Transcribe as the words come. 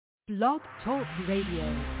Blog Talk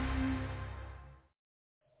Radio.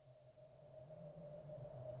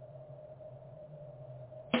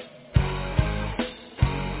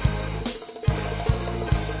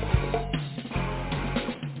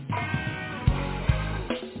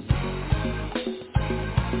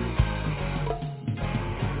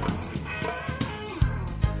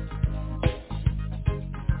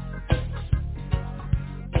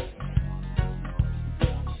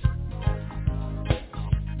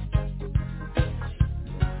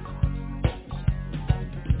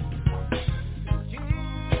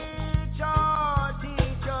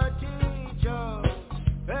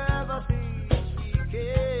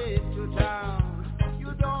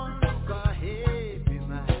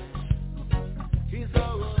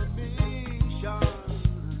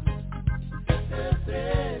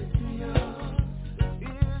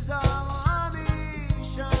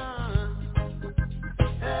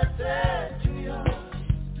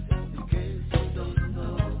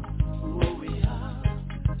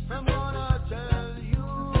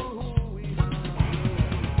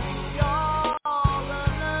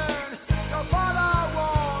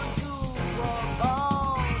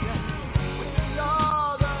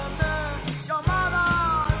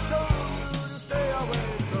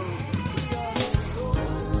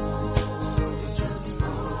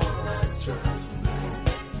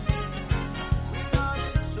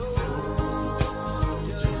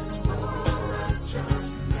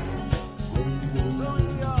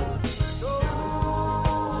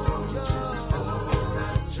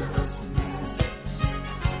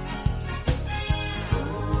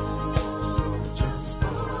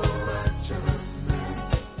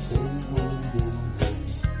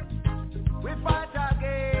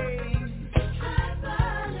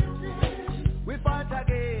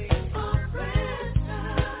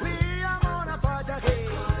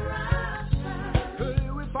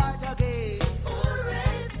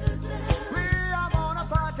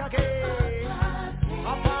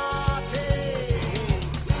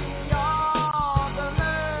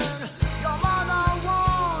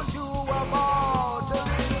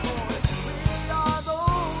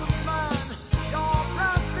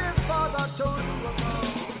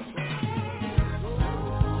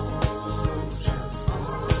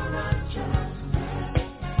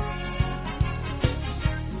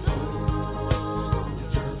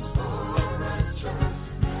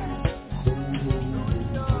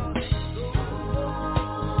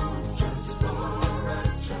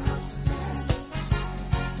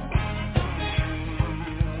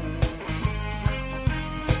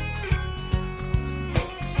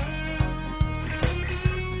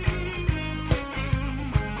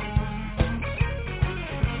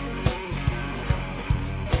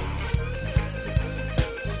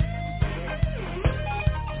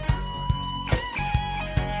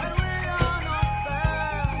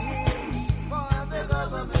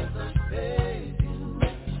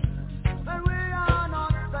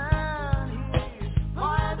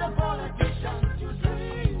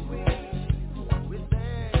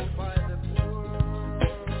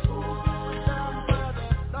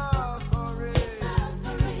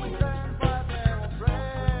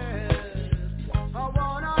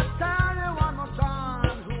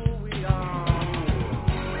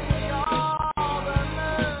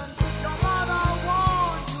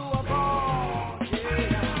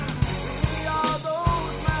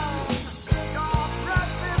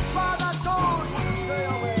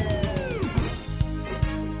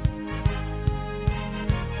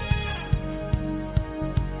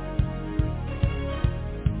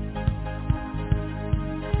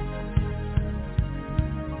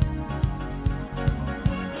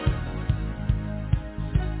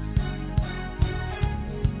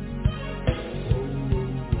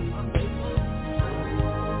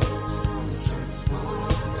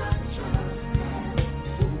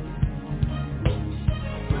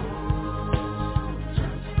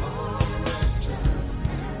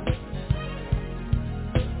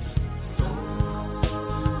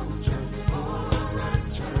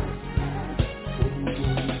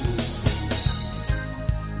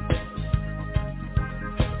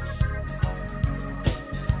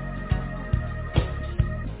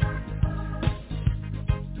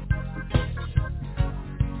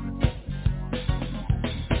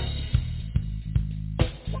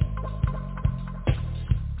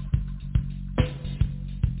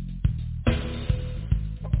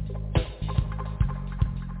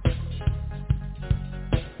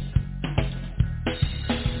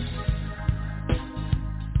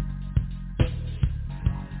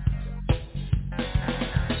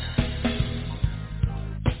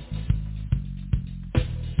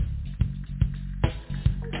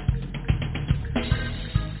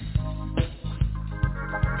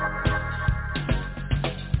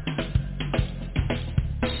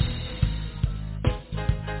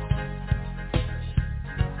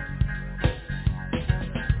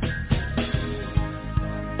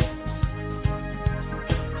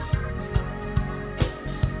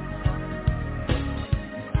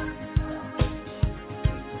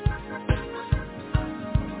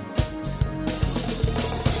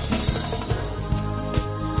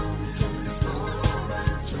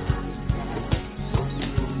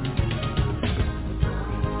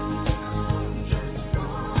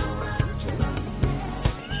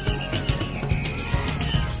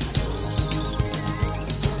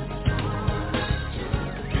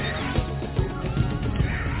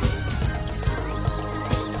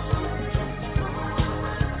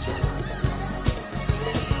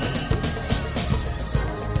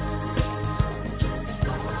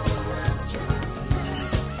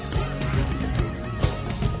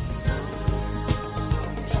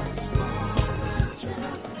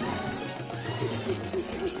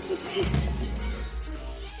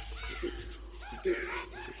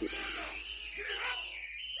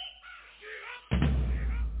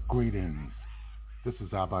 Greetings. This is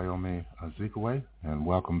Abayomi Azikiwe, and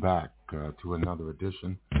welcome back to another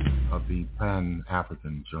edition of the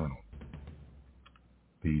Pan-African Journal.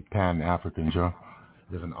 The Pan-African Journal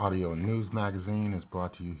is an audio news magazine. It's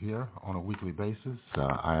brought to you here on a weekly basis.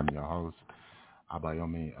 I am your host,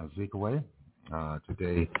 Abayomi Azikiwe.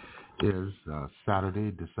 Today is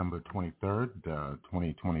Saturday, December 23rd,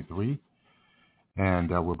 2023. And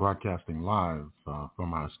we're broadcasting live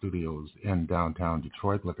from our studios in downtown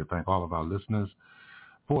Detroit. I'd like to thank all of our listeners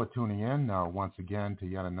for tuning in once again to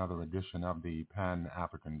yet another edition of the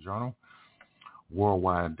Pan-African Journal,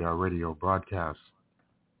 worldwide radio broadcast.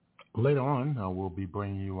 Later on, we'll be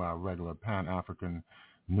bringing you our regular Pan-African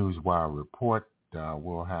Newswire report.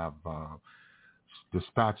 We'll have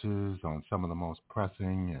dispatches on some of the most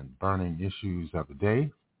pressing and burning issues of the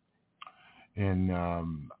day.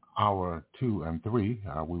 In Hour 2 and 3,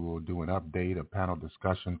 we will do an update, a panel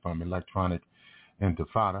discussion from Electronic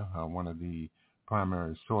Intifada, one of the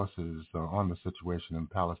primary sources on the situation in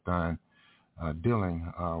Palestine, dealing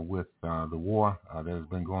with the war that has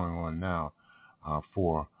been going on now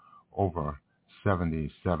for over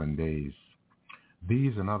 77 days.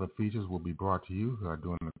 These and other features will be brought to you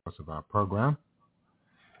during the course of our program.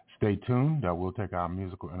 Stay tuned. We'll take our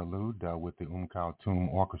musical interlude with the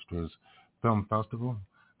Kulthum Orchestra's Film Festival.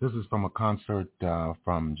 This is from a concert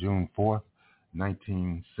from June 4th,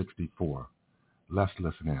 1964. Let's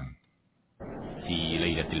listen in. في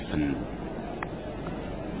ليلة الفن،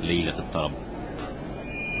 ليلة الطرب،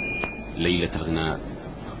 ليلة الغناء،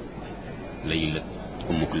 ليلة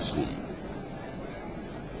أم كلثوم.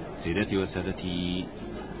 سيداتي وسادتي،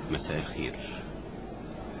 مساء الخير.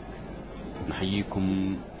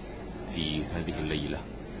 نحييكم في هذه الليلة،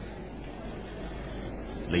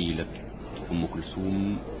 ليلة أم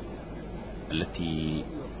كلثوم التي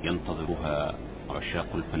ينتظرها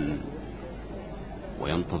عشاق الفن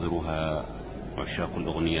وينتظرها عشاق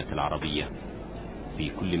الأغنية العربية في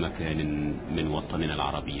كل مكان من وطننا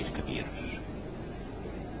العربي الكبير.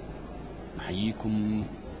 نحييكم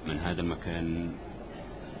من هذا المكان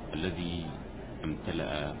الذي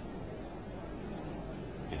امتلأ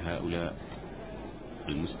بهؤلاء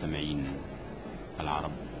المستمعين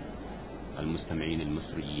العرب، المستمعين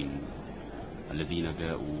المصريين الذين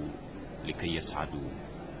جاءوا لكي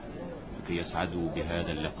يسعدوا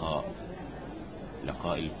بهذا اللقاء،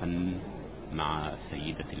 لقاء الفن مع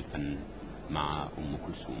سيدة الفن، مع أم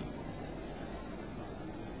كلثوم.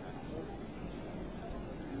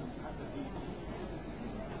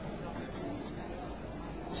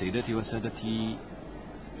 سيداتي وسادتي،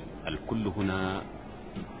 الكل هنا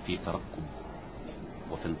في ترقب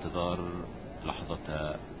وفي انتظار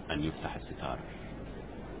لحظة أن يفتح الستار،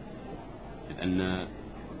 إذ أن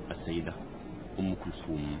السيدة أم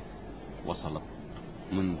كلثوم وصلت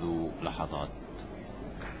منذ لحظات.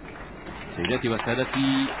 سيداتي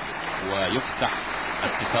وسادتي، ويفتح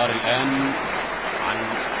الستار الآن عن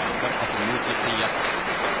الفرقة الموسيقية،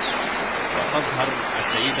 وتظهر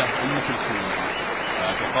السيدة أم كلثوم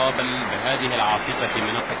وتقابل بهذه العاصفة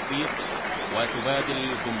من التصفيق، وتبادل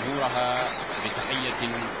جمهورها بتحية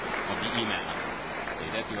وبإيماء.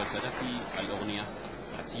 سيداتي وسادتي، الأغنية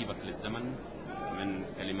أسيبك للزمن من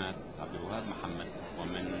كلمات عبد الوهاب محمد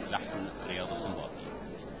ومن لحن رياض السنباطي.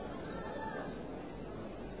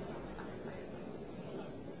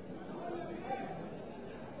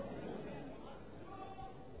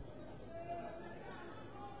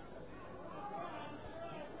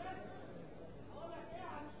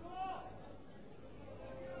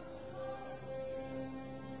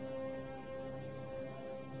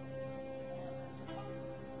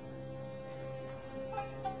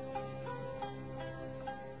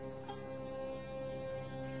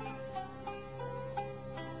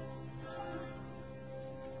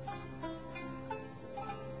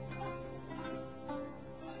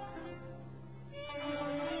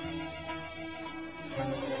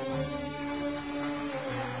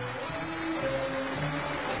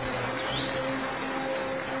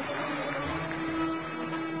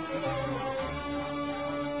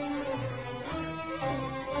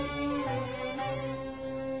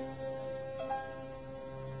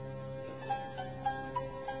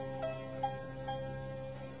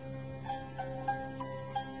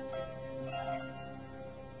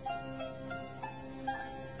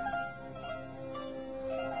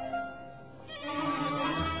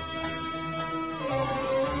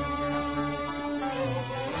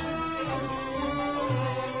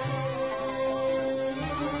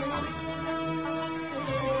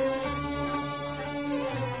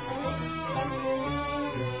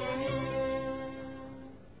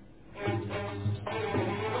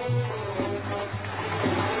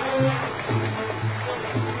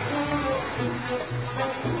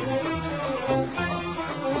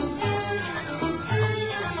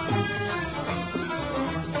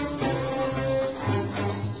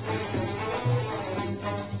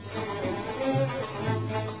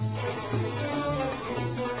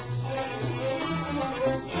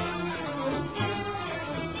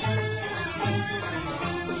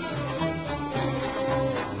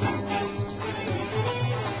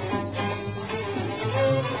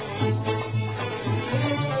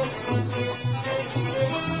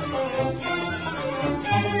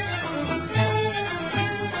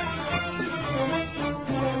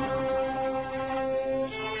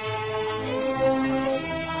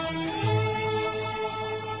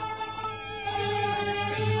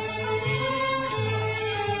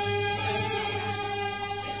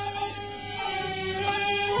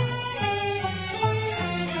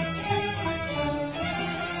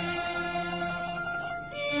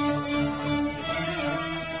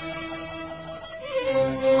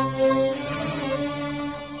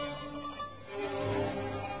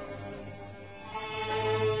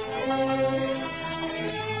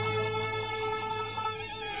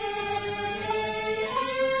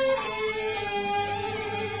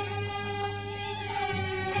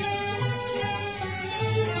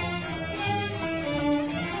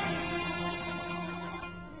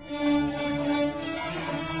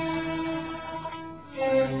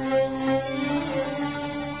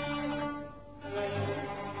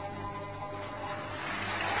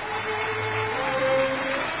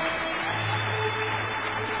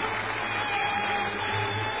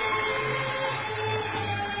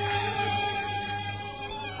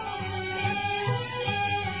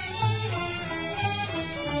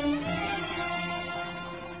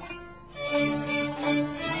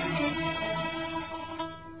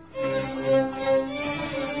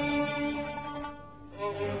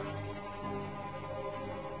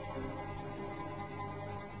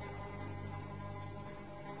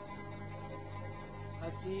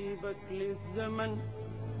 حسيبك للزمن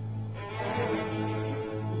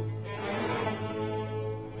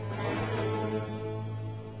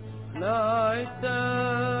لا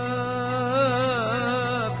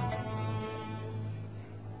عتاب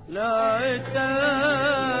لا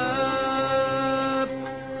عتاب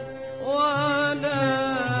ولا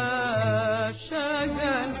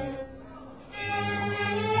شجن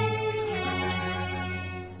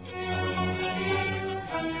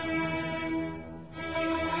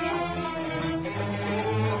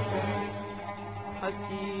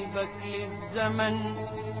حسيبك للزمن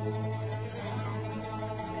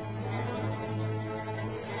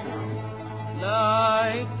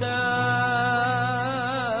لا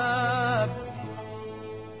عتاب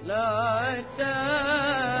لا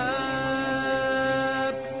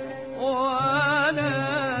عتاب ولا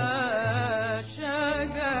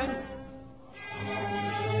شجن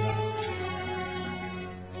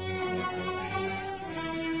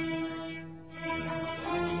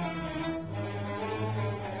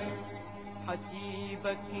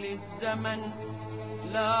حسيبك للزمن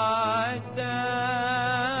لا عتاب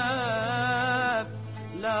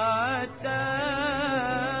لا عتاب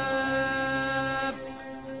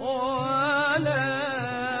ولا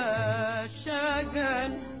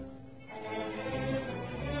شجن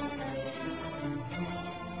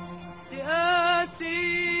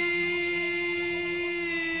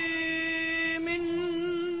تأتي من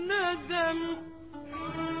ندم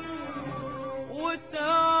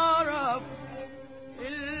وتعرف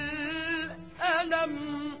الألم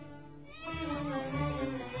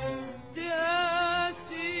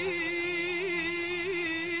تأتي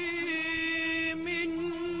من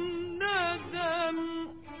ندم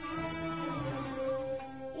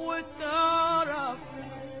وتعرف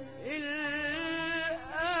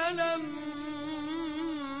الألم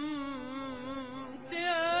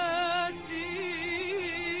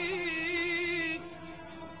تأتي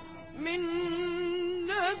من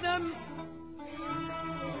ندم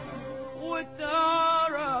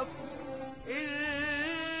وتعرف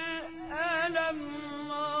الألم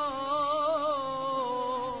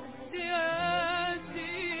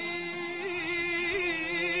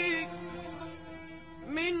تأتيك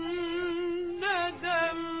من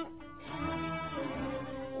ندم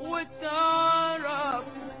وتعرف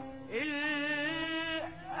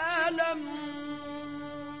الألم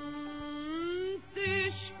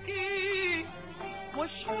تشكي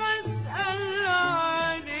مش هسأل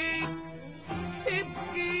عليك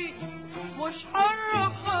تبكي مش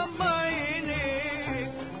هرحم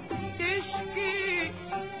عينيك تشكي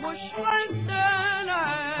مش هسأل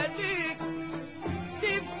عليك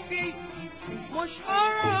تبكي مش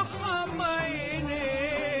هرحم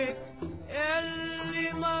عينيك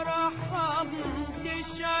اللي ما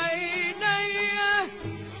رحمتش عينيا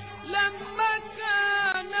لما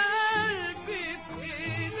كان قلبي في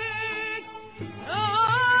ايديك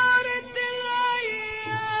غارت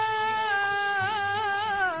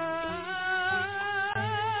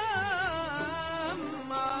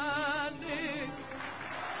الايام عليك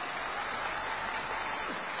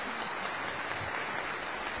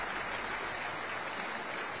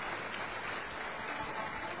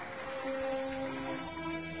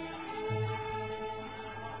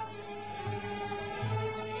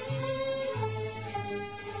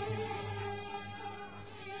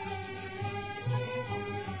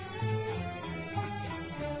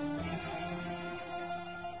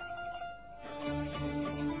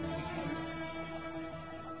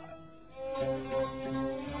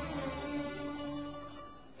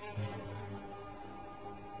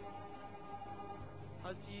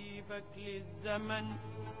حسيبك للزمن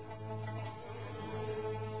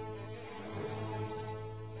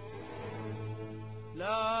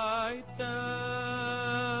لا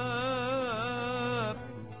عتاب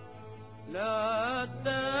لا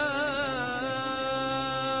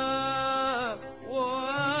عتاب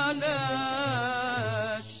ولا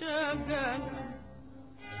شجن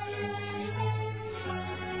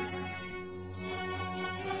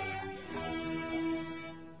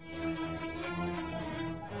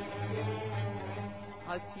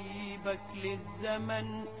حسيبك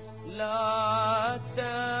للزمن لا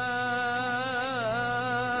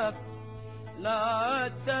عتاب لا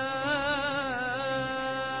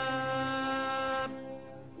عتاب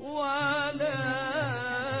ولا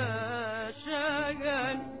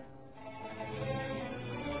شجن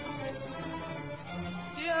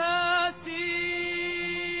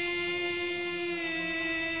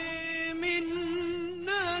تأتي من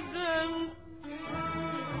ندم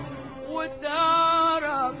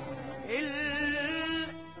وتعرف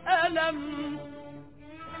الألم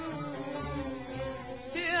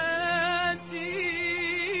تأتي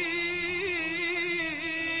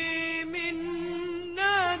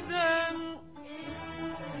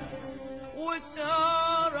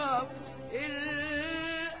وتعرف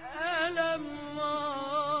الألم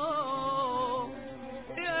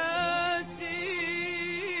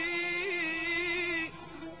يأتي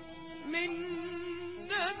من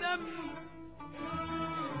ندم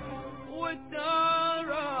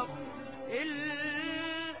وتعرف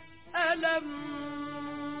الألم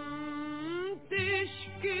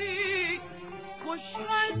تشكي مش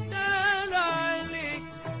هسأل عليك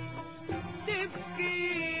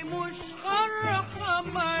تبكي مش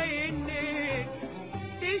هرحم عينيك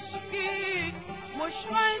تشكي مش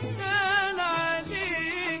هسأل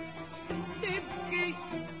عليك تبكي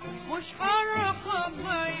مش هرحم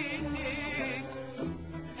عينيك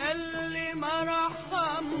اللي ما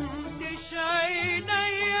رحمتش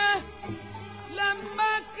عينيا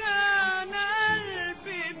لما كان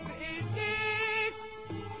قلبي بإيديك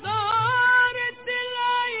دارت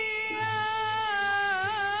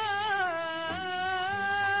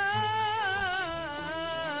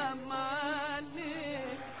الأيام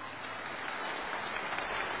عليك.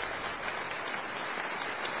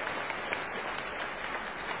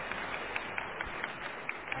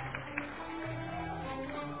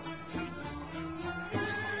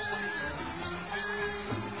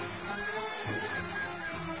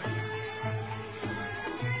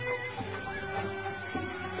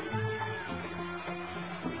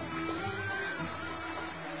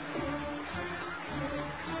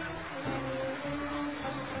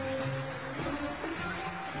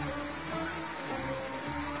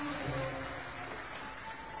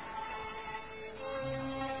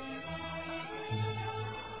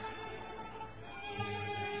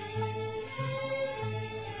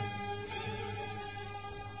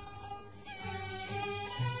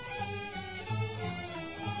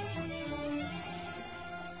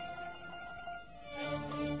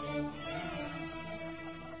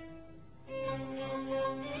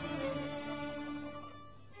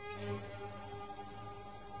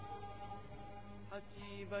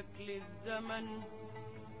 حسيبك للزمن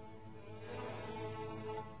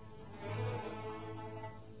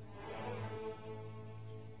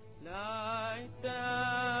لا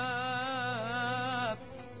عتاب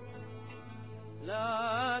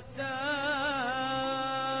لا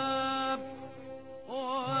عتاب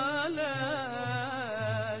ولا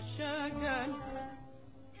شجن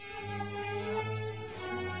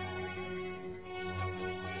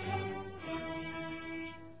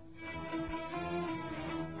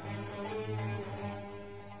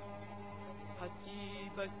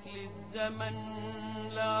حسيبك للزمن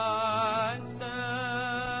لا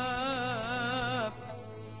عتاب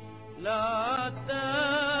لا عتاب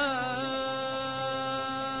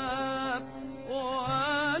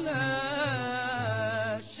ولا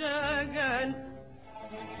شجن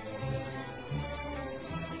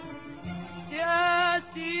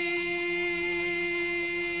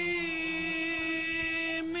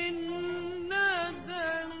يأتي من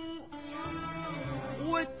ندم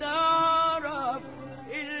وتعرف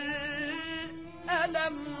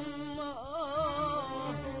الألم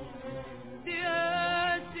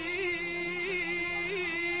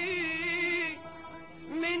يأتي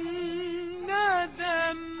من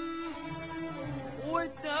ندم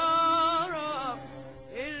وتعرف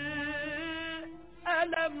الألم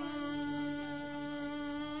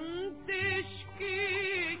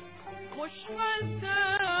تشكي مش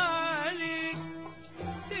هسألك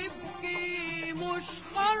تبكي مش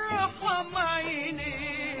هرحم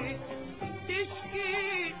عينيك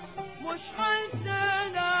تشكي مش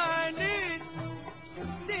هسأل عليك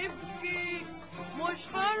تبكي مش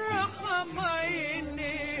هرحم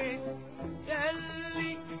عينيك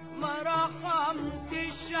اللي ما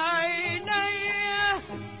رحمتش عينيا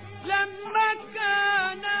لما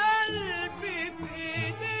كان قلبي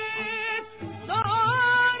بإيديك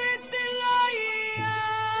دارت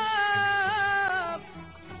الأيام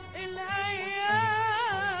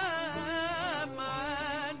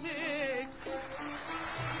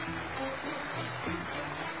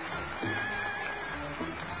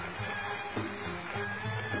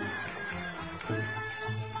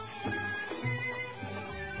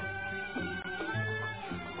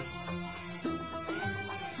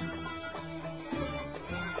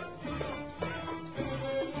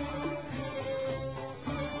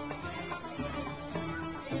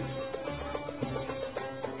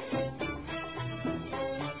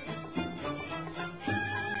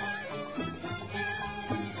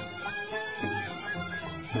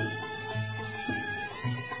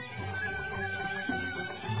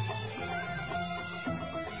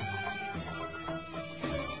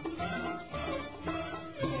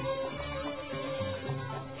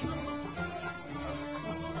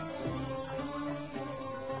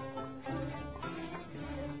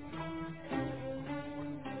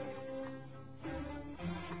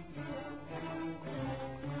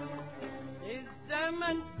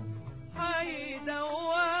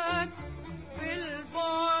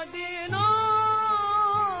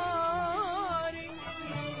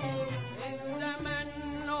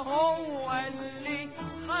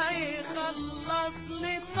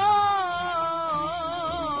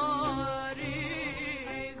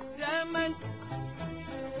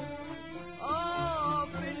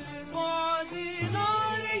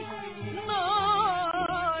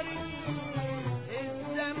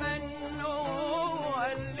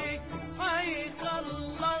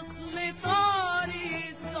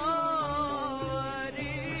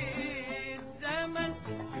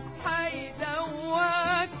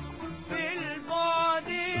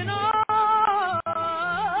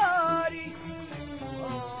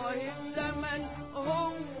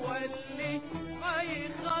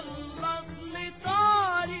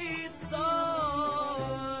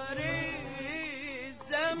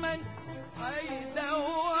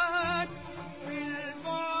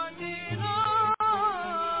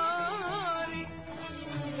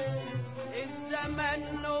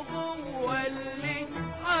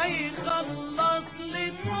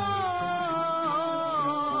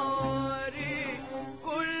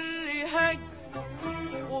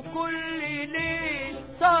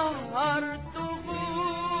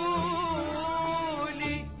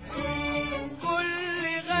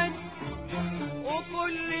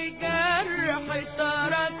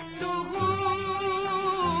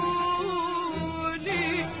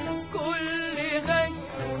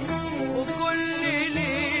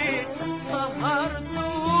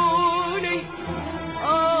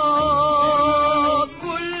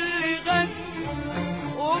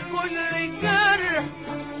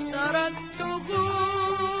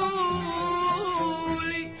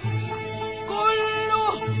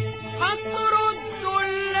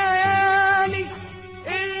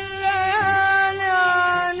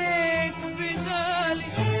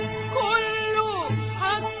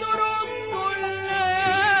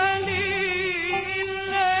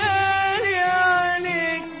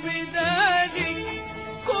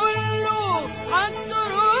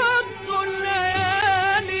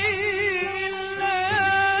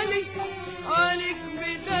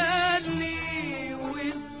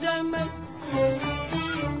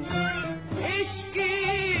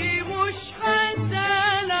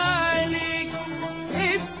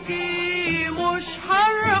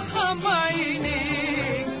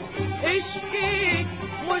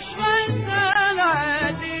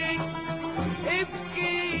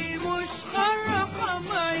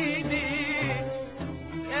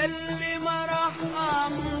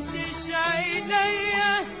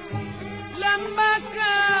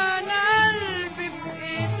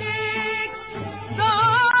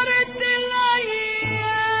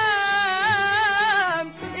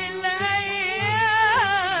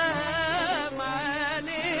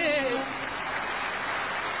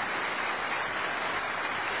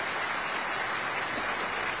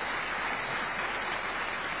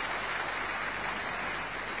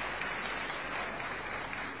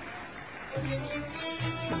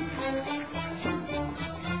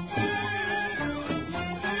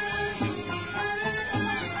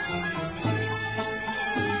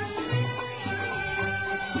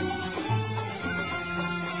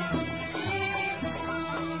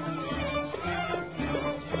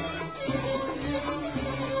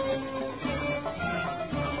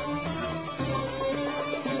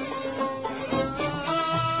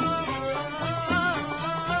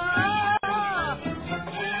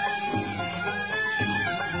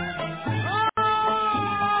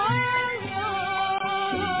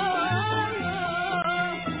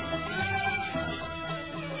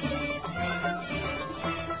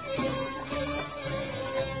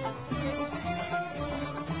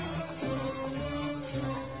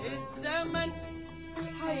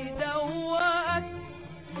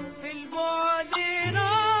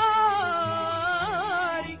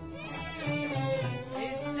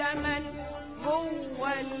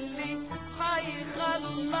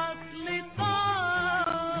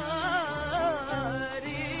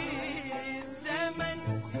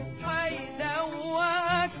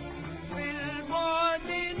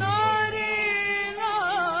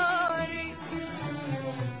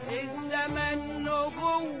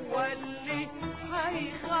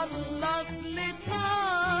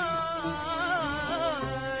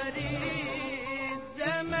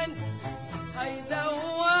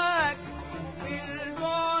هيدوك في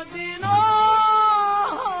البعد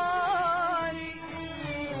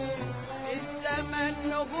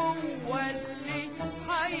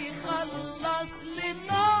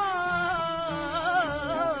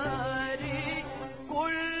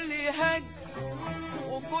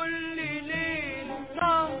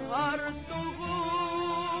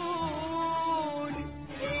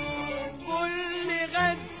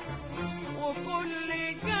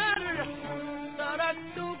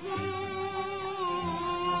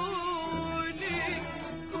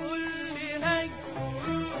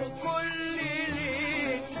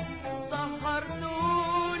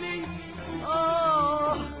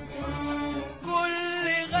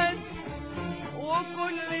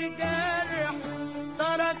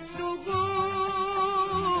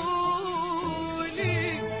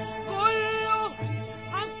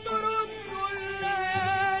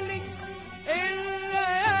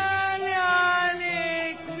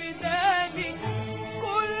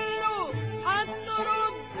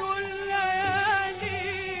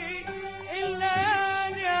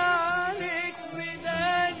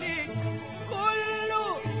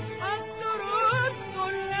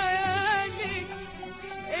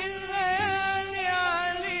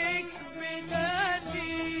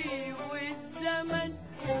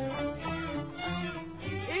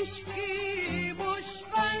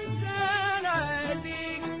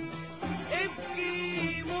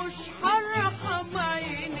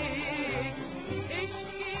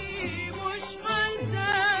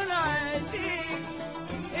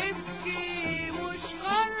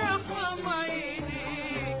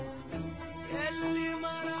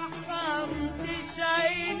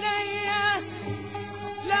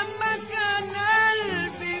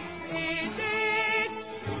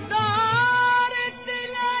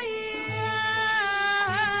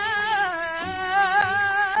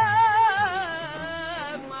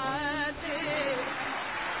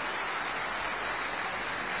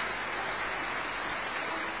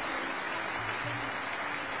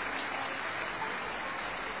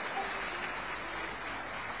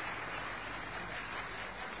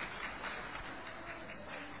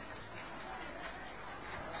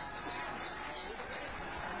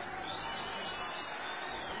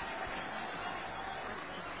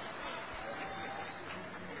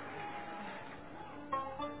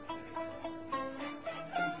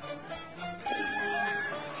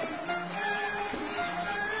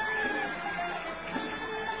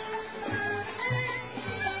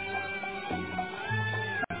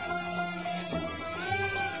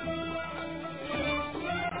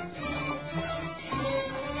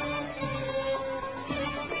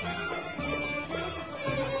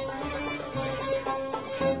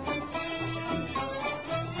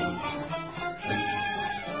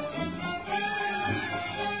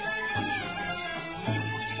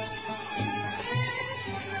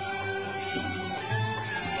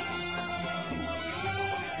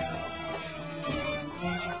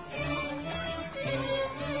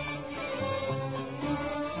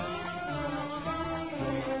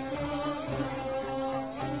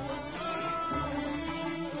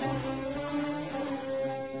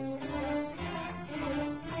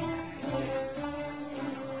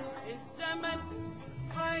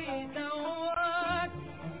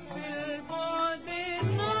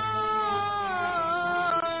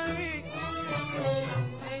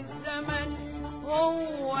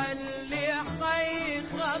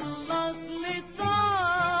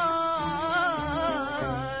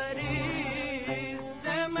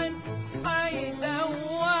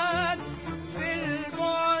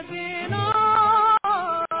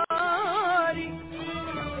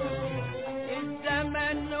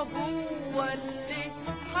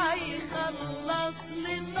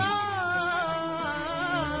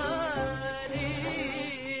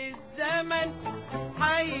لطاري الزمن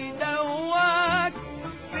حيدوك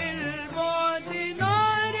في البعد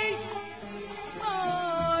ناري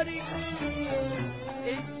ناري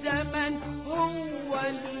الزمن هو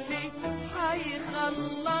اللي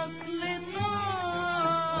حيخلص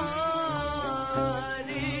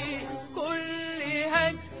لطاري كل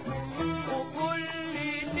هج وكل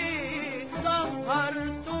ليل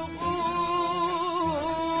سهرت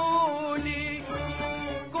قولي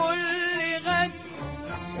كل غد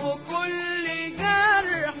وكل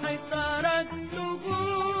جرح تركت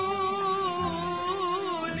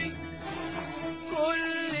قولي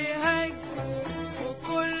كل هج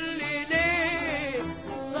وكل ليل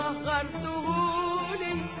سهرت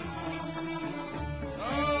قولي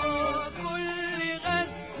كل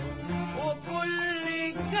غد وكل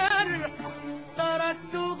جرح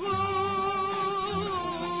تركت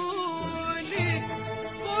قولي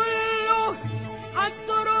كله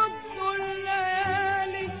هترد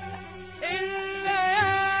الليالي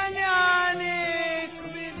الليالي عليك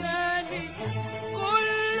بدالي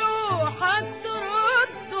كله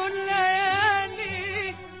هترد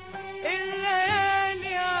الليالي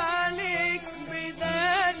الليالي عليك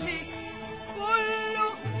بدالي كله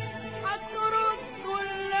هترد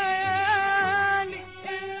الليالي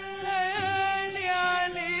الليالي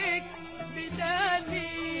عليك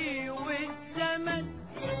بدالي والزمن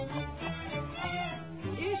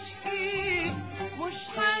اشكي مش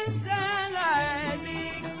هنزل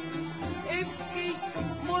عليك ابكي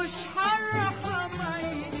مش هرحم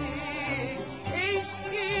عينيك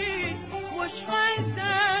اشكي مش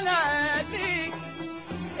هنزل عليك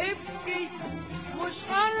ابكي مش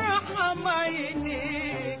هرحم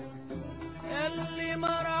عينيك اللي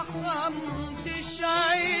ما رحمتش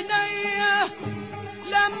عينيا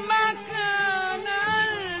لما كان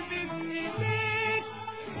قلبي في ايديك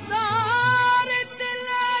دارت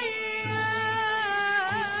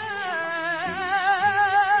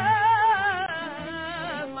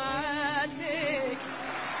الايام عليك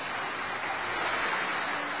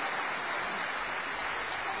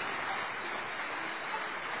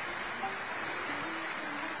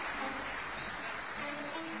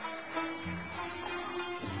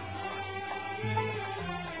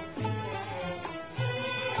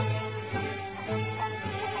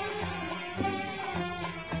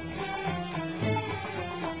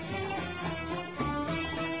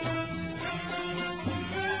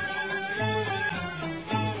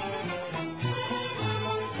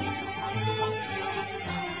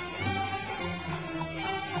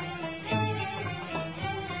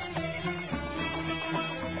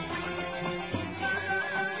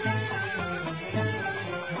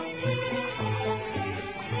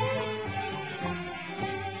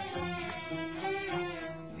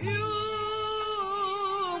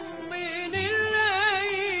يوم من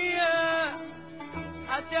الايام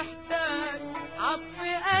هتحتاج عطف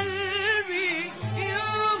قلبي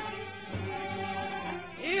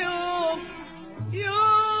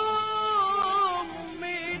يوم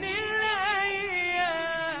من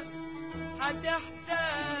الايام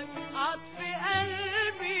هتحتاج عطف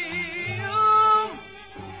قلبي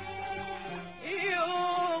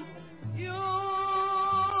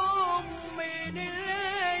يوم من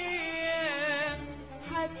الايام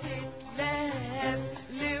هتتلهف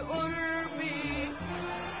لقربي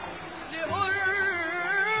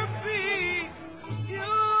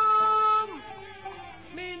يوم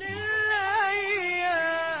من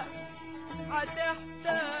الايام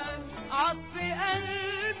هتحتاج عطف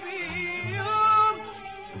قلبي يوم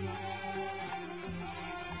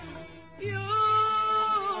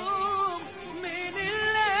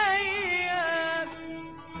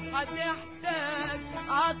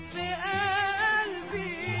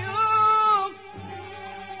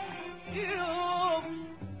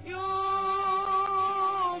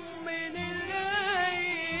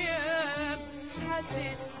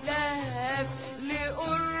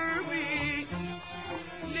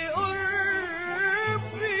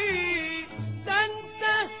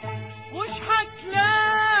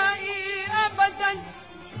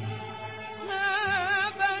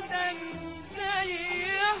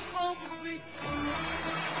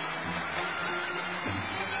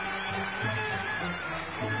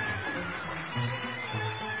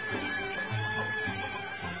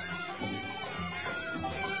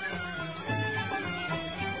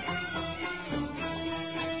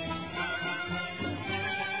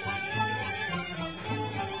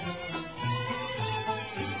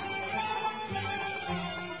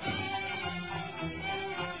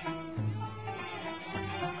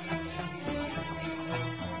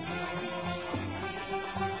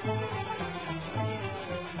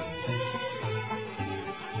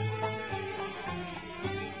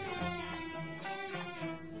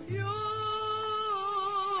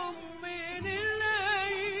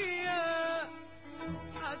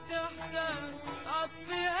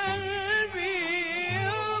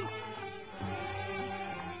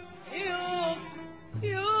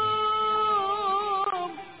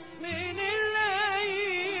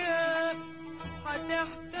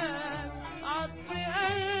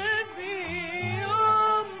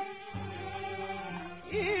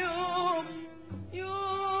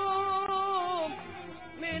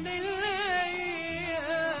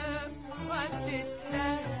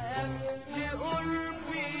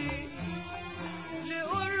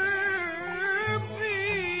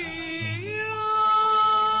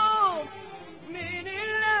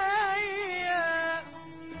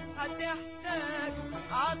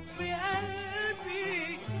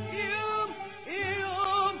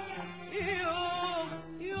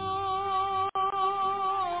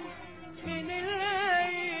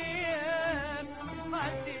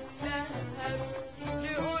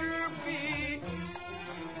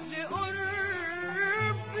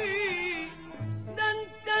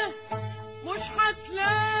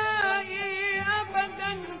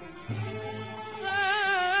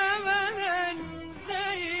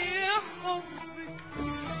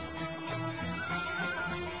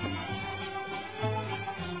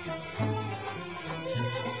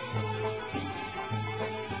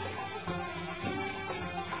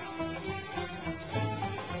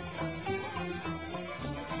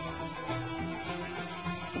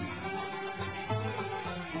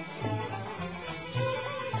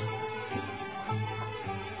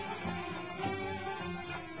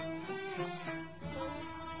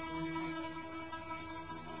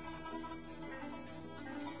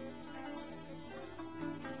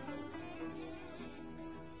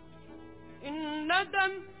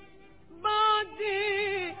الندم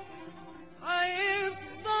بعدي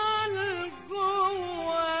هيفضل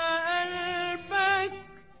جوا قلبك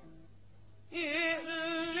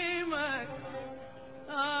يألمك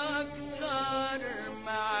أكتر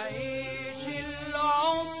ما عيش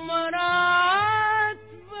العمر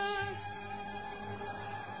عاتبك.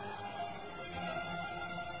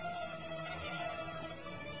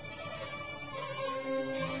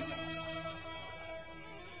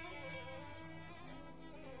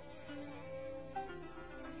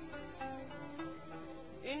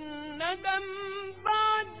 الندم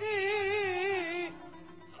بعدي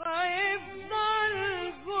هيفضل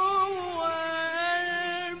جوا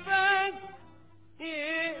قلبك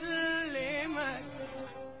يألمك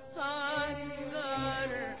أكتر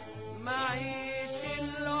ما عيش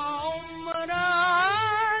العمر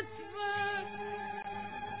عاتبك.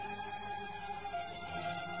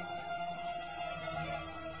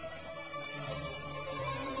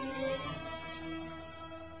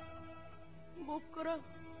 بكرة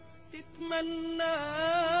تتمنى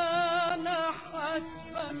أنا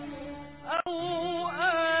حسبك أو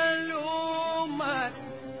ألومك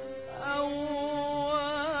أو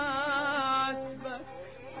أعاتبك.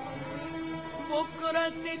 بكرة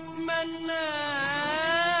تتمنى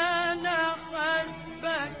أنا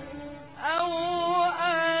حسبك أو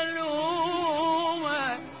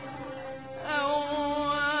ألومك أو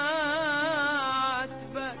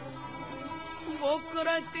أعاتبك.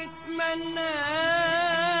 بكرة تتمنى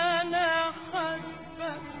أنا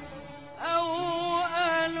حسبك أو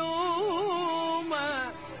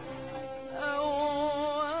ألومك أو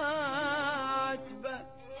أعاتبك.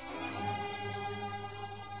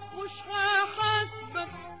 مش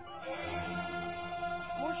هحاسبك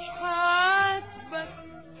مش هعاتبك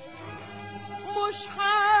مش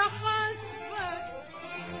هحاسبك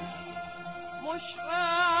مش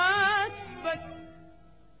هعاتبك.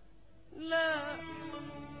 لا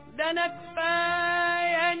ده أنا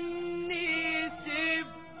كفاية إني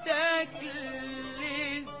سبتك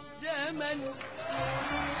للزمن.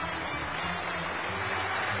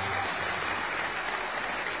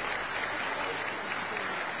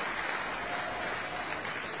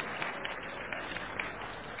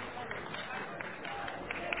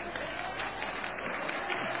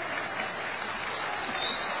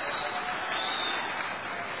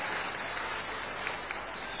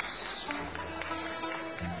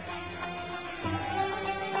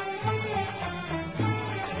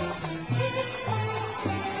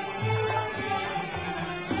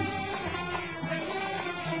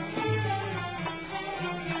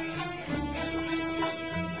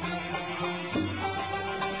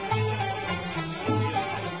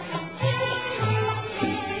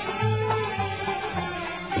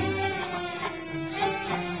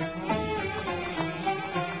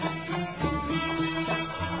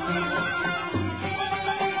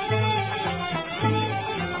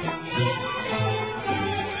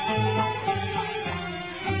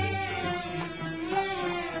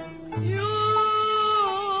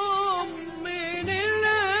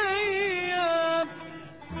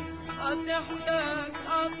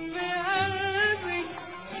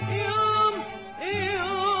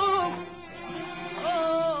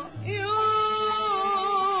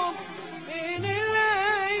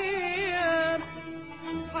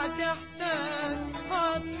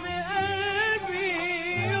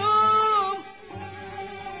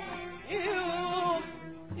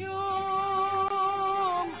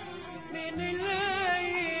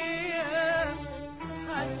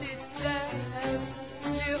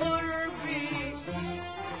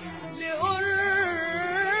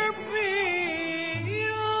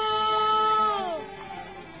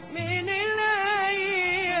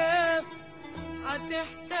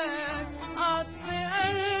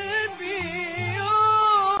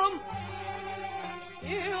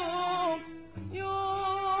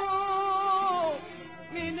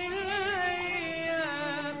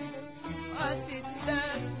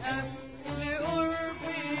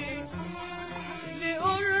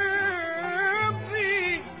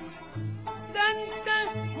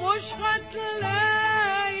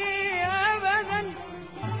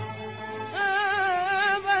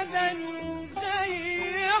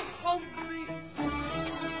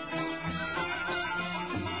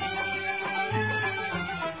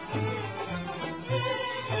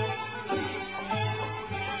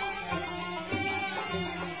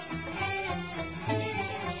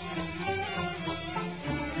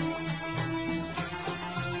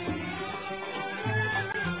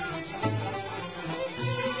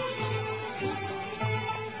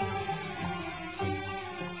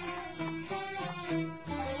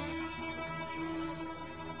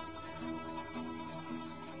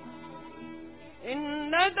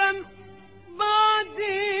 الندم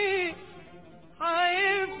بعدي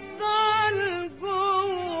هيفضل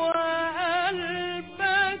جوه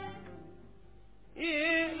قلبك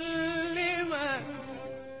يألمك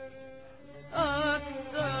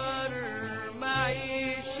أكتر ما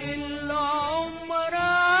يعيش العمر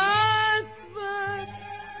عاتبك.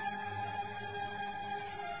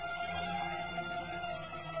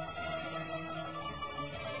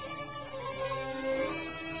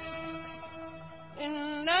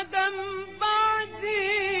 الندم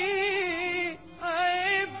بعدي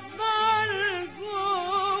هيفضل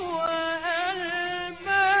جوه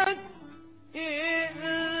قلبك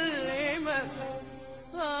يألمك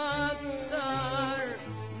أكتر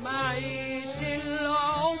ما يعيش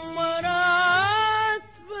العمر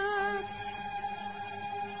عاتبك.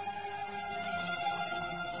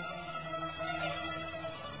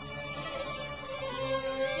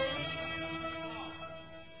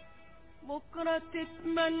 بكرة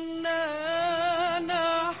تتمنى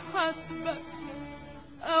أنا حسبك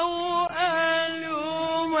أو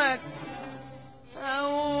ألومك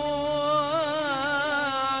أو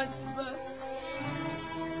عاتبك.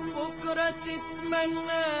 بكرة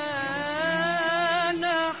تتمنى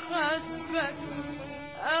أنا حسبك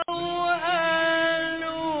أو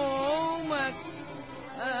ألومك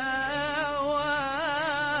أو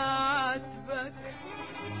عاتبك.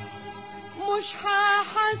 مش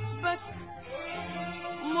هحاسبك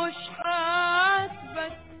مش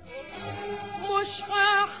هعاتبك مش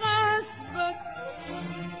هحاسبك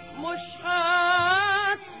مش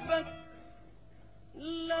هعاتبك.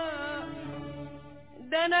 لا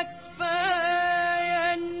ده انا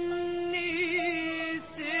كفاية اني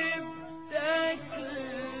سبتك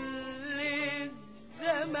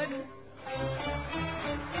للزمن.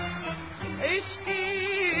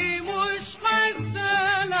 اشكي مش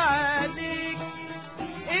هزعل عليك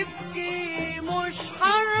ابكي مش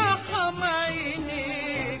هرحم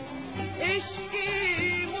عينيك.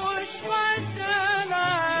 اشكي مش هزعل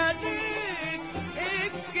عليك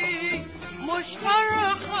ابكي مش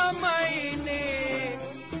هرحم عينيك.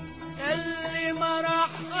 اللي ما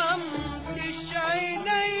رحمتش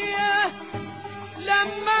عينيا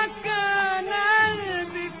لما كان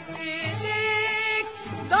قلبي في ايديك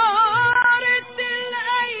دارت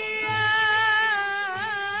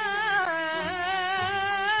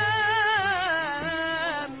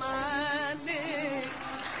الايام عليك.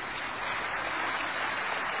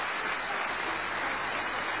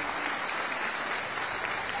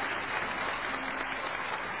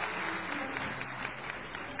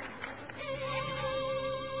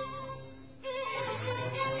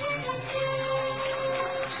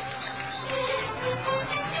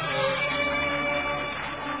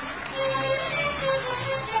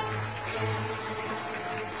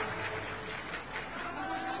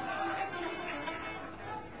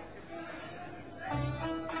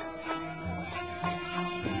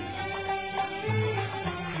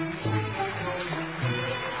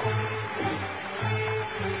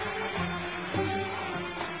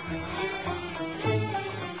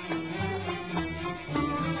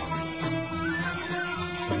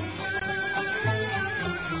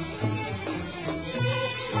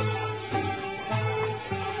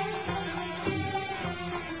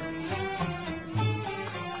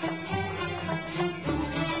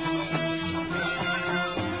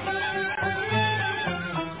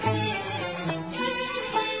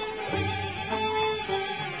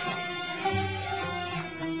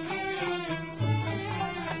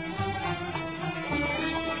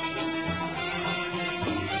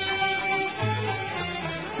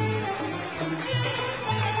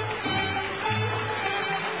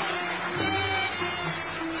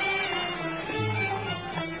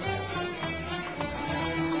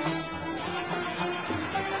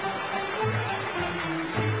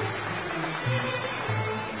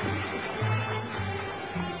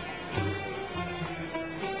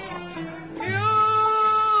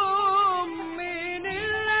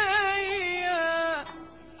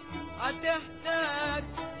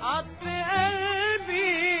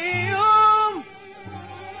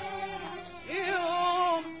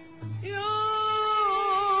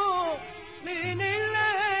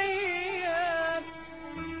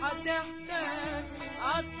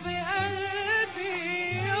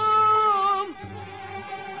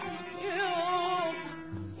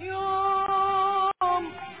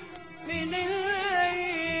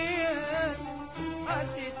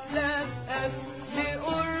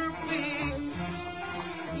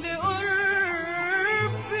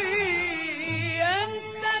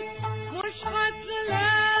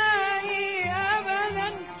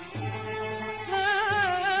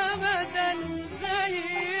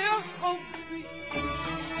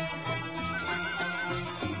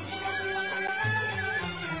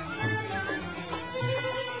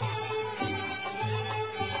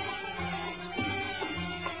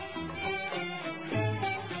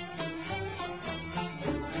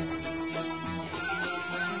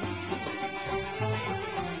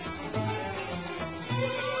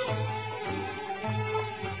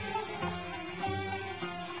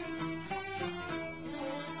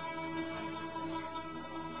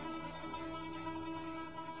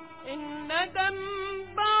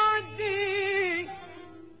 الندم بعدي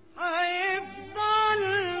هيفضل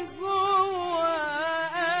جوا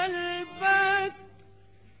قلبك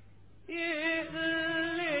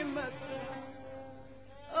يألمك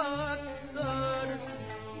أكتر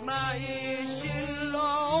ما يعيش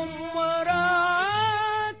العمر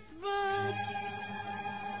عاتبك.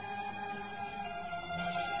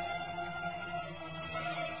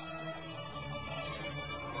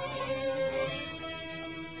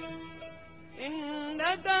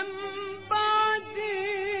 الندم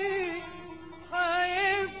بعدي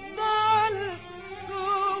هيفضل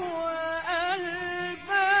جوا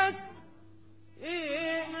قلبك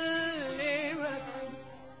يألمك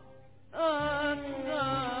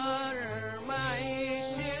أكتر ما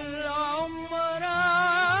يعيش العمر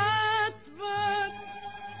عاتبك.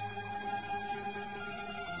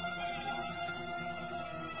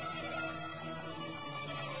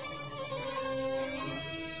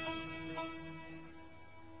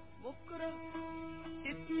 بكرة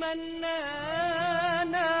تتمنى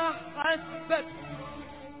أنا حسبك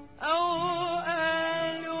أو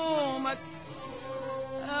ألومك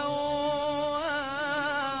أو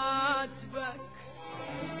أعاتبك.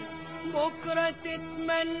 بكرة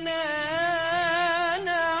تتمنى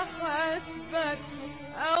أنا حسبك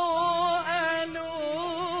أو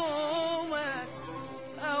ألومك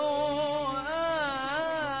أو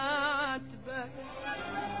أعاتبك.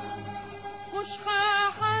 مش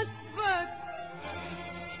هحاسبك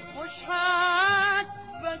مش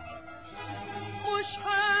هعاتبك مش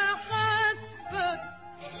هحاسبك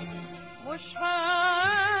مش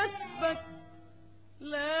هعاتبك.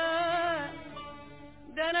 لا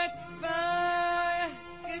ده أنا كفاية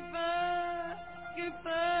كفاية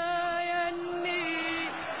كفاية إني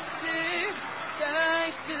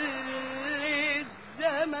سبتك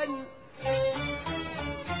للزمن.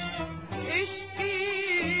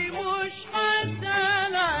 اشكي مش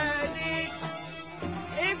هزعل عليك،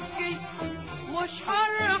 ابكي مش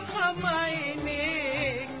هرحم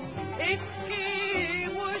عينيك. ابكي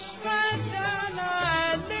مش هزعل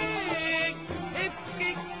عليك،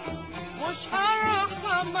 ابكي مش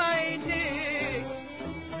هرحم عينيك.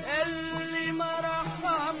 اللي ما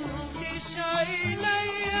رحمتش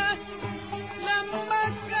عينيا لما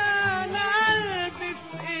كان قلبي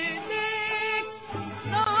في ايديك.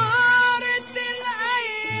 دارت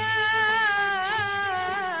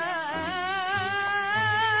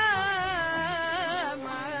الايام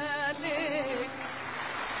عليك.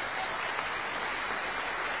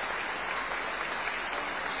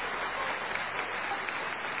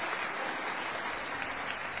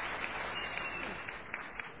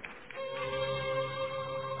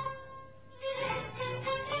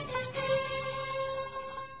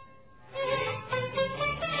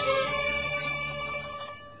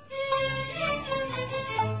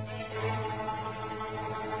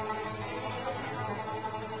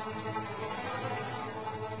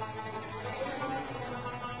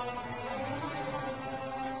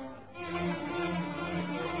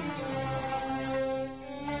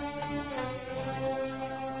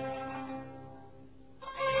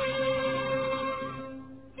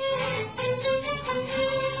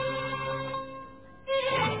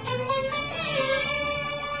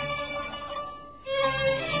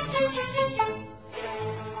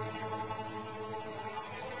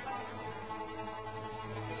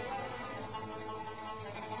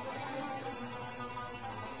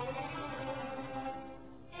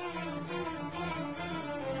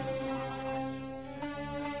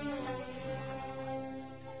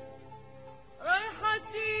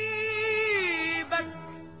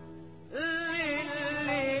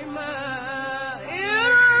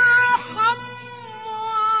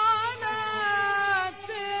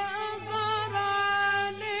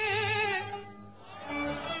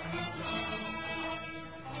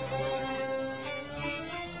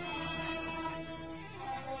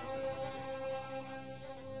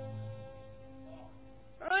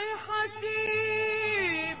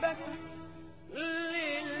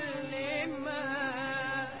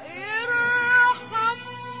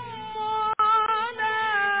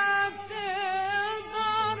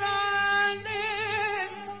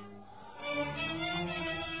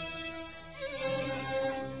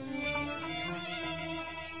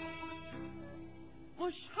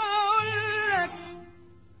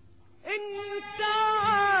 انت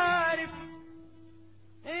عارف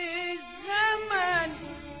الزمن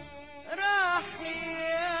راح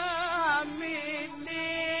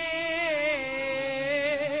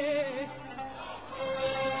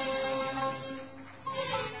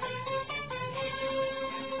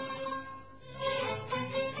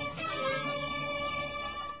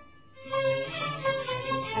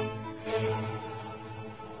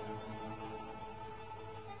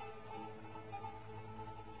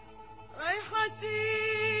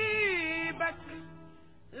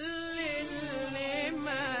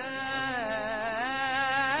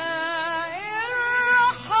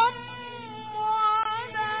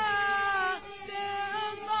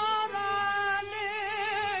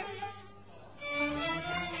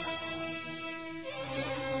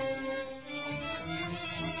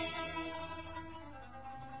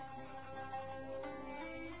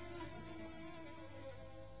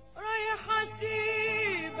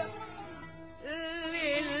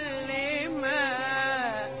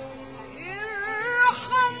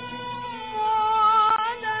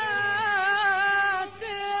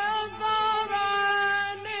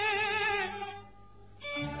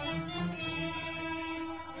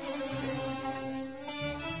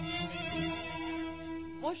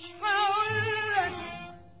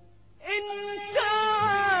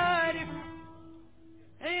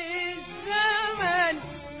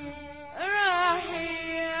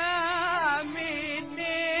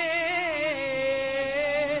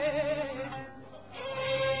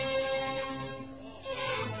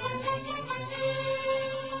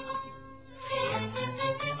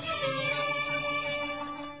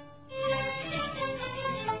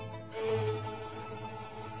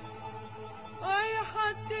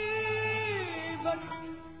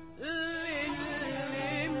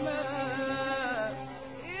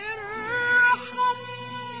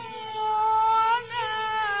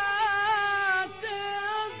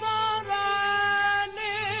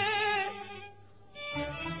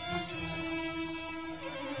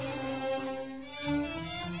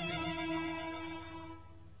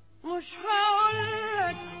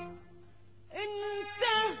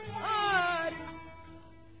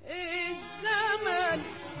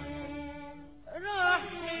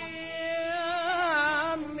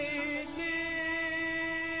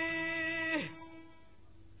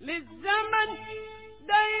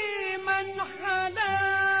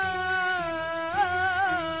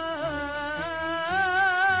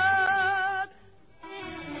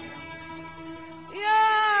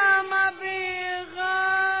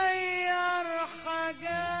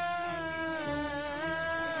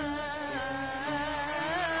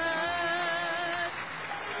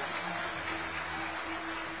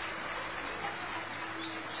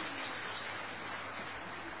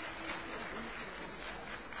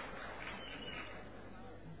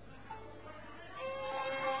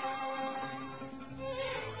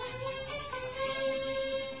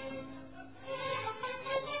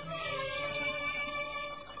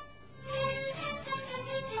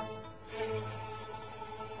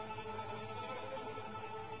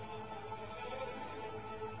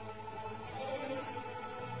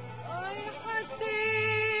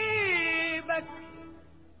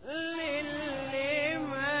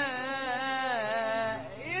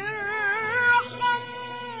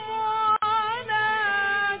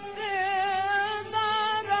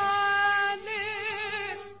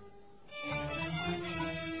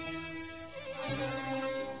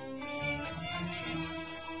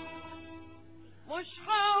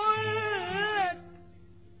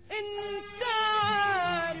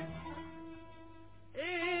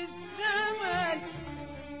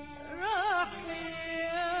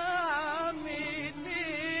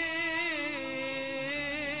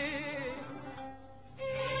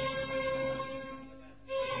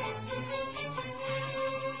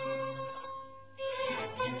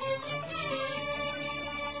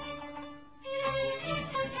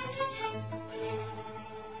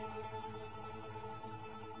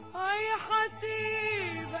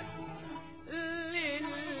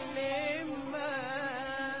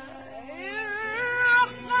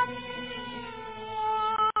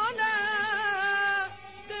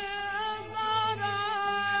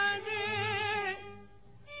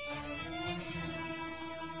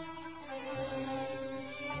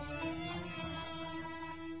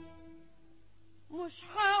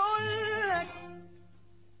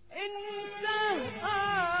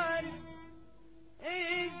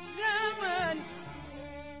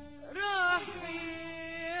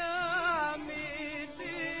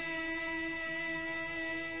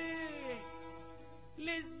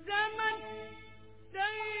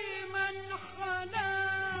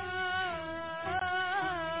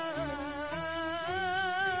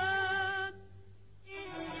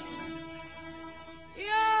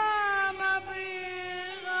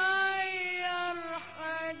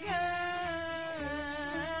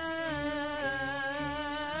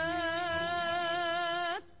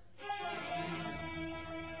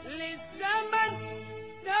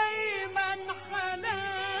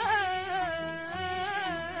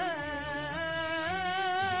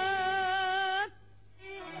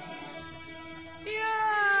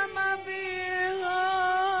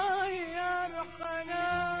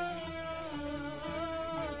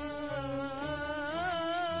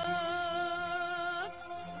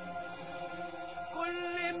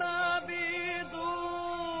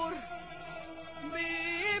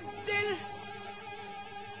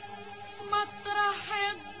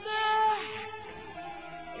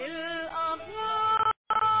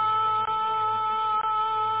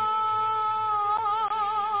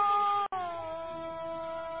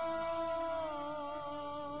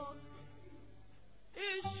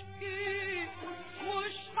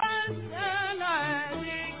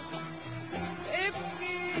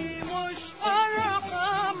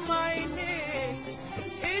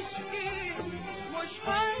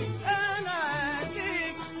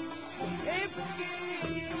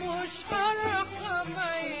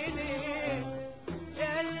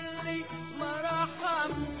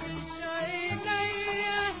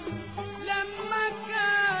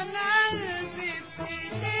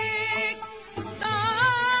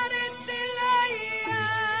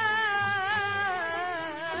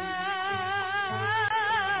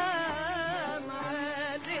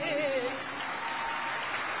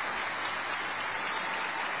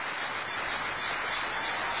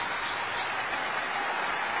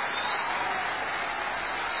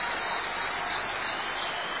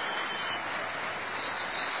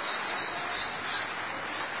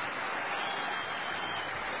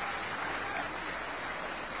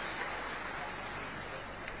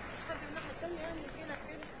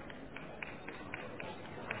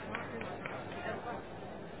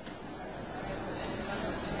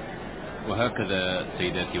وهكذا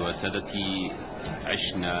سيداتي وسادتي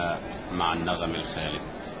عشنا مع النغم الخالد،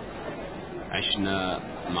 عشنا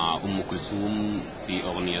مع أم كلثوم في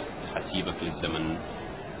أغنية حسيبك للزمن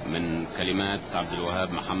من كلمات عبد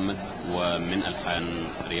الوهاب محمد ومن ألحان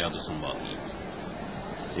رياض السنباطي.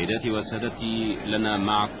 سيداتي وسادتي، لنا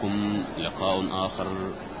معكم لقاء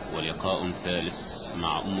آخر ولقاء ثالث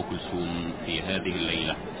مع أم كلثوم في هذه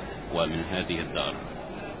الليلة ومن هذه الدار.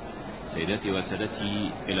 سيداتي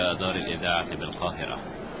وسادتي، إلى دار الإذاعة بالقاهرة.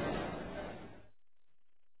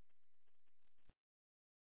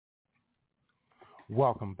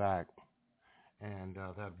 Welcome back. And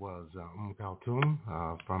that was Kulthum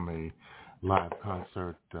from a live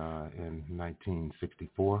concert in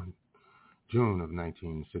 1964, June of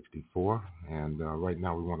 1964. And right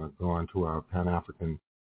now we want to go into our Pan-African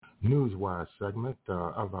Newswire segment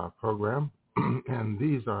of our program. And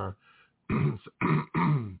these are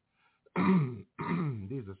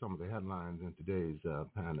these are some of the headlines in today's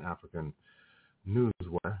Pan-African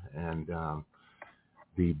Newswire. And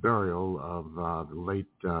the burial of the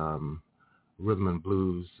late rhythm and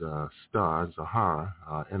blues star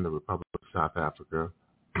Zahara in the Republic of South Africa.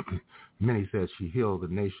 Many said she healed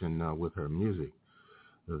the nation with her music.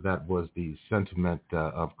 That was the sentiment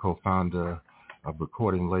of co-founder of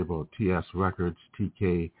recording label TS Records,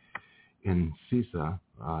 TK Nsisa,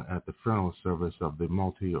 at the funeral service of the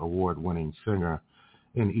multi-award-winning singer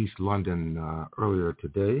in East London earlier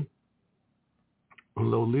today.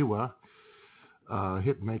 Loliwa,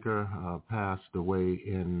 hitmaker, passed away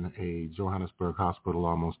in a Johannesburg hospital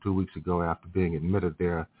almost 2 weeks ago after being admitted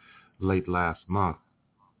there late last month.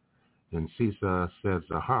 And Nsisa said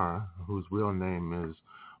Zahara, whose real name is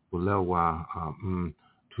Bulewa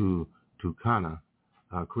Tukana,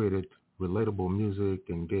 created relatable music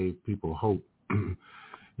and gave people hope.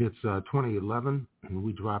 It's 2011, and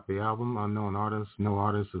we dropped the album, Unknown Artist. No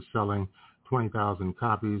Artist is selling 20,000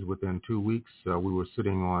 copies within 2 weeks. We were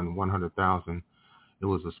sitting on 100,000. It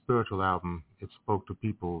was a spiritual album. It spoke to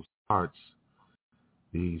people's hearts.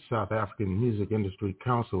 The South African Music Industry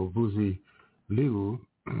Council, Vusi Liu,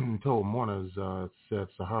 told mourners, said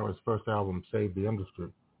Zahara's first album saved the industry.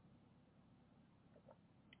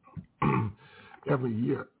 Every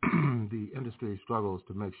year, the industry struggles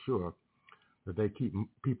to make sure that they keep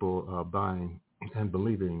people buying and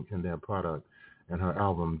believing in their product, and her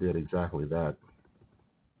album did exactly that.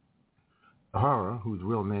 Zahara, whose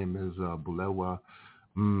real name is Bulewa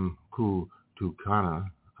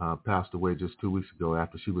Tukana, passed away just 2 weeks ago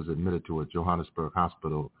after she was admitted to a Johannesburg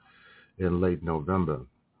hospital in late November.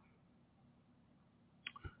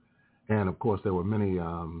 And, of course, there were many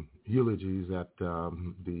eulogies at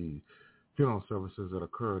the funeral services that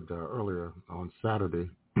occurred earlier on Saturday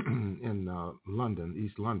in London,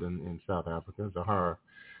 East London in South Africa. Zahara,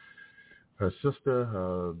 her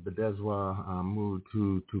sister, Bedezwa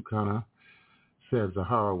Tukana, said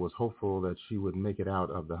Zahara was hopeful that she would make it out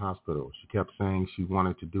of the hospital. She kept saying she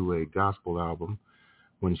wanted to do a gospel album.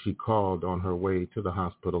 When she called on her way to the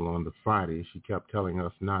hospital on the Friday, she kept telling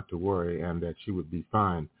us not to worry and that she would be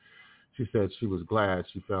fine. She said she was glad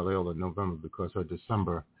she fell ill in November because her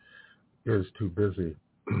December is too busy.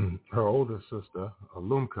 Her older sister,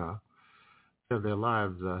 Alumka, said their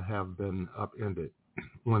lives have been upended.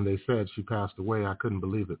 When they said she passed away, I couldn't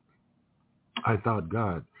believe it. I thought,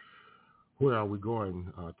 God, where are we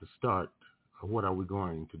going to start? What are we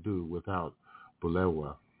going to do without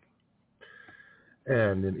Bulewa?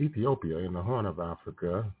 And in Ethiopia, in the Horn of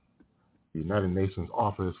Africa, the United Nations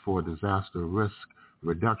Office for Disaster Risk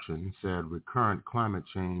Reduction said recurrent climate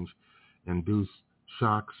change-induced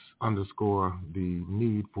shocks underscore the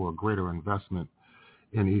need for greater investment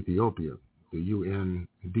in Ethiopia. The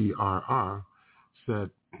UNDRR said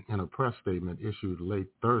in a press statement issued late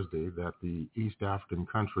Thursday that the East African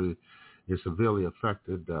country is severely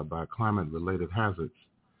affected by climate-related hazards.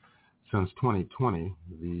 Since 2020,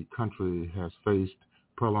 the country has faced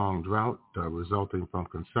prolonged drought resulting from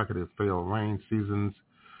consecutive failed rain seasons,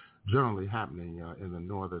 generally happening in the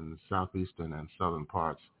northern, southeastern, and southern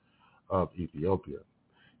parts of Ethiopia.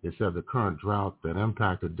 It said the current drought that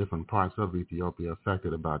impacted different parts of Ethiopia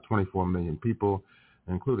affected about 24 million people,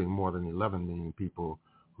 including more than 11 million people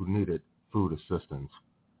who needed food assistance.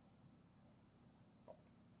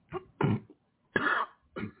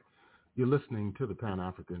 You're listening to the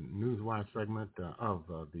Pan-African Newswire segment of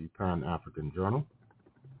the Pan-African Journal.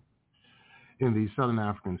 In the southern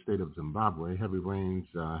African state of Zimbabwe, heavy rains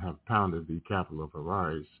have pounded the capital of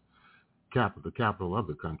Harare, the capital of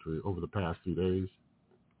the country, over the past few days.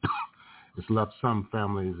 It's left some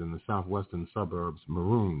families in the southwestern suburbs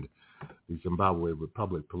marooned. The Zimbabwe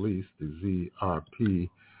Republic Police, the ZRP,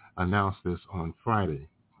 announced this on Friday.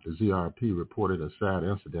 The ZRP reported a sad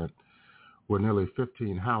incident where nearly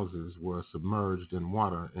 15 houses were submerged in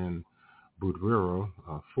water in Budwiro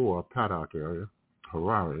 4 Paddock area,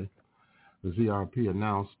 Harare. The ZRP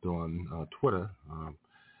announced on Twitter,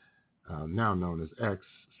 now known as X,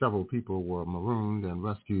 several people were marooned and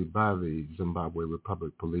rescued by the Zimbabwe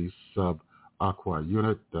Republic Police Sub-Aqua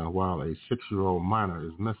Unit, while a 6-year-old minor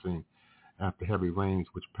is missing after heavy rains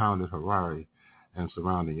which pounded Harare and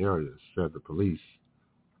surrounding areas, said the police.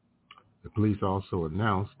 The police also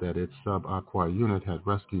announced that its Sub-Aqua Unit had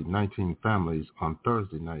rescued 19 families on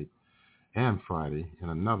Thursday night and Friday in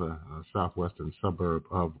another southwestern suburb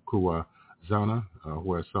of Kuwazana,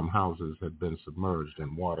 where some houses had been submerged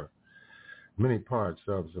in water. Many parts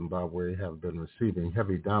of Zimbabwe have been receiving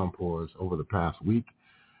heavy downpours over the past week,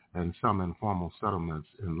 and some informal settlements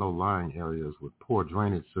in low-lying areas with poor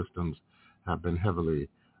drainage systems have been heavily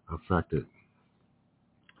affected.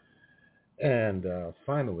 And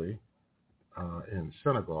finally, in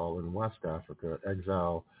Senegal, in West Africa,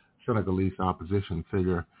 exiled Senegalese opposition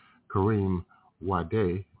figure Karim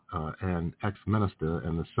Wade, an ex-minister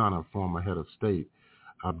and the son of former head of state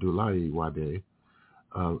Abdoulaye Wade,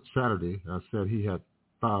 Saturday said he had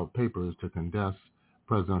filed papers to contest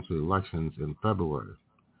presidential elections in February.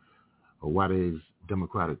 Wade's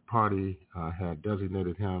Democratic Party had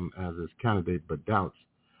designated him as its candidate, but doubts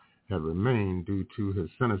had remained due to his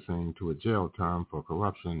sentencing to a jail term for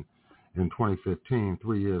corruption in 2015,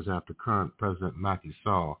 3 years after current President Macky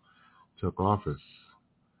Sall took office.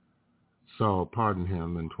 Sall pardoned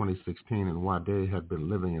him in 2016, and Wade had been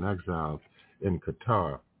living in exile in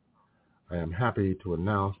Qatar. I am happy to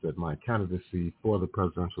announce that my candidacy for the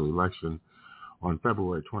presidential election on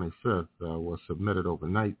February 25th was submitted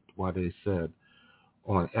overnight, Wade said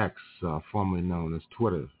on X, formerly known as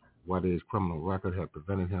Twitter. Wade's criminal record had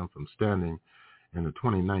prevented him from standing in the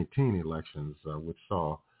 2019 elections, which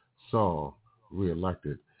saw Sall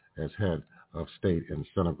reelected as head of state in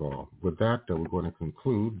Senegal. With that, we're going to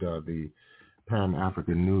conclude the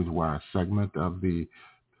Pan-African Newswire segment of the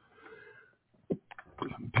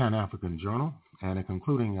Pan-African Journal. And in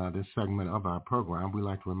concluding this segment of our program, we'd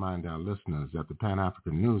like to remind our listeners that the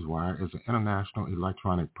Pan-African Newswire is an international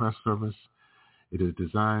electronic press service. It is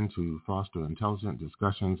designed to foster intelligent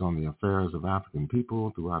discussions on the affairs of African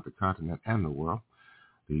people throughout the continent and the world.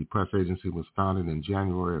 The press agency was founded in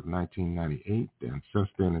January of 1998, and since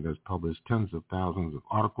then it has published tens of thousands of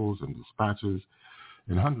articles and dispatches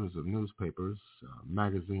in hundreds of newspapers,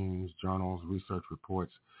 magazines, journals, research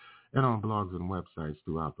reports, and on blogs and websites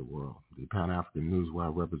throughout the world. The Pan-African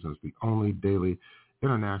Newswire represents the only daily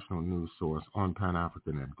international news source on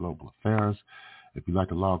Pan-African and global affairs. If you'd like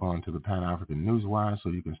to log on to the Pan-African Newswire so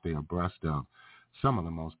you can stay abreast of some of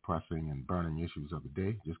the most pressing and burning issues of the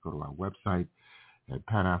day, just go to our website at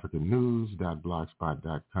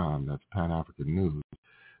panafricannews.blogspot.com. That's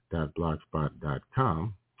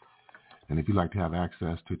panafricannews.blogspot.com. And if you'd like to have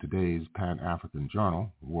access to today's Pan-African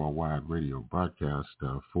Journal worldwide radio broadcast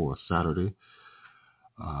for Saturday,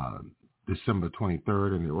 December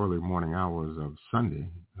 23rd, in the early morning hours of Sunday,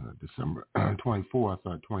 December 24th,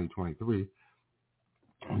 2023,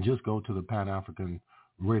 just go to the Pan-African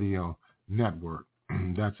Radio Network.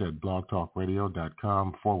 That's at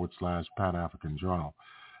blogtalkradio.com/Pan-African Journal.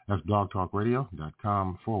 That's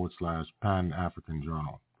blogtalkradio.com/Pan-African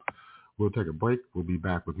Journal. We'll take a break. We'll be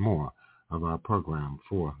back with more of our program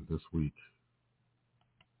for this week.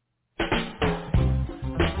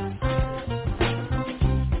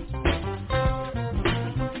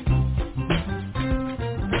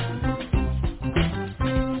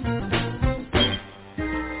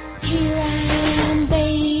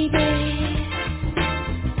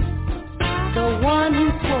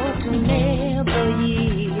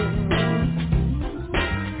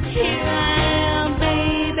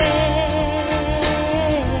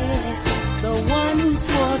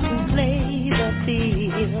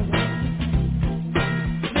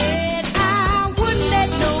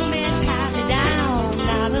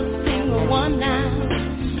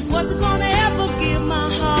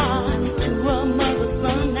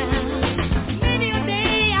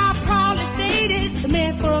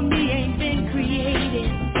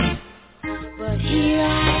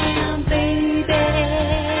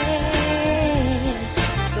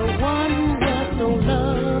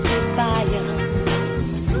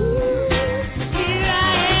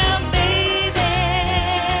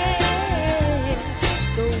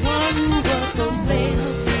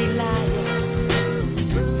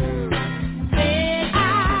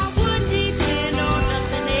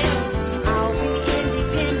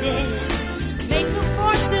 Make a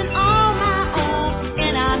fortune on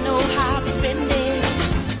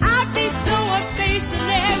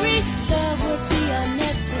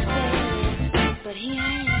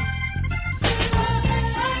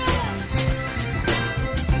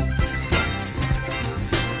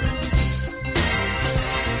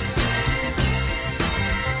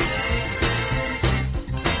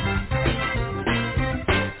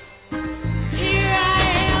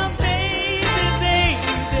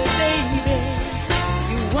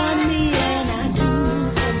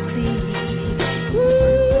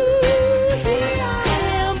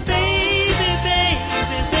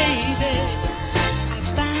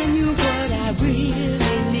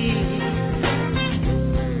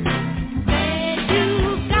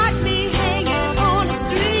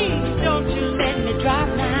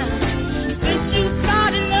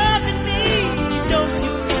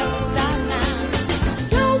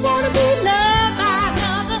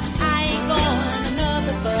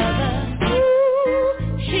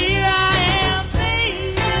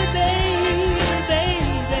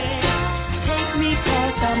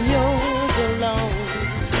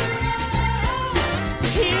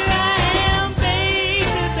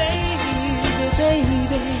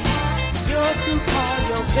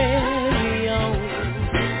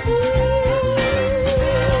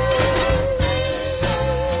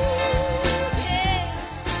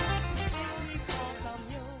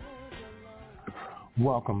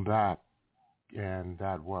Welcome back. And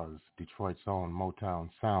that was Detroit's own Motown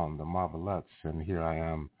Sound, the Marvelettes. And here I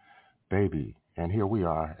am, Baby. And here we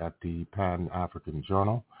are at the Pan-African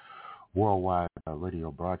Journal worldwide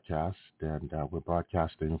radio broadcast. And we're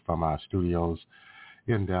broadcasting from our studios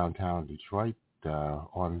in downtown Detroit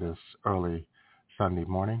on this early Sunday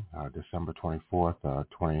morning, December 24th,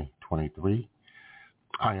 2023.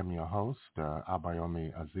 I am your host,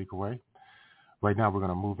 Abayomi Azikiwe. Right now we're going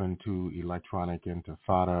to move into Electronic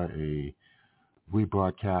Intifada, a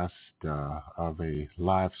rebroadcast of a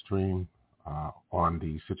live stream on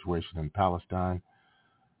the situation in Palestine.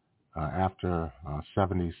 After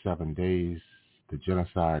 77 days, the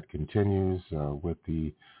genocide continues with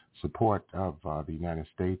the support of the United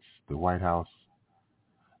States, the White House.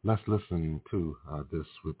 Let's listen to this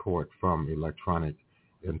report from Electronic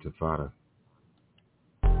Intifada.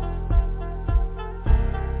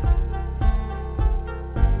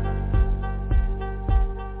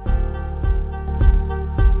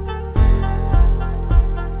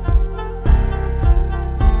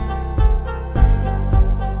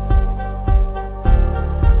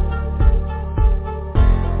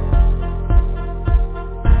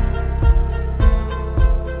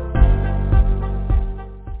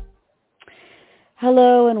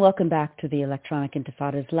 Hello and welcome back to the Electronic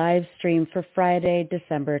Intifada's live stream for Friday,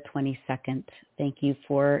 December 22nd. Thank you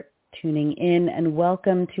for tuning in and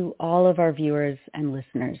welcome to all of our viewers and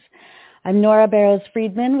listeners. I'm Nora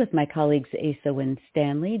Barrows-Friedman with my colleagues Asa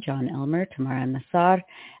Winstanley, John Elmer, Tamara Nassar,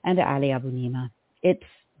 and Ali Abunimah. It's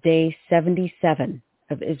day 77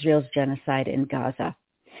 of Israel's genocide in Gaza.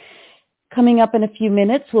 Coming up in a few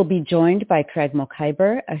minutes, we'll be joined by Craig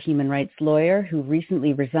Mokhiber, a human rights lawyer who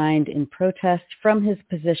recently resigned in protest from his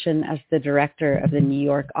position as the director of the New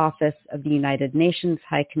York office of the United Nations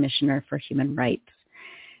High Commissioner for Human Rights.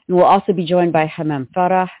 And we'll also be joined by Hamam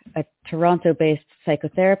Farah, a Toronto-based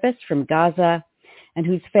psychotherapist from Gaza, and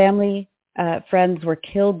whose family friends were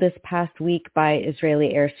killed this past week by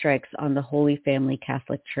Israeli airstrikes on the Holy Family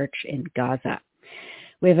Catholic Church in Gaza.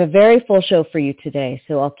 We have a very full show for you today,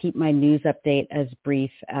 so I'll keep my news update as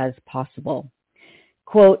brief as possible.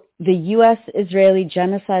 Quote, the U.S.-Israeli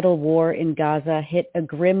genocidal war in Gaza hit a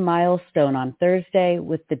grim milestone on Thursday,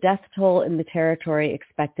 with the death toll in the territory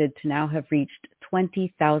expected to now have reached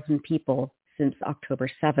 20,000 people since October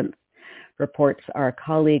 7th, reports our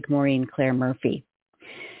colleague Maureen Claire Murphy.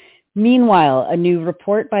 Meanwhile, a new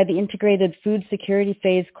report by the Integrated Food Security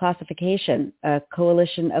Phase Classification, a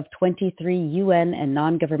coalition of 23 UN and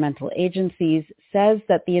non-governmental agencies, says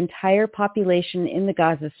that the entire population in the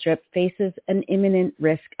Gaza Strip faces an imminent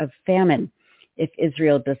risk of famine if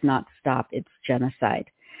Israel does not stop its genocide.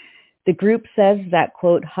 The group says that,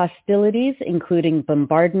 quote, hostilities, including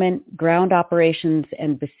bombardment, ground operations,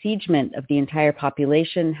 and besiegement of the entire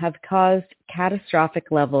population have caused catastrophic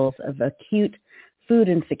levels of acute food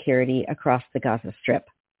insecurity across the Gaza Strip.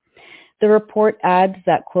 The report adds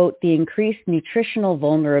that, quote, the increased nutritional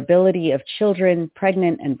vulnerability of children,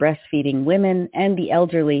 pregnant and breastfeeding women, and the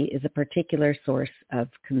elderly is a particular source of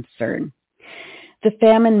concern. The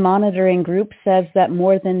Famine Monitoring Group says that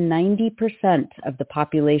more than 90% of the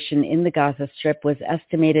population in the Gaza Strip was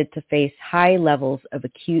estimated to face high levels of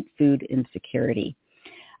acute food insecurity.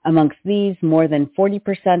 Amongst these, more than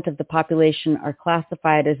 40% of the population are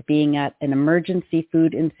classified as being at an emergency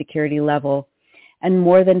food insecurity level, and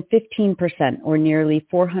more than 15%, or nearly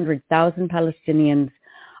 400,000 Palestinians,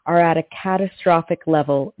 are at a catastrophic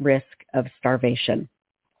level risk of starvation.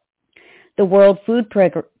 The World Food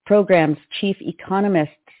Programme's chief economist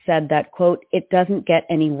said that, quote, it doesn't get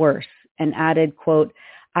any worse, and added, quote,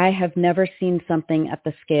 I have never seen something at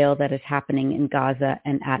the scale that is happening in Gaza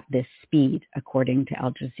and at this speed, according to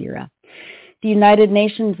Al Jazeera. The United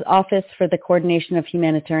Nations Office for the Coordination of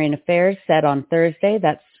Humanitarian Affairs said on Thursday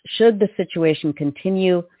that should the situation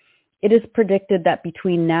continue, it is predicted that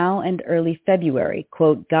between now and early February,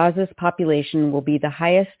 quote, Gaza's population will be the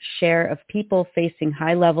highest share of people facing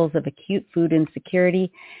high levels of acute food insecurity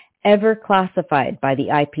ever classified by the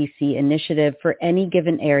IPC initiative for any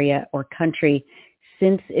given area or country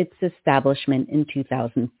since its establishment in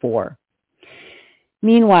 2004.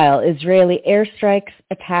 Meanwhile, Israeli airstrikes,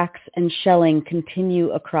 attacks, and shelling continue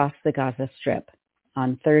across the Gaza Strip.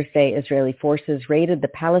 On Thursday, Israeli forces raided the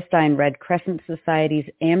Palestine Red Crescent Society's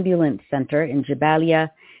ambulance center in Jabalia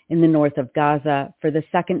in the north of Gaza for the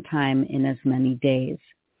second time in as many days.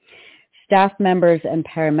 Staff members and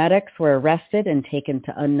paramedics were arrested and taken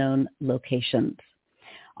to unknown locations.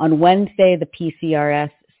 On Wednesday, the PCRS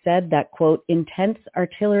said that, quote, intense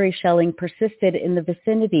artillery shelling persisted in the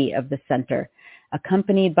vicinity of the center,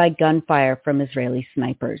 accompanied by gunfire from Israeli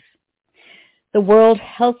snipers. The World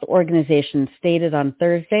Health Organization stated on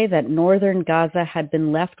Thursday that northern Gaza had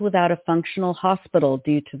been left without a functional hospital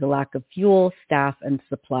due to the lack of fuel, staff, and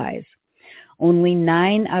supplies. Only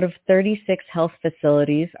 9 out of 36 health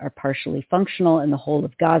facilities are partially functional in the whole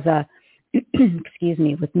of Gaza,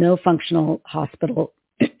 with no functional hospital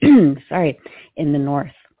in the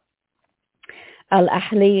north.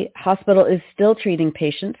 Al-Ahli Hospital is still treating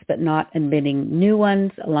patients but not admitting new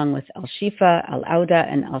ones, along with Al-Shifa,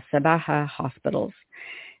 Al-Auda, and Al-Sabaha hospitals.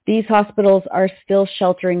 These hospitals are still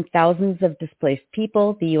sheltering thousands of displaced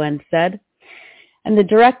people, the UN said. And the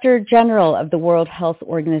Director General of the World Health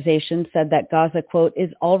Organization said that Gaza, quote,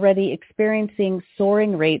 is already experiencing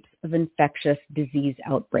soaring rates of infectious disease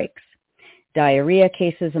outbreaks. Diarrhea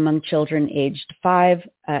cases among children aged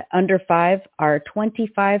under 5 are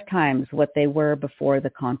 25 times what they were before the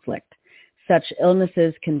conflict. Such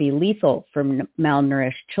illnesses can be lethal for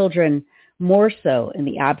malnourished children, more so in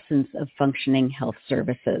the absence of functioning health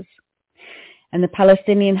services. And the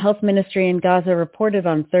Palestinian Health Ministry in Gaza reported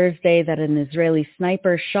on Thursday that an Israeli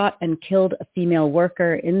sniper shot and killed a female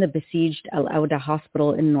worker in the besieged Al-Auda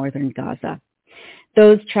hospital in northern Gaza.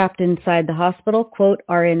 Those trapped inside the hospital, quote,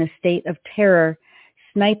 are in a state of terror,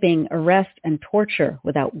 sniping, arrest, and torture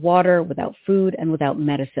without water, without food, and without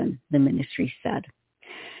medicine, the ministry said.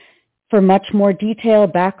 For much more detail,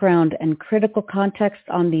 background, and critical context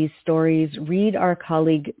on these stories, read our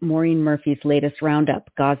colleague Maureen Murphy's latest roundup,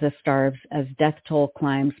 Gaza Starves as Death Toll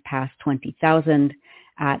Climbs Past 20,000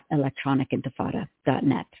 at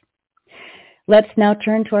electronicintifada.net. Let's now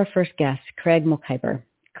turn to our first guest, Craig Mokhiber.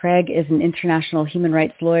 Craig is an international human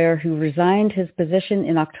rights lawyer who resigned his position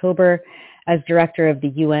in October as director of the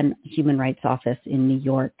UN Human Rights Office in New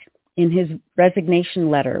York. In his resignation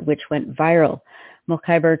letter, which went viral,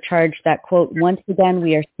 Mokhiber charged that, quote, once again,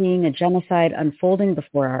 we are seeing a genocide unfolding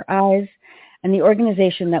before our eyes, and the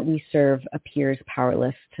organization that we serve appears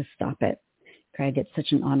powerless to stop it. Craig, it's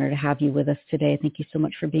such an honor to have you with us today. Thank you so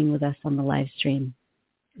much for being with us on the live stream.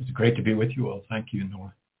 It's great to be with you all. Thank you,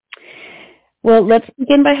 Noah. Well, let's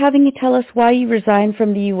begin by having you tell us why you resigned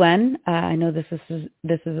from the UN. I know this is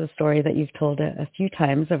a story that you've told a few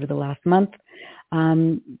times over the last month.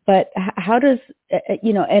 But how does,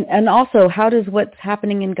 and also how does what's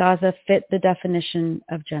happening in Gaza fit the definition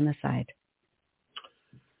of genocide?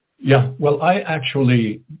 Yeah, well, I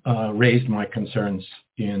actually raised my concerns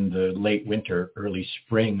in the late winter, early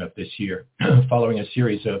spring of this year, following a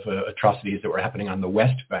series of atrocities that were happening on the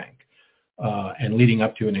West Bank. And leading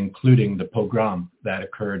up to and including the pogrom that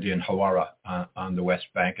occurred in Harare on the West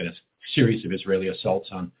Bank and a series of Israeli assaults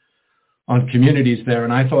on communities there.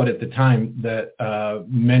 And I thought at the time that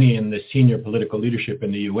many in the senior political leadership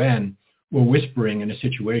in the UN were whispering in a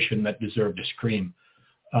situation that deserved a scream.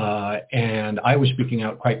 And I was speaking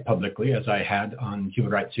out quite publicly, as I had on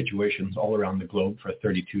human rights situations all around the globe for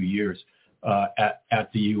 32 years at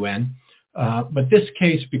the UN. But this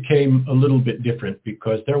case became a little bit different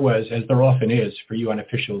because there was, as there often is for UN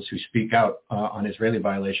officials who speak out on Israeli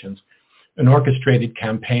violations, an orchestrated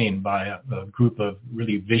campaign by a group of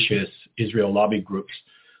really vicious Israel lobby groups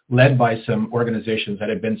led by some organizations that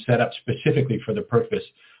had been set up specifically for the purpose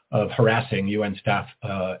of harassing UN staff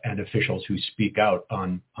and officials who speak out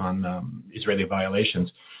on Israeli violations.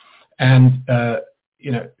 And,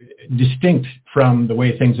 distinct from the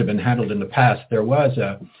way things have been handled in the past, there was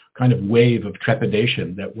a kind of wave of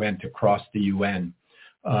trepidation that went across the UN.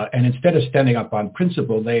 And instead of standing up on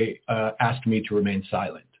principle, they asked me to remain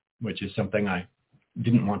silent, which is something I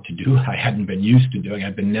didn't want to do. I hadn't been used to doing.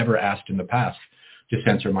 I'd been never asked in the past to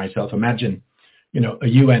censor myself. Imagine, a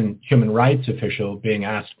UN human rights official being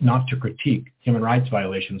asked not to critique human rights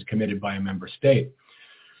violations committed by a member state.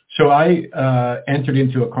 So I entered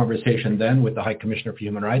into a conversation then with the High Commissioner for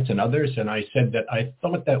Human Rights and others, and I said that I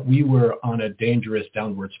thought that we were on a dangerous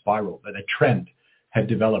downward spiral, that a trend had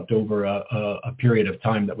developed over a period of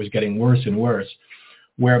time that was getting worse and worse,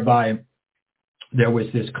 whereby there was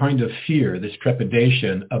this kind of fear, this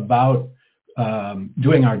trepidation about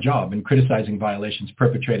doing our job and criticizing violations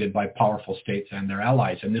perpetrated by powerful states and their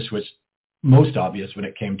allies. And this was most obvious when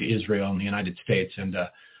it came to Israel and the United States and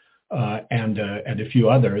a few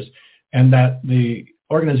others, and that the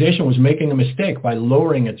organization was making a mistake by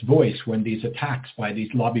lowering its voice when these attacks by these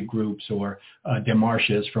lobby groups or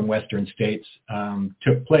démarches from Western states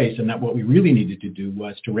took place, and that what we really needed to do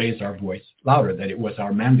was to raise our voice louder, that it was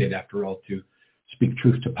our mandate, after all, to speak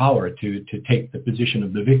truth to power, to take the position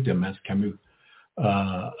of the victim, as Camus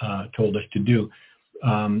told us to do,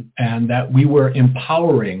 and that we were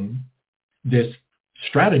empowering this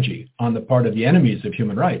strategy on the part of the enemies of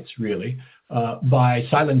human rights, really, by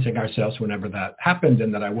silencing ourselves whenever that happened,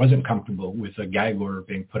 and that I wasn't comfortable with a gag order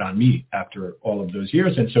being put on me after all of those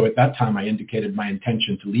years. And so at that time, I indicated my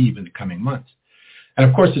intention to leave in the coming months. And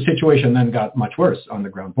of course, the situation then got much worse on the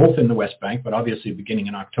ground, both in the West Bank, but obviously beginning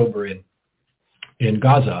in October in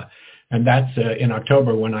Gaza. And that's in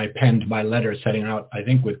October when I penned my letter setting out, I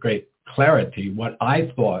think with great clarity, what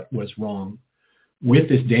I thought was wrong with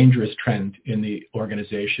this dangerous trend in the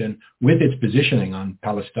organization, with its positioning on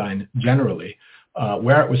Palestine generally,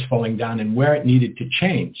 where it was falling down and where it needed to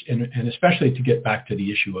change, and especially to get back to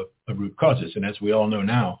the issue of root causes. And as we all know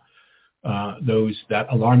now, that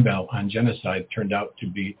alarm bell on genocide turned out to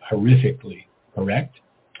be horrifically correct,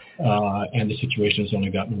 and the situation has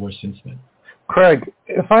only gotten worse since then. Craig,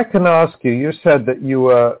 if I can ask you, you said that you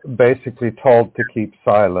were basically told to keep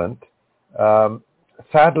silent.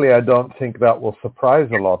 Sadly, I don't think that will surprise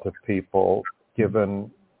a lot of people,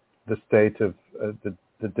 given the state of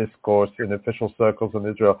the discourse in official circles in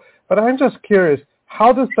Israel. But I'm just curious,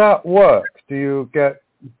 how does that work? Is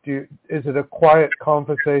it a quiet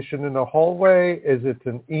conversation in a hallway? Is it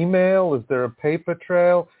an email? Is there a paper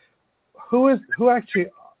trail? How is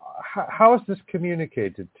this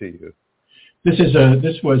communicated to you?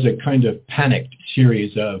 This was a kind of panicked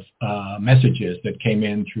series of messages that came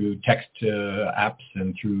in through text apps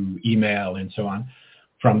and through email and so on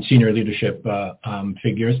from senior leadership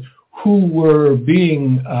figures who were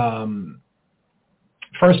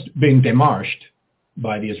first being démarched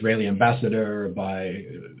by the Israeli ambassador, by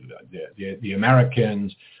the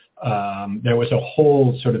Americans. There was a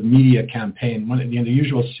whole sort of media campaign, the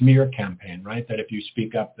usual smear campaign, right? That if you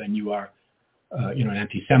speak up, then you are an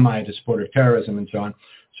anti-Semite, a supporter of terrorism, and so on.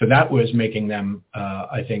 So that was making them,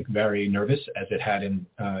 I think, very nervous, as it had in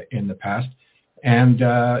the past. And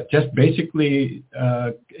just basically,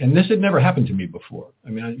 and this had never happened to me before.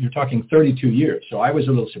 I mean, you're talking 32 years, so I was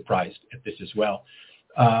a little surprised at this as well.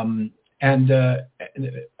 And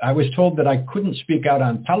I was told that I couldn't speak out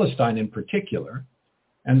on Palestine in particular,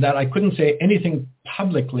 and that I couldn't say anything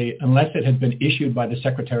publicly unless it had been issued by the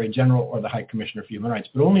Secretary General or the High Commissioner for Human Rights,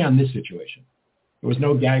 but only on this situation. There was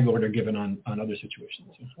no gag order given on other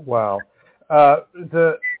situations. Wow.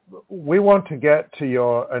 We want to get to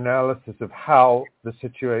your analysis of how the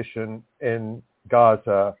situation in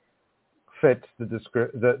Gaza fits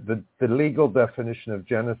the legal definition of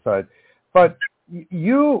genocide. But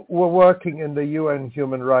you were working in the UN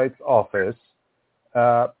Human Rights Office,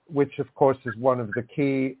 which of course is one of the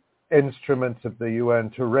key instruments of the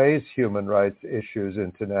UN to raise human rights issues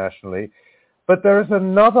internationally. But there is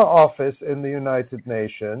another office in the United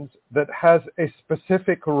Nations that has a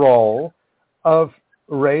specific role of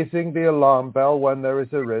raising the alarm bell when there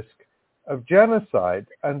is a risk of genocide.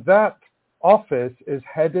 And that office is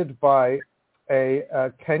headed by a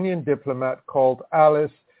Kenyan diplomat called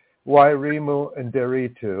Alice Wairimu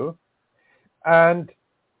Nderitu. And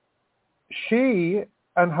she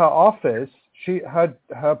and her office,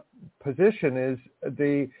 her position is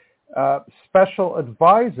the special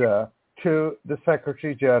advisor to the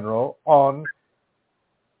Secretary General on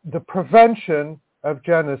the prevention of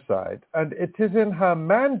genocide. And it is in her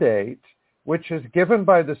mandate, which is given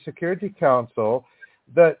by the Security Council,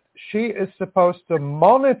 that she is supposed to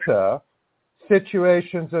monitor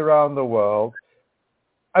situations around the world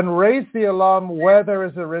and raise the alarm where there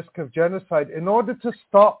is a risk of genocide in order to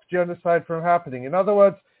stop genocide from happening. In other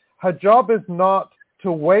words, her job is not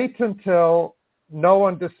to wait until no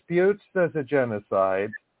one disputes there's a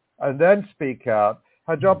genocide and then speak out.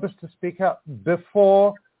 Her job is to speak out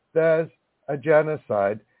before there's a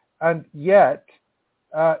genocide. And yet,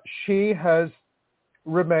 she has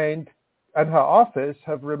remained, and her office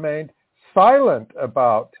have remained silent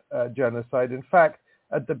about genocide. In fact,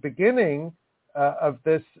 at the beginning of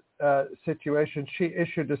this situation, she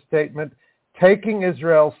issued a statement taking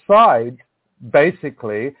Israel's side,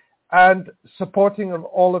 basically, and supporting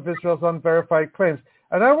all of Israel's unverified claims.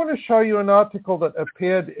 And I want to show you an article that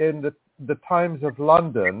appeared in the Times of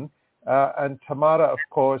London, and Tamara, of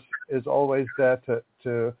course, is always there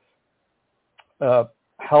to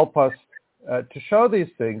help us to show these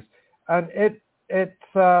things. And it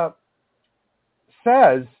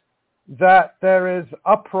says that there is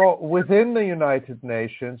uproar within the United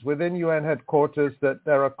Nations, within UN headquarters, that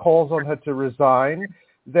there are calls on her to resign.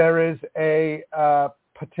 There is a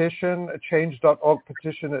petition, a change.org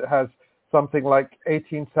petition that has something like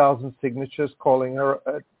 18,000 signatures calling her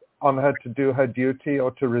on her to do her duty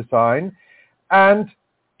or to resign. And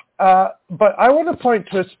but I want to point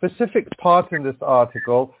to a specific part in this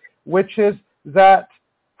article, which is that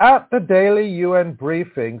at the daily UN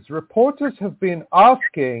briefings, reporters have been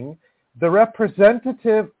asking the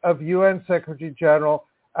representative of UN Secretary General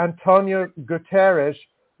Antonio Guterres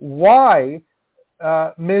why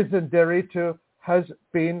Ms. Nderitu has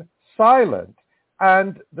been silent.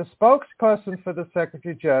 And the spokesperson for the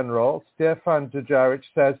Secretary General, Stefan Dujarric,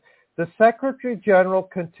 says the Secretary General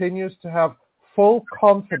continues to have full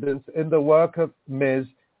confidence in the work of Ms.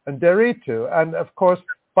 Nderitu. And of course,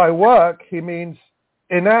 by work, he means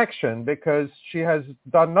inaction, because she has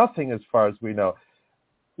done nothing as far as we know.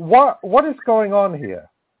 What is going on here?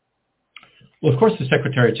 Well, of course, the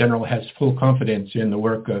Secretary General has full confidence in the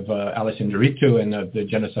work of Alice Nderitu and of the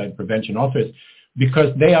Genocide Prevention Office,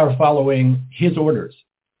 because they are following his orders.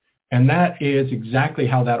 And that is exactly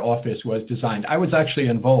how that office was designed. I was actually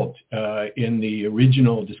involved in the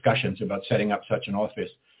original discussions about setting up such an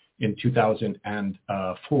office in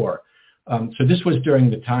 2004. So this was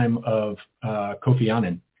during the time of Kofi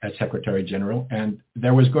Annan as Secretary General, and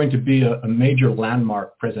there was going to be a major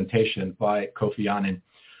landmark presentation by Kofi Annan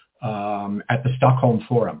at the Stockholm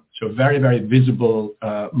Forum. So a very, very visible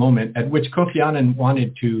moment at which Kofi Annan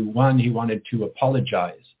wanted to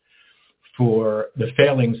apologize for the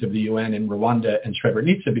failings of the UN in Rwanda and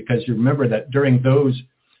Srebrenica, because you remember that during those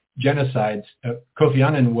genocides, Kofi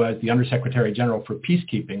Annan was the Undersecretary General for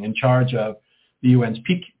Peacekeeping, in charge of the UN's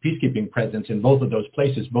peacekeeping presence in both of those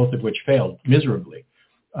places, both of which failed miserably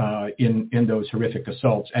in those horrific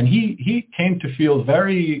assaults. And he came to feel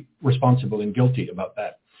very responsible and guilty about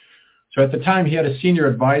that. So at the time, he had a senior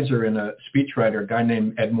advisor and a speechwriter, a guy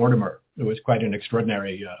named Ed Mortimer, who was quite an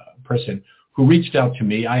extraordinary person, who reached out to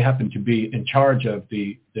me. I happened to be in charge of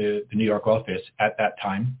the New York office at that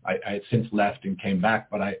time. I had since left and came back,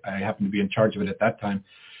 but I happened to be in charge of it at that time.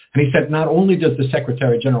 And he said, not only does the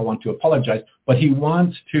Secretary General want to apologize, but he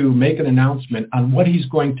wants to make an announcement on what he's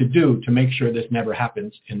going to do to make sure this never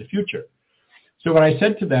happens in the future. So what I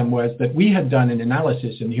said to them was that we had done an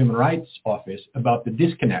analysis in the Human Rights Office about the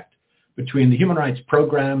disconnect between the human rights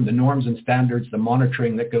program, the norms and standards, the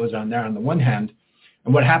monitoring that goes on there on the one hand,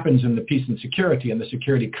 and what happens in the peace and security and the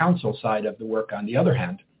Security Council side of the work on the other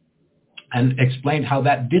hand, and explained how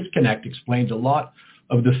that disconnect explains a lot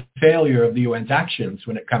of the failure of the UN's actions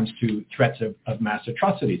when it comes to threats of mass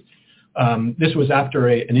atrocities. This was after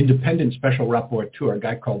an independent special rapporteur, a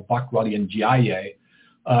guy called Bakwali Ndiaye,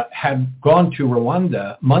 had gone to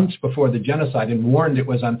Rwanda months before the genocide and warned it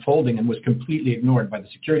was unfolding, and was completely ignored by the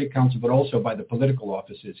Security Council, but also by the political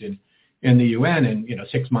offices in the UN. And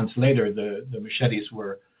 6 months later, the machetes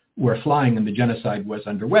were flying and the genocide was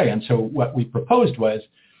underway. And so what we proposed was,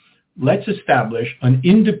 let's establish an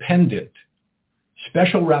independent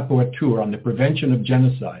special rapporteur on the prevention of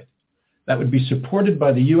genocide that would be supported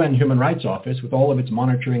by the UN Human Rights Office with all of its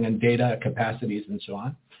monitoring and data capacities and so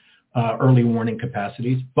on, early warning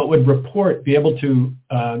capacities, but would be able to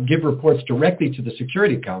give reports directly to the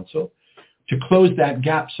Security Council to close that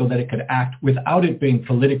gap so that it could act without it being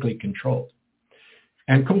politically controlled.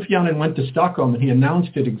 And Kofi Annan went to Stockholm and he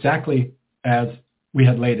announced it exactly as we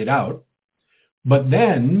had laid it out. But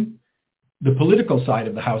then the political side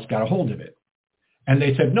of the House got a hold of it. And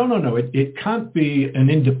they said, no, it can't be an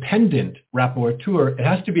independent rapporteur. It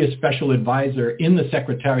has to be a special advisor in the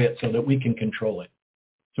Secretariat so that we can control it.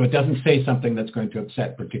 So it doesn't say something that's going to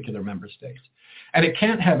upset particular member states. And it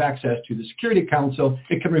can't have access to the Security Council.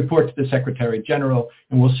 It can report to the Secretary General,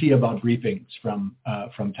 and we'll see about briefings from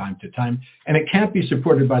time to time. And it can't be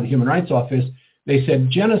supported by the Human Rights Office. They said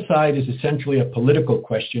genocide is essentially a political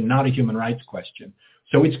question, not a human rights question.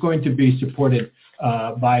 So it's going to be supported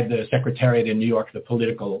by the Secretariat in New York, the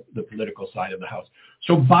political side of the House.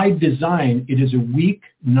 So by design, it is a weak,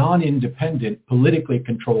 non-independent, politically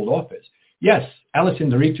controlled office. Yes, Alice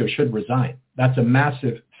Nderitu should resign. That's a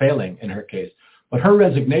massive failing in her case. But her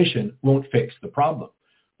resignation won't fix the problem.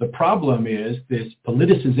 The problem is this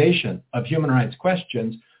politicization of human rights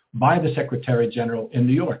questions by the Secretary General in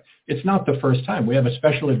New York. It's not the first time. We have a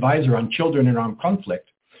special advisor on children in armed conflict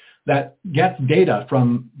that gets data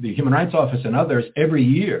from the Human Rights Office and others every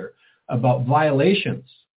year about violations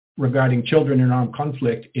regarding children in armed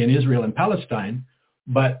conflict in Israel and Palestine,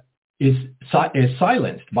 but is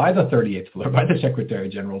silenced by the 38th floor, by the Secretary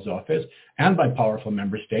General's office, and by powerful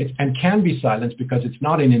member states, and can be silenced because it's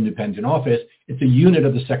not an independent office. It's a unit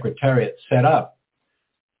of the Secretariat set up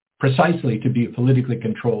precisely to be a politically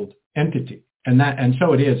controlled entity. And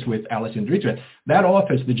so it is with Alice Nderitu. That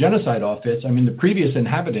office, the Genocide Office, the previous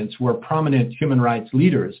inhabitants were prominent human rights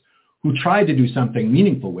leaders who tried to do something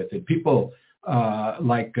meaningful with it. People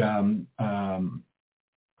like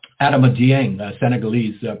Adama Dieng,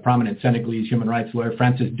 a prominent Senegalese human rights lawyer,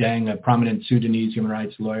 Francis Deng, a prominent Sudanese human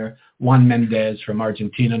rights lawyer, Juan Mendez from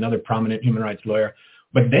Argentina, another prominent human rights lawyer.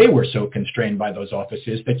 But they were so constrained by those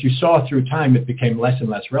offices that you saw through time it became less and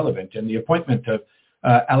less relevant. And the appointment of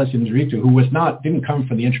Alison Zeritu, who didn't come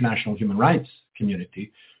from the international human rights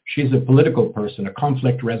community. She's a political person, a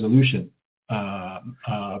conflict resolution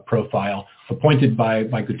profile appointed by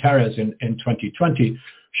Guterres in 2020,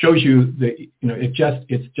 shows you that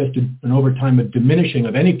it's just an over time a diminishing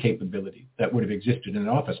of any capability that would have existed in an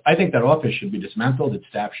office. I think that office should be dismantled. Its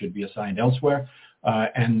staff should be assigned elsewhere,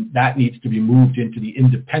 and that needs to be moved into the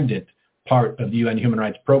independent part of the UN Human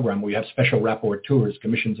Rights Program, where you have special rapporteurs,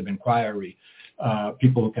 commissions of inquiry,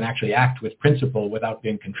 people who can actually act with principle without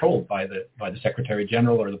being controlled by the Secretary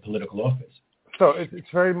General or the political office. So it's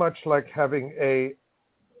very much like having a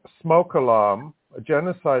smoke alarm, a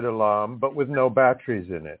genocide alarm, but with no batteries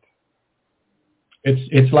in it.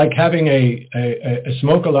 It's like having a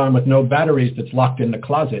smoke alarm with no batteries that's locked in the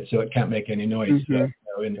closet, so it can't make any noise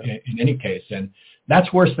in any case. And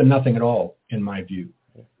that's worse than nothing at all, in my view,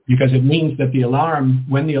 because it means that the alarm,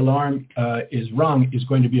 when the alarm is rung, is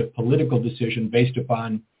going to be a political decision based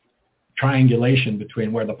upon triangulation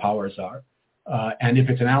between where the powers are. And if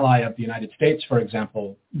it's an ally of the United States, for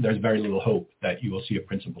example, there's very little hope that you will see a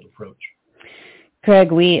principled approach.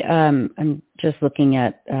 Craig, I'm just looking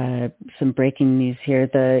at some breaking news here.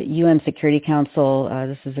 The UN Security Council,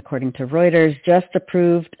 this is according to Reuters, just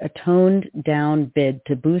approved a toned-down bid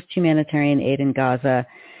to boost humanitarian aid in Gaza,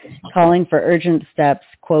 calling for urgent steps,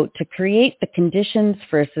 quote, to create the conditions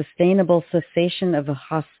for a sustainable cessation of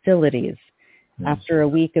hostilities after a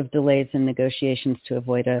week of delays in negotiations to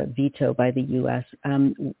avoid a veto by the U.S.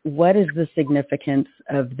 What is the significance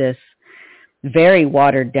of this very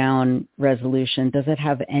watered down resolution? Does it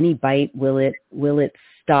have any bite? Will it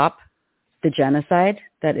stop the genocide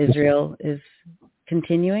that Israel is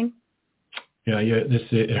continuing?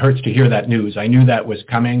 It hurts to hear that news. I knew that was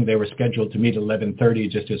coming. They were scheduled to meet at 11:30,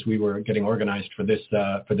 just as we were getting organized for this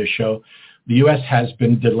show. The U.S. has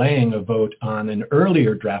been delaying a vote on an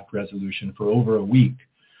earlier draft resolution for over a week,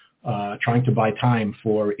 trying to buy time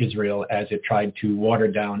for Israel as it tried to water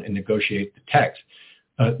down and negotiate the text.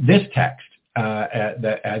 This text,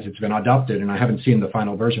 as it's been adopted, and I haven't seen the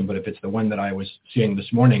final version, but if it's the one that I was seeing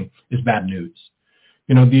this morning, is bad news.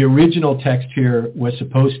 The original text here was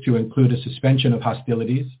supposed to include a suspension of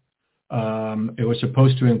hostilities. It was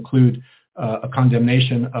supposed to include a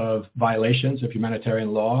condemnation of violations of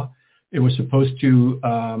humanitarian law. It was supposed to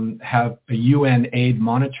have a UN aid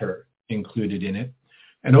monitor included in it.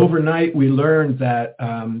 And overnight, we learned that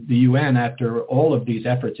the UN, after all of these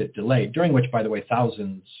efforts at delay, during which, by the way,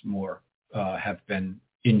 thousands more have been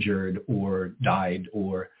injured or died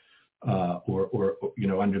or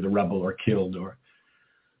under the rubble or killed or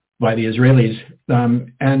by the Israelis,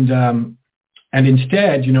 and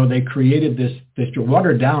instead, they created this.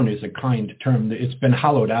 Watered down is a kind term. It's been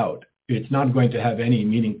hollowed out. It's not going to have any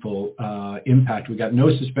meaningful impact. We got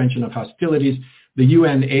no suspension of hostilities. The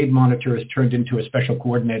UN aid monitor is turned into a special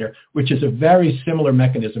coordinator, which is a very similar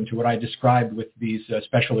mechanism to what I described with these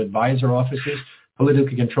special advisor offices,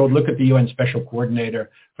 politically controlled. Look at the UN special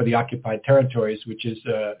coordinator for the occupied territories, which is,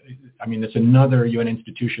 it's another UN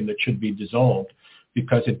institution that should be dissolved,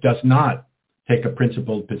 because it does not take a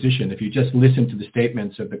principled position. If you just listen to the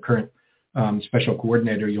statements of the current special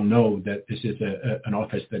coordinator, you'll know that this is an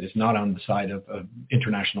office that is not on the side of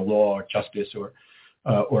international law or justice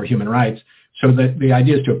or human rights. So the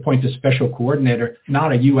idea is to appoint a special coordinator,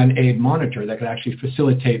 not a UN aid monitor, that could actually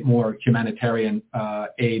facilitate more humanitarian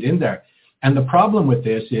aid in there. And the problem with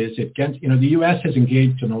this is the U.S. has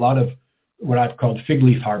engaged in a lot of what I've called fig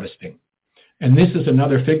leaf harvesting. And this is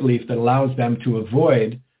another fig leaf that allows them to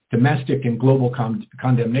avoid domestic and global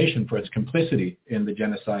condemnation for its complicity in the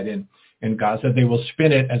genocide in Gaza. They will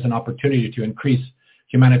spin it as an opportunity to increase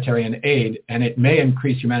humanitarian aid, and it may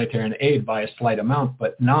increase humanitarian aid by a slight amount,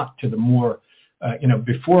 but not to the more,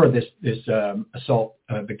 before this assault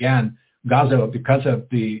began, Gaza, because of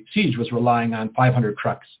the siege, was relying on 500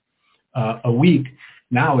 trucks a week.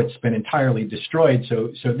 Now it's been entirely destroyed.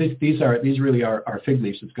 So these really are fig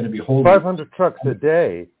leaves. It's going to be holding 500 trucks a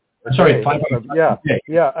day. Sorry, 500 trucks a day.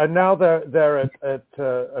 Yeah, and now they're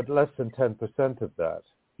at less than 10% of that.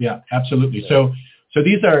 Yeah, absolutely. Yeah. So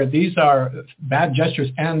these are bad gestures,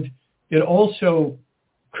 and it also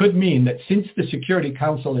could mean that since the Security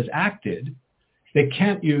Council has acted, they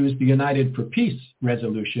can't use the United for Peace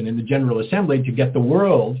resolution in the General Assembly to get the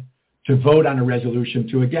world to vote on a resolution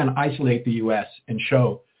to again isolate the U.S. and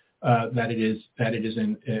show that it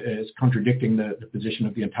is contradicting the position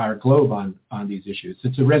of the entire globe on these issues.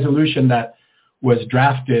 It's a resolution that was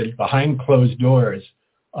drafted behind closed doors,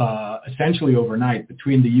 essentially overnight,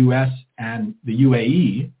 between the U.S. and the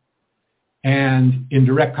UAE, and in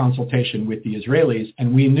direct consultation with the Israelis.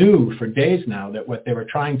 And we knew for days now that what they were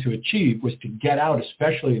trying to achieve was to get out,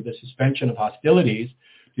 especially the suspension of hostilities,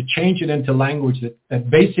 to change it into language that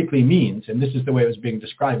basically means, and this is the way it was being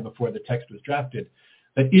described before the text was drafted,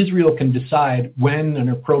 that Israel can decide when an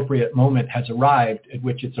appropriate moment has arrived at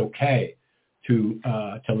which it's okay to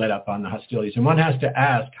let up on the hostilities. And one has to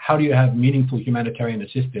ask, how do you have meaningful humanitarian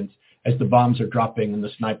assistance as the bombs are dropping and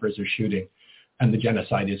the snipers are shooting and the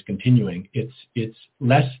genocide is continuing? It's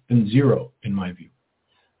less than zero, in my view.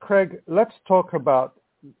 Craig, let's talk about,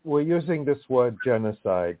 we're using this word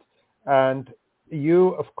genocide, and you,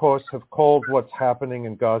 of course, have called what's happening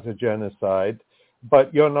in Gaza genocide,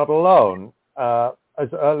 but you're not alone. As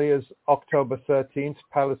early as October 13th,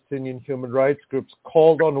 Palestinian human rights groups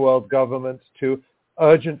called on world governments to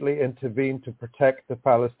urgently intervene to protect the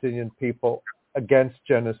Palestinian people against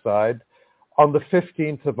genocide on the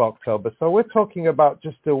 15th of October. So we're talking about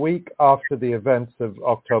just a week after the events of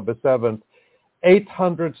October 7th.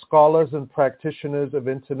 800 scholars and practitioners of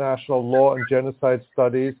international law and genocide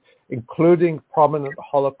studies, including prominent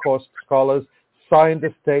Holocaust scholars, signed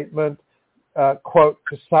a statement, quote,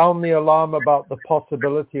 to sound the alarm about the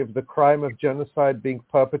possibility of the crime of genocide being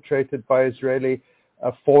perpetrated by Israeli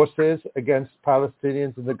forces against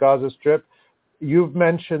Palestinians in the Gaza Strip. You've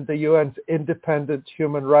mentioned the UN's independent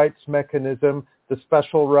human rights mechanism, the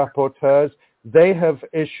special rapporteurs. They have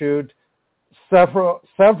issued several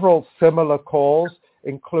similar calls,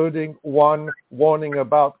 including one warning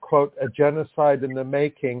about, quote, a genocide in the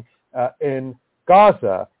making in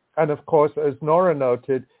Gaza. And of course, as Nora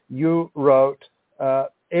noted, you wrote,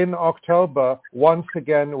 in October, once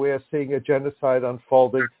again, we are seeing a genocide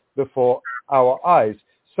unfolding before our eyes.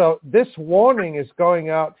 So this warning is going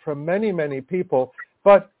out from many, many people.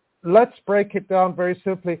 But let's break it down very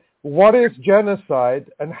simply. What is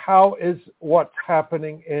genocide, and how is what's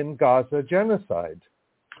happening in Gaza genocide?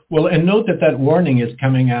 Well, and note that warning is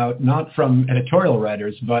coming out not from editorial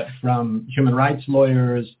writers, but from human rights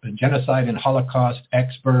lawyers, genocide and Holocaust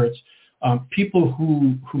experts, people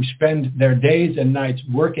who spend their days and nights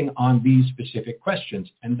working on these specific questions.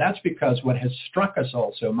 And that's because what has struck us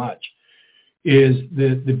all so much is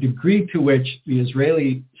the degree to which the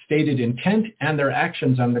Israeli stated intent and their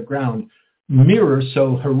actions on the ground mirror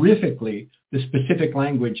so horrifically the specific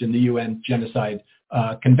language in the UN Genocide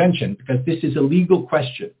Convention, because this is a legal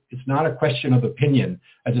question. It's not a question of opinion,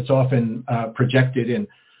 as it's often projected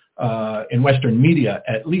in Western media,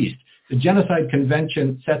 at least. The Genocide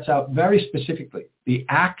Convention sets out very specifically the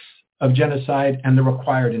acts of genocide and the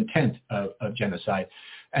required intent of genocide.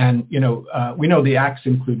 And, we know the acts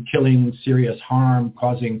include killing, serious harm,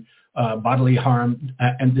 causing bodily harm,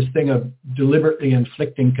 and this thing of deliberately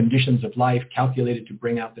inflicting conditions of life calculated to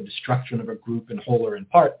bring out the destruction of a group in whole or in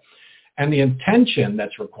part. And the intention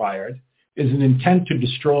that's required is an intent to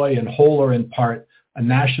destroy in whole or in part a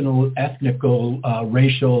national, ethnical,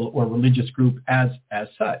 racial, or religious group as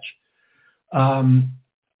such.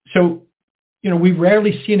 So, we've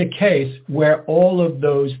rarely seen a case where all of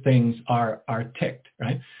those things are ticked,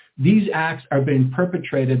 right? These acts are being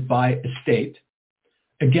perpetrated by a state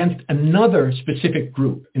against another specific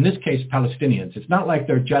group, in this case, Palestinians. It's not like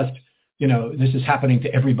they're just, this is happening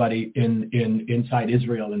to everybody inside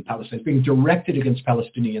Israel and Palestine. It's being directed against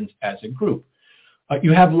Palestinians as a group.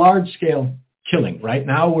 You have large-scale killing. Right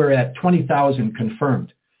now we're at 20,000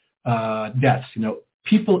 confirmed deaths.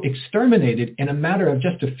 People exterminated in a matter of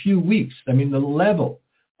just a few weeks. I mean, the level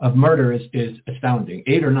of murder is astounding.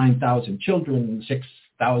 8,000 or 9,000 children,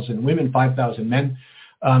 6,000 women, 5,000 men,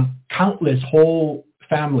 countless whole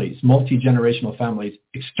families, multi-generational families,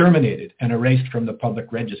 exterminated and erased from the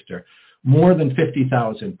public register. More than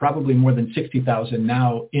 50,000, probably more than 60,000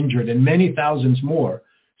 now injured, and many thousands more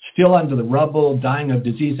still under the rubble, dying of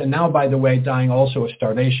disease, and now, by the way, dying also of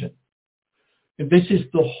starvation. This is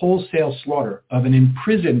the wholesale slaughter of an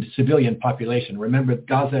imprisoned civilian population. Remember,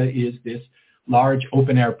 Gaza is this large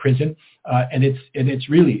open-air prison, and it's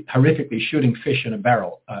really horrifically shooting fish in a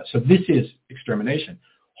barrel. So this is extermination.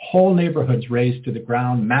 Whole neighborhoods razed to the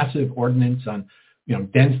ground, massive ordnance on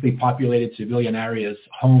densely populated civilian areas,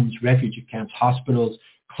 homes, refugee camps, hospitals,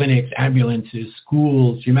 clinics, ambulances,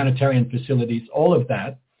 schools, humanitarian facilities, all of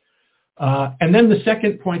that. And then the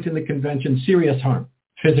second point in the convention, serious harm,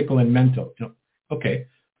 physical and mental. Okay,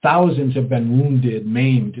 thousands have been wounded,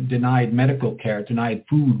 maimed, denied medical care, denied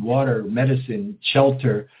food, water, medicine,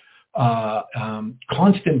 shelter,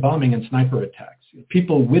 constant bombing and sniper attacks.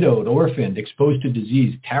 People widowed, orphaned, exposed to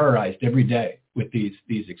disease, terrorized every day with these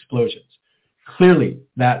explosions. Clearly,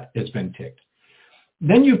 that has been ticked.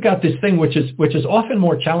 Then you've got this thing which is often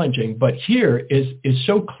more challenging, but here is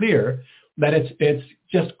so clear that it's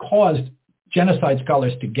just caused genocide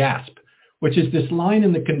scholars to gasp, which is this line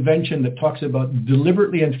in the convention that talks about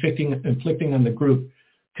deliberately inflicting on the group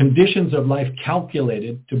conditions of life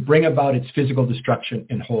calculated to bring about its physical destruction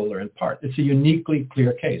in whole or in part. It's a uniquely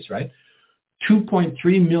clear case, right?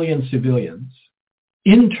 2.3 million civilians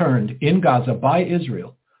interned in Gaza by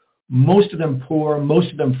Israel, most of them poor,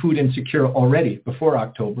 most of them food insecure already before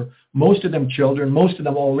October, most of them children, most of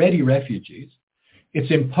them already refugees. It's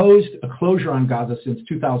imposed a closure on Gaza since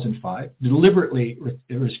 2005, deliberately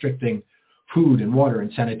restricting food and water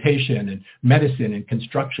and sanitation and medicine and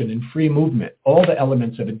construction and free movement, all the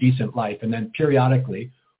elements of a decent life, and then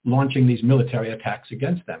periodically launching these military attacks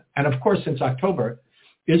against them. And of course, since October,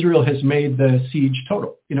 Israel has made the siege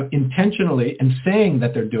total, intentionally, and saying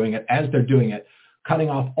that they're doing it as they're doing it, cutting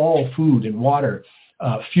off all food and water,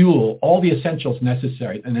 fuel, all the essentials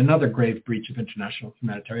necessary, and another grave breach of international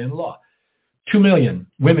humanitarian law. 2 million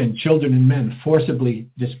women, children, and men forcibly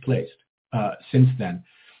displaced since then.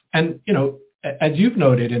 And, as you've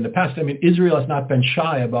noted in the past, Israel has not been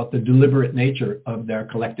shy about the deliberate nature of their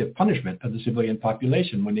collective punishment of the civilian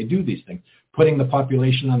population when they do these things, putting the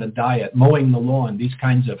population on a diet, mowing the lawn, these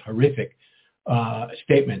kinds of horrific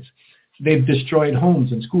statements. They've destroyed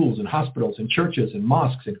homes and schools and hospitals and churches and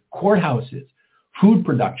mosques and courthouses, food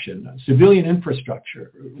production, civilian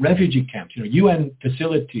infrastructure, refugee camps, UN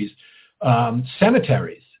facilities,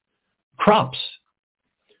 cemeteries, crops.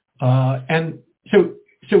 And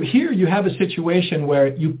so here you have a situation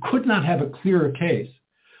where you could not have a clearer case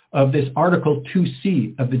of this Article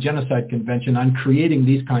 2C of the Genocide Convention on creating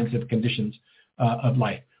these kinds of conditions of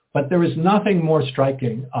life. But there is nothing more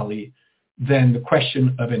striking, Ali, than the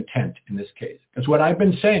question of intent in this case. Because what I've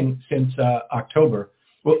been saying since October,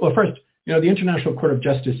 well, first, the International Court of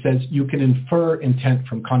Justice says you can infer intent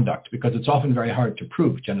from conduct because it's often very hard to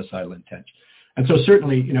prove genocidal intent. And so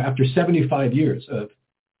certainly, after 75 years of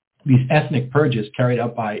these ethnic purges carried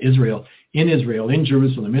out by Israel, in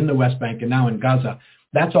Jerusalem, in the West Bank, and now in Gaza,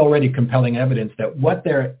 that's already compelling evidence that what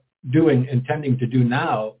they're intending to do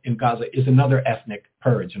now in Gaza is another ethnic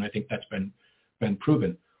purge, and I think that's been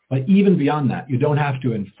proven. But even beyond that, you don't have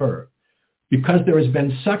to infer, because there has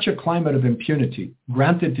been such a climate of impunity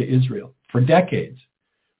granted to Israel for decades,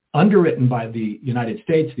 underwritten by the United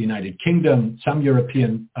States, the United Kingdom, some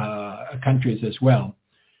European countries as well.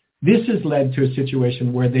 This has led to a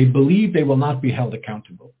situation where they believe they will not be held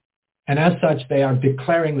accountable. And as such, they are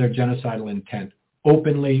declaring their genocidal intent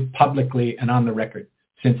openly, publicly, and on the record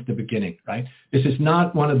since the beginning, right? This is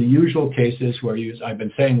not one of the usual cases where I've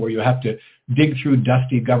been saying, where you have to dig through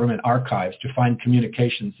dusty government archives to find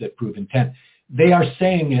communications that prove intent. They are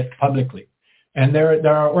saying it publicly. And there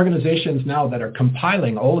are organizations now that are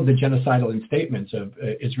compiling all of the genocidal statements of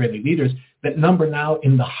Israeli leaders that number now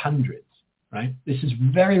in the hundreds. Right? This is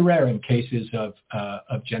very rare in cases of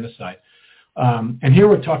genocide. And here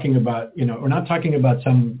we're talking about, we're not talking about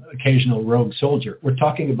some occasional rogue soldier. We're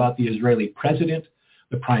talking about the Israeli president,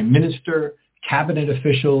 the prime minister, cabinet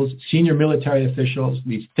officials, senior military officials,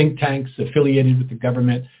 these think tanks affiliated with the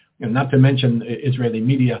government, not to mention Israeli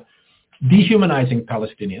media, dehumanizing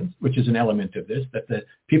Palestinians, which is an element of this, that the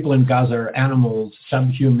people in Gaza are animals,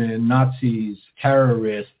 subhuman, Nazis,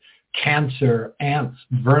 terrorists, cancer, ants,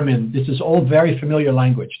 vermin. This is all very familiar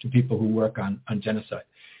language to people who work on genocide.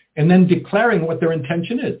 And then declaring what their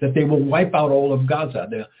intention is, that they will wipe out all of Gaza.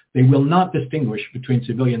 They will not distinguish between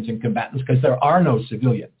civilians and combatants because there are no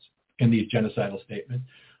civilians in these genocidal statements.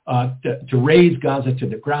 To raze Gaza to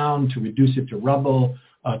the ground, to reduce it to rubble,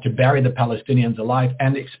 to bury the Palestinians alive,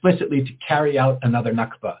 and explicitly to carry out another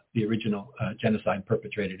Nakba, the original genocide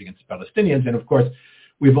perpetrated against Palestinians. And of course,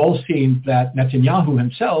 we've all seen that Netanyahu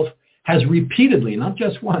himself has repeatedly, not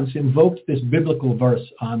just once, invoked this biblical verse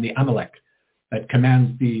on the Amalek that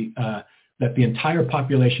commands that the entire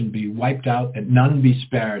population be wiped out, that none be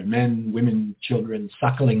spared, men, women, children,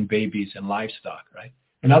 suckling babies, and livestock, right?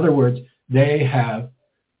 In other words, they have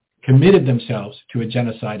committed themselves to a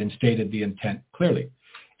genocide and stated the intent clearly.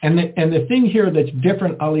 And the thing here that's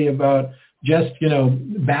different, Ali, about just,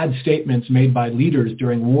 bad statements made by leaders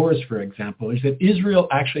during wars, for example, is that Israel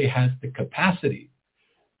actually has the capacity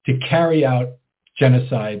to carry out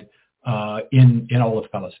genocide in all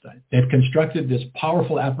of Palestine. They've constructed this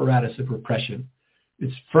powerful apparatus of repression.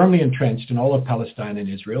 It's firmly entrenched in all of Palestine and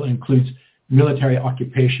Israel. It includes military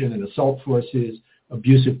occupation and assault forces,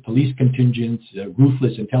 abusive police contingents,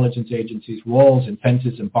 ruthless intelligence agencies, walls and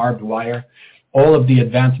fences and barbed wire, all of the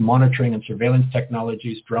advanced monitoring and surveillance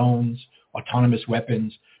technologies, drones, autonomous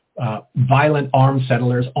weapons, violent armed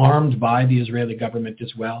settlers armed by the Israeli government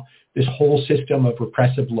as well, this whole system of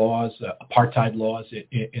repressive laws, apartheid laws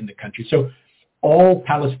in the country. So all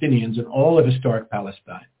Palestinians and all of historic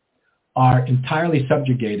Palestine are entirely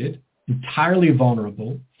subjugated, entirely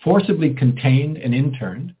vulnerable, forcibly contained and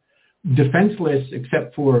interned, defenseless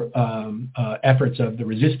except for efforts of the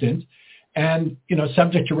resistance, and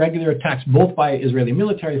subject to regular attacks both by Israeli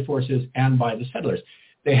military forces and by the settlers.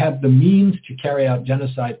 They have the means to carry out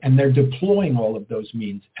genocide, and they're deploying all of those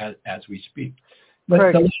means as we speak.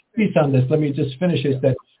 But the last piece on this, let me just finish, is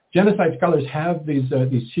that genocide scholars have these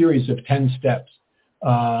series of 10 steps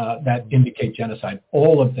that indicate genocide.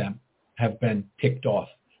 All of them have been ticked off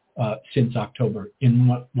since October in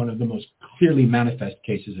one of the most clearly manifest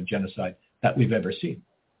cases of genocide that we've ever seen.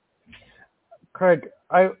 Craig,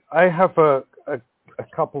 I have a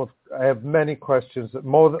couple of, I have many questions,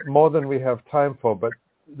 more than we have time for, but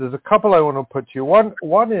there's a couple I want to put to you.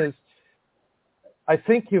 One is, I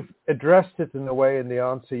think you've addressed it in a way in the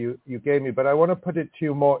answer you gave me, but I want to put it to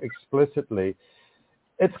you more explicitly.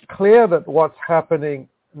 It's clear that what's happening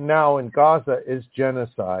now in Gaza is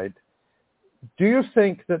genocide. Do you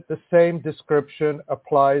think that the same description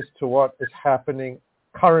applies to what is happening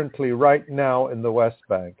currently right now in the West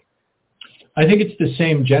Bank? I think it's the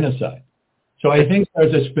same genocide. So I think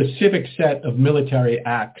there's a specific set of military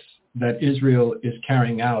acts that Israel is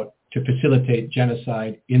carrying out to facilitate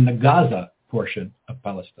genocide in the Gaza portion of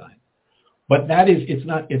Palestine. But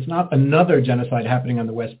it's not another genocide happening on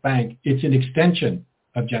the West Bank. It's an extension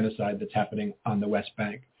of genocide that's happening on the West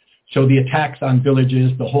Bank. So the attacks on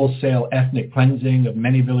villages, the wholesale ethnic cleansing of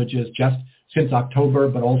many villages just since October,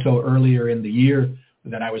 but also earlier in the year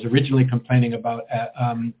that I was originally complaining about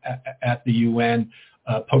at the UN,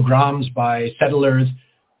 pogroms by settlers,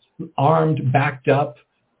 armed, backed up,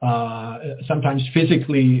 sometimes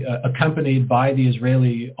physically accompanied by the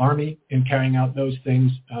Israeli army in carrying out those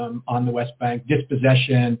things on the West Bank,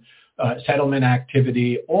 dispossession, settlement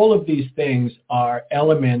activity. All of these things are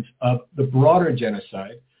elements of the broader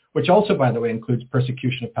genocide, which also, by the way, includes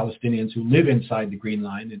persecution of Palestinians who live inside the Green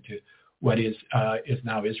Line into what is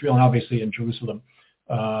now Israel, and obviously in Jerusalem,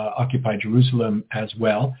 occupied Jerusalem as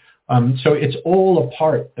well. So it's all a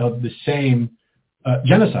part of the same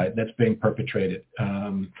genocide that's being perpetrated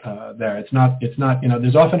there. It's not.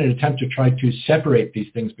 There's often an attempt to try to separate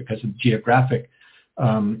these things because of geographic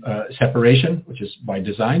separation, which is by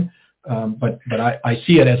design. But I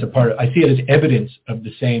see it as I see it as evidence of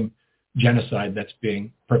the same genocide that's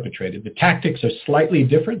being perpetrated. The tactics are slightly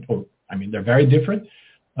different, they're very different,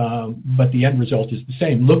 but the end result is the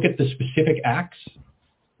same. Look at the specific acts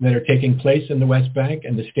that are taking place in the West Bank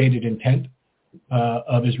and the stated intent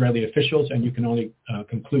of Israeli officials, and you can only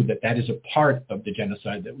conclude that that is a part of the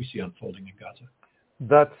genocide that we see unfolding in Gaza.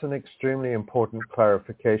 That's an extremely important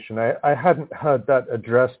clarification. I hadn't heard that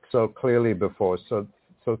addressed so clearly before, so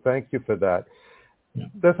thank you for that. Yeah.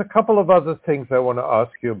 There's a couple of other things I want to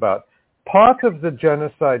ask you about. Part of the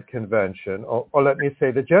Genocide Convention, or let me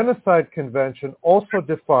say the Genocide Convention also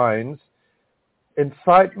defines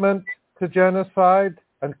incitement to genocide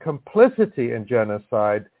and complicity in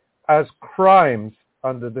genocide as crimes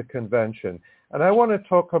under the convention. And I want to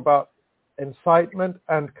talk about incitement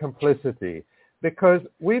and complicity because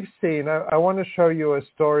we've seen, I want to show you a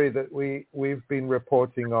story that we've been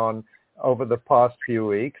reporting on over the past few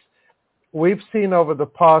weeks. We've seen over the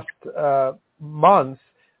past months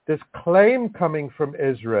this claim coming from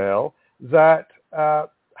Israel that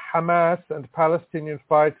Hamas and Palestinian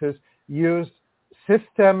fighters used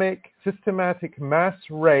systematic mass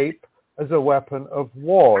rape as a weapon of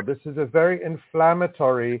war. This is a very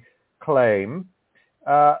inflammatory claim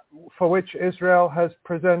for which Israel has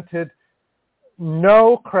presented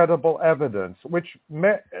no credible evidence, which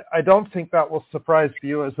I don't think that will surprise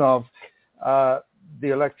viewers of the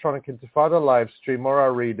Electronic Intifada live stream or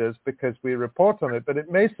our readers because we report on it, but it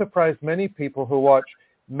may surprise many people who watch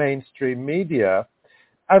mainstream media.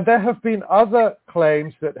 And there have been other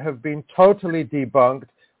claims that have been totally debunked,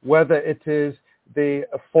 whether it is the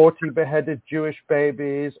 40 beheaded Jewish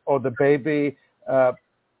babies or the baby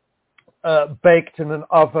baked in an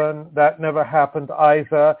oven. That never happened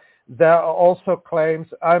either. There are also claims.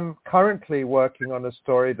 I'm currently working on a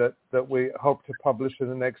story that we hope to publish in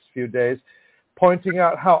the next few days, pointing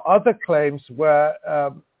out how other claims where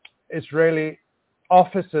Israeli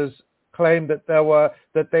officers claimed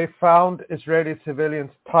that they found Israeli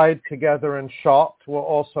civilians tied together and shot were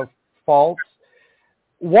also false.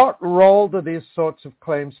 What role do these sorts of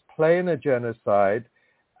claims play in a genocide?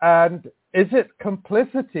 And is it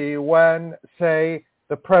complicity when, say,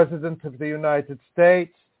 the President of the United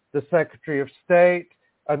States, the Secretary of State,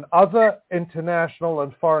 and other international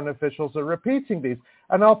and foreign officials are repeating these?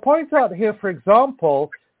 And I'll point out here, for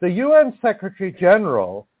example, the UN Secretary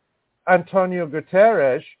General, Antonio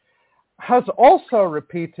Guterres, has also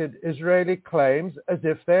repeated Israeli claims as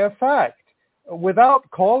if they are fact. Without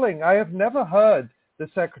calling, I have never heard the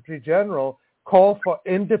Secretary General call for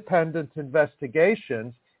independent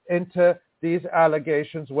investigations into these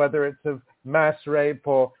allegations, whether it's of mass rape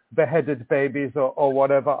or beheaded babies or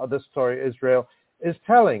whatever other story Israel is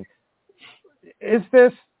telling. Is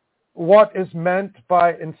this what is meant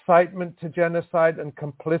by incitement to genocide and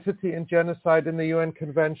complicity in genocide in the UN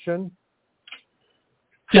Convention?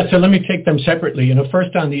 Yeah, so let me take them separately.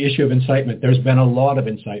 First on the issue of incitement, there's been a lot of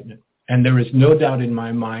incitement. And there is no doubt in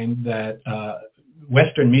my mind that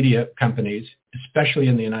Western media companies, especially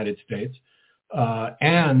in the United States,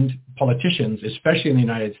 and politicians, especially in the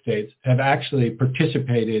United States, have actually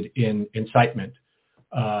participated in incitement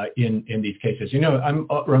in these cases. I'm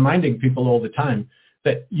reminding people all the time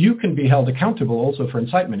that you can be held accountable also for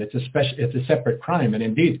incitement. It's a separate crime. And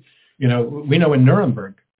indeed, we know in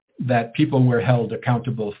Nuremberg that people were held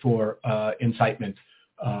accountable for incitement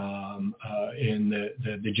in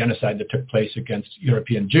the genocide that took place against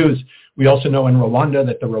European Jews. We also know in Rwanda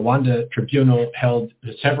that the Rwanda tribunal held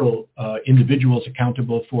several individuals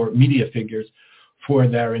accountable for media figures for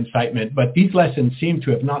their incitement. But these lessons seem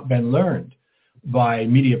to have not been learned by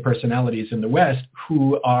media personalities in the West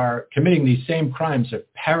who are committing these same crimes of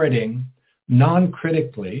parroting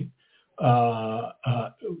non-critically,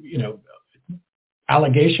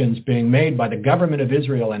 allegations being made by the government of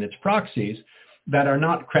Israel and its proxies that are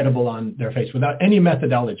not credible on their face, without any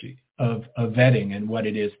methodology of vetting and what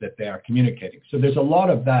it is that they are communicating. So there's a lot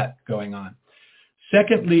of that going on.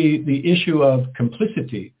 Secondly, the issue of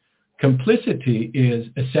complicity. Complicity is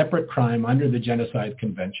a separate crime under the Genocide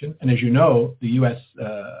Convention. And as you know, the U.S.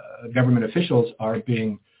 Government officials are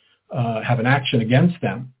have an action against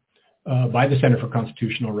them by the Center for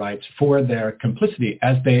Constitutional Rights for their complicity,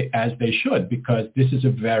 as they should, because this is a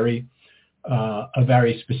very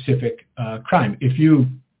specific crime. If you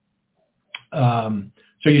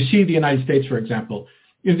so you see the United States, for example,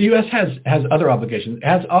 the U.S. has other obligations. It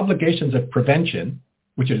has obligations of prevention,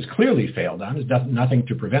 which it has clearly failed on. It does nothing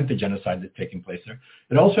to prevent the genocide that's taking place there.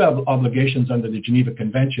 It also has obligations under the Geneva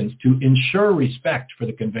Conventions to ensure respect for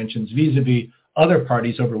the conventions vis-a-vis other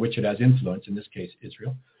parties over which it has influence, in this case,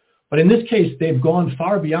 Israel. But in this case, they've gone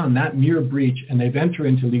far beyond that mere breach, and they've entered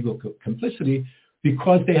into legal complicity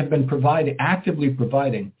because they have been actively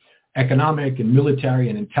providing economic and military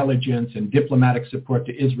and intelligence and diplomatic support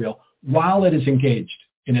to Israel while it is engaged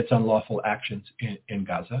in its unlawful actions in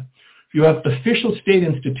Gaza. You have official state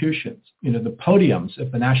institutions, the podiums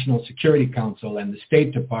of the National Security Council and the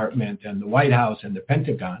State Department and the White House and the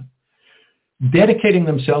Pentagon, dedicating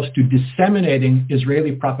themselves to disseminating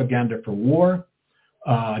Israeli propaganda for war,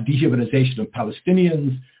 dehumanization of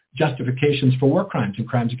Palestinians, justifications for war crimes and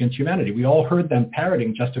crimes against humanity. We all heard them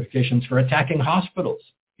parroting justifications for attacking hospitals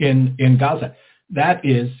in Gaza. That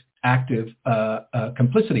is active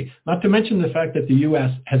complicity. Not to mention the fact that the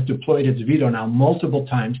U.S. has deployed its veto now multiple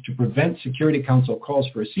times to prevent Security Council calls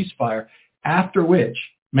for a ceasefire, after which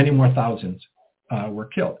many more thousands were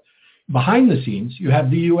killed. Behind the scenes, you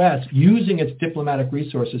have the U.S. using its diplomatic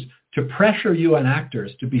resources to pressure UN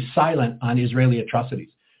actors to be silent on Israeli atrocities,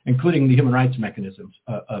 including the human rights mechanisms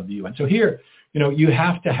of the UN. So here, you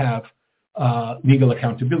have to have legal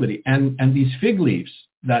accountability. And these fig leaves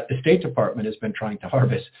that the State Department has been trying to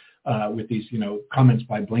harvest with these, comments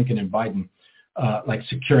by Blinken and Biden, like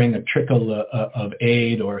securing a trickle of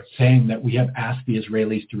aid or saying that we have asked the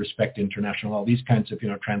Israelis to respect international law, these kinds of,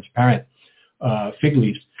 transparent fig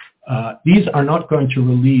leaves. These are not going to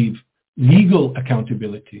relieve legal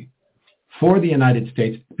accountability for the United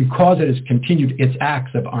States because it has continued its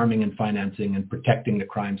acts of arming and financing and protecting the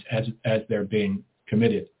crimes as they're being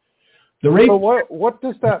committed. So what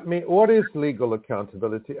does that mean? What is legal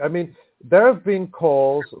accountability? I mean, there have been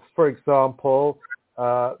calls, for example,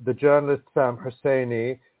 the journalist Sam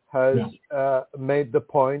Husseini has made the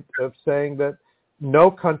point of saying that no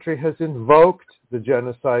country has invoked the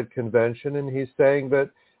Genocide Convention, and he's saying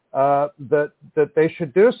that they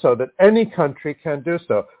should do so, that any country can do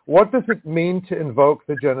so. What does it mean to invoke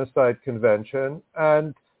the Genocide Convention,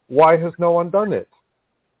 and why has no one done it?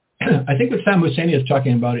 I think what Sam Husseini is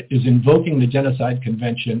talking about is invoking the Genocide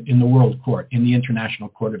Convention in the World Court, in the International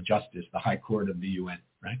Court of Justice, the High Court of the UN,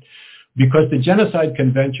 right? Because the Genocide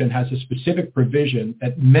Convention has a specific provision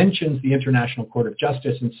that mentions the International Court of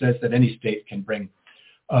Justice and says that any state can bring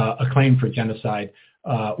a claim for genocide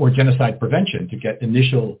or genocide prevention to get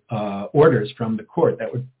initial orders from the court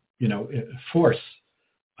that would, force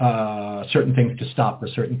certain things to stop or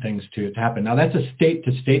certain things to happen. Now, that's a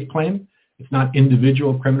state-to-state claim. It's not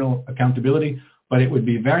individual criminal accountability, but it would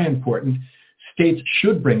be very important. States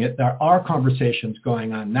should bring it. There are conversations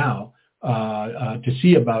going on now to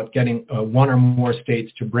see about getting one or more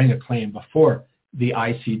states to bring a claim before the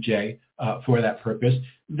ICJ for that purpose.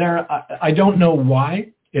 I don't know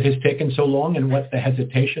why it has taken so long and what the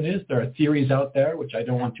hesitation is. There are theories out there, which I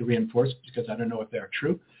don't want to reinforce because I don't know if they're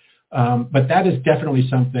true. But that is definitely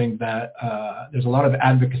something that there's a lot of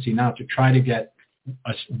advocacy now to try to get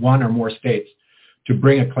one or more states to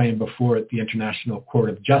bring a claim before the International Court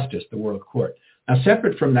of Justice, the World Court. Now,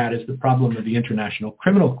 separate from that is the problem of the International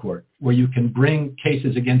Criminal Court, where you can bring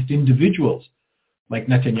cases against individuals, like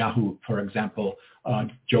Netanyahu, for example,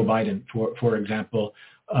 Joe Biden, for example,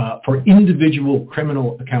 for individual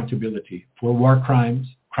criminal accountability for war crimes,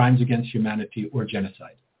 crimes against humanity, or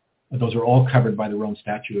genocide. Those are all covered by the Rome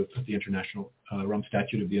Statute of the International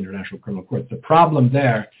Criminal Court. The problem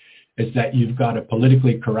there is that you've got a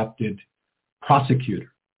politically corrupted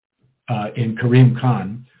prosecutor in Karim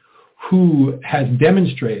Khan, who has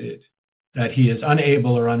demonstrated that he is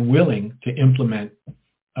unable or unwilling to implement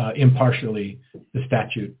impartially the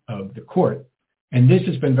statute of the court. And this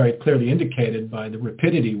has been very clearly indicated by the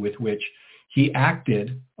rapidity with which he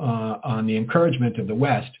acted on the encouragement of the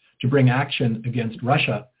West to bring action against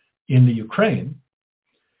Russia in the Ukraine.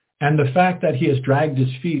 And the fact that he has dragged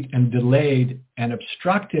his feet and delayed and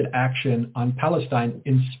obstructed action on Palestine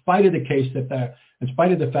in spite of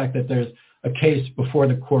the fact that there's a case before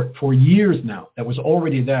the court for years now that was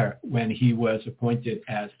already there when he was appointed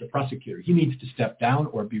as the prosecutor. He needs to step down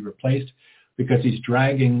or be replaced because he's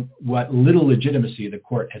dragging what little legitimacy the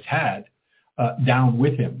court has had down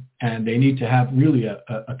with him. And they need to have really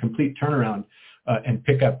a complete turnaround and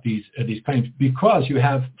pick up these claims, because you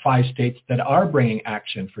have 5 states that are bringing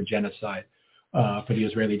action for genocide, for the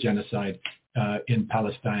Israeli genocide in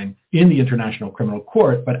Palestine in the International Criminal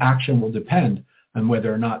Court, but action will depend on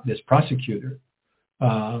whether or not this prosecutor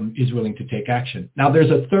is willing to take action. Now,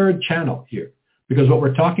 there's a third channel here, because what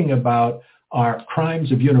we're talking about are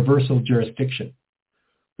crimes of universal jurisdiction,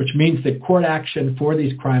 which means that court action for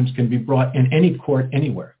these crimes can be brought in any court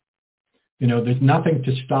anywhere. You know, there's nothing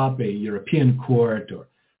to stop a European court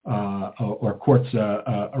or courts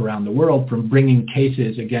around the world from bringing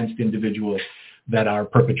cases against individuals that are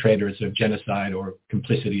perpetrators of genocide or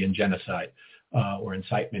complicity in genocide or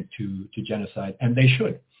incitement to genocide, and they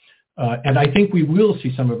should. And I think we will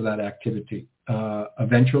see some of that activity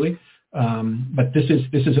eventually. But this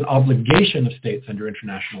is an obligation of states under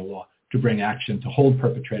international law to bring action to hold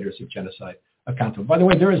perpetrators of genocide accountable. By the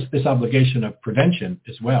way, there is this obligation of prevention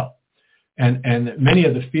as well. And many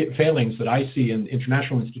of the failings that I see in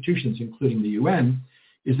international institutions, including the UN,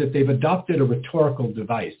 is that they've adopted a rhetorical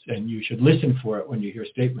device, and you should listen for it when you hear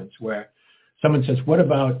statements where someone says, what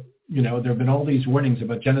about, there have been all these warnings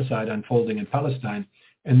about genocide unfolding in Palestine,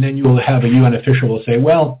 and then you will have a UN official will say,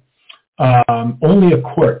 well, only a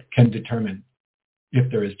court can determine if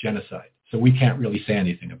there is genocide, so we can't really say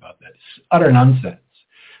anything about that. It's utter nonsense.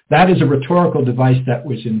 That is a rhetorical device that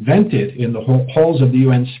was invented in the halls of the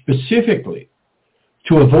UN specifically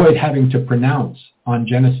to avoid having to pronounce on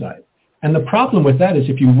genocide. And the problem with that is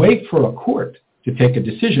if you wait for a court to take a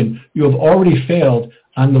decision, you have already failed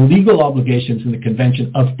on the legal obligations in the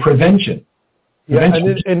Convention of Prevention. Yeah,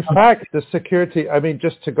 and in fact, the security,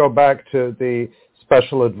 just to go back to the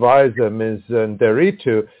Special Advisor, Ms.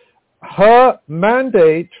 Nderitu, her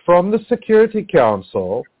mandate from the Security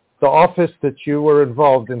Council, the office that you were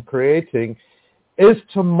involved in creating, is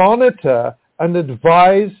to monitor and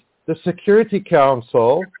advise the Security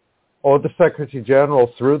Council or the Secretary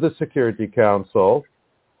General through the Security Council,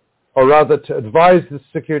 or rather to advise the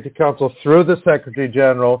Security Council through the Secretary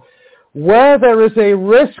General where there is a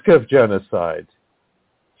risk of genocide.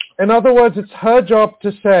 In other words, it's her job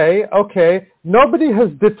to say, okay, nobody has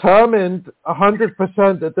determined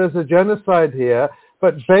 100% that there's a genocide here,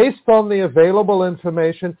 but based on the available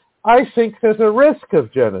information, I think there's a risk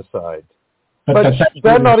of genocide. But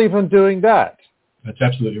they're not even doing that. That's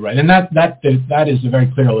absolutely right. And that is a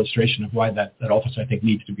very clear illustration of why that office, I think,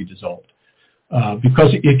 needs to be dissolved.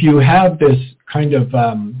 Because if you have this kind of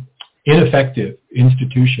ineffective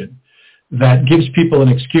institution that gives people an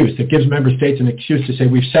excuse, that gives member states an excuse to say,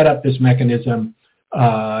 we've set up this mechanism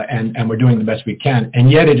and we're doing the best we can,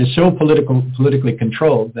 and yet it is so politically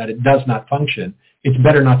controlled that it does not function, it's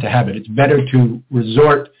better not to have it. It's better to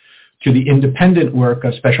resort to the independent work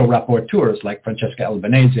of special rapporteurs like Francesca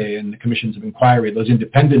Albanese and the commissions of inquiry, those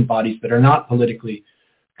independent bodies that are not politically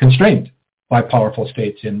constrained by powerful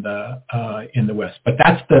states in the West. But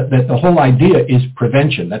that's the whole idea is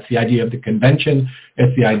prevention. That's the idea of the convention.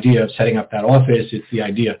 It's the idea of setting up that office. It's the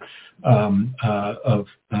idea of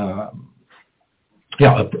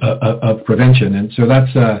prevention. And so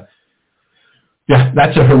Yeah,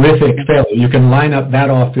 that's a horrific failure. You can line up that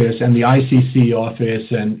office and the ICC office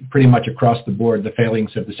and pretty much across the board the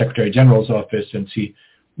failings of the Secretary General's office and see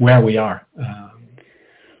where we are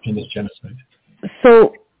in this genocide.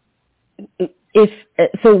 So,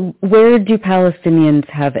 where do Palestinians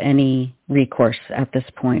have any recourse at this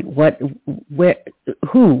point?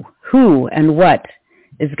 Who, and what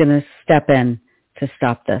is going to step in to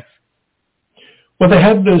stop this? Well, they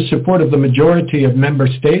have the support of the majority of member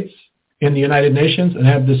states in the United Nations and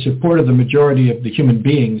have the support of the majority of the human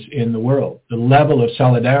beings in the world. The level of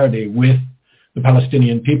solidarity with the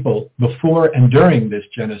Palestinian people before and during this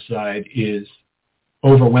genocide is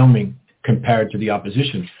overwhelming compared to the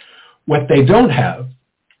opposition. What they don't have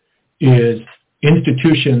is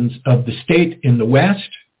institutions of the state in the West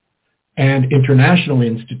and international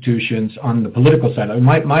institutions on the political side.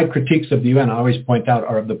 My critiques of the UN, I always point out,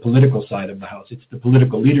 are of the political side of the house. It's the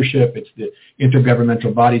political leadership, it's the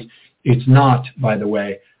intergovernmental bodies. It's not, by the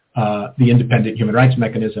way, the independent human rights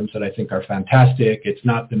mechanisms that I think are fantastic. It's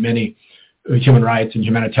not the many human rights and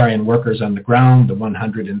humanitarian workers on the ground, the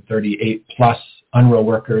 138 plus UNRWA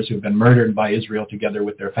workers who've been murdered by Israel together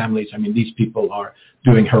with their families. I mean, these people are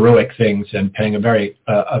doing heroic things and paying a very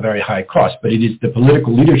high cost. But it is the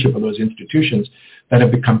political leadership of those institutions that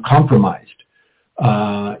have become compromised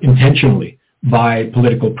intentionally by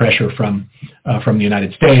political pressure from the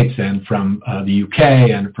United States and from the UK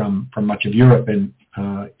and from much of Europe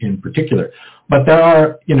in particular. But there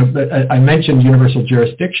are, I mentioned universal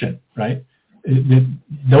jurisdiction, right?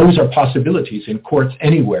 Those are possibilities in courts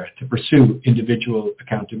anywhere to pursue individual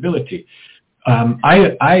accountability.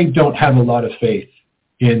 I don't have a lot of faith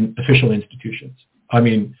in official institutions. I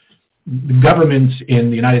mean, the governments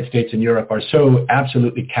in the United States and Europe are so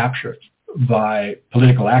absolutely captured by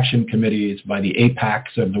political action committees, by the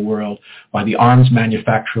APACs of the world, by the arms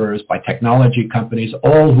manufacturers, by technology companies,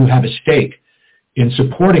 all who have a stake in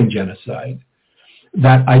supporting genocide,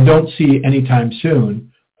 that I don't see anytime soon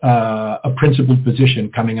a principled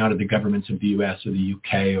position coming out of the governments of the US or the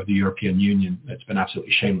UK or the European Union that's been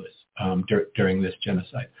absolutely shameless during this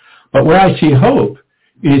genocide. But where I see hope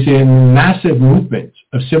is in massive movements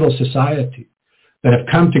of civil society that have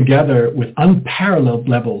come together with unparalleled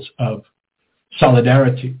levels of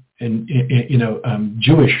solidarity and,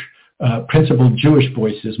 Jewish, principled Jewish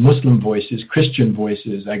voices, Muslim voices, Christian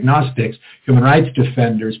voices, agnostics, human rights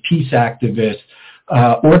defenders, peace activists,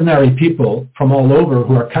 ordinary people from all over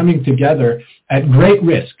who are coming together at great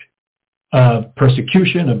risk of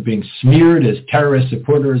persecution, of being smeared as terrorist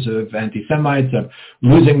supporters of anti-Semites, of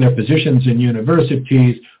losing their positions in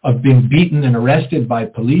universities, of being beaten and arrested by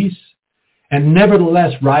police, and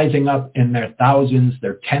nevertheless rising up in their thousands,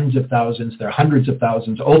 their tens of thousands, their hundreds of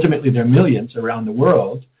thousands, ultimately their millions around the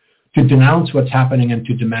world, to denounce what's happening and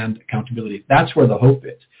to demand accountability. That's where the hope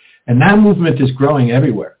is. And that movement is growing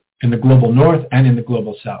everywhere, in the global north and in the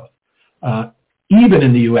global south. Even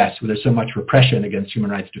in the US, where there's so much repression against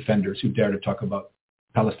human rights defenders who dare to talk about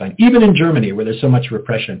Palestine. Even in Germany, where there's so much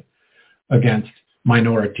repression against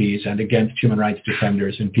minorities and against human rights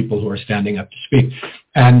defenders and people who are standing up to speak.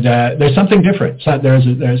 And there's something different. So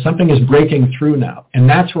there's something is breaking through now. And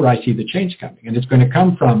that's where I see the change coming. And it's going to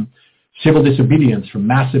come from civil disobedience, from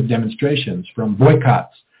massive demonstrations, from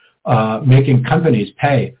boycotts, making companies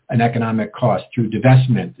pay an economic cost through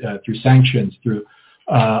divestment, through sanctions, through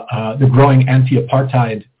the growing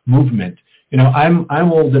anti-apartheid movement.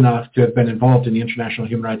 I'm old enough to have been involved in the international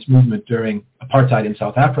human rights movement during apartheid in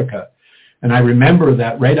South Africa. And I remember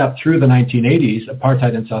that right up through the 1980s,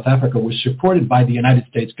 apartheid in South Africa was supported by the United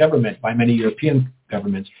States government, by many European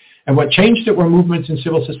governments. And what changed it were movements in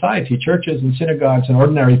civil society, churches and synagogues and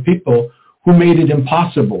ordinary people who made it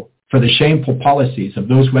impossible for the shameful policies of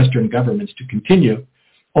those Western governments to continue,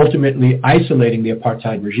 ultimately isolating the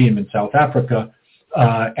apartheid regime in South Africa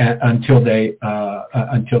until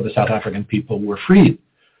the South African people were freed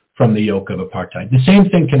from the yoke of apartheid. The same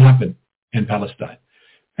thing can happen in Palestine.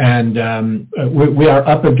 And we are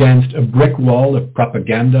up against a brick wall of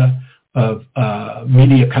propaganda, of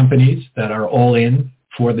media companies that are all in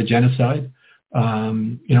for the genocide.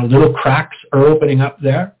 Little cracks are opening up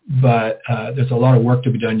there, but there's a lot of work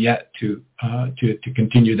to be done yet to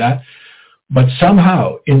continue that. But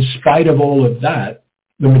somehow, in spite of all of that,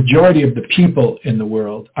 the majority of the people in the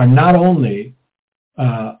world are not only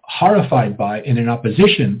horrified by and in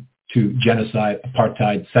opposition to genocide,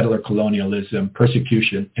 apartheid, settler colonialism,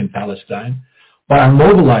 persecution in Palestine, but are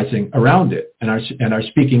mobilizing around it and are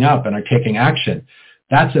speaking up and are taking action.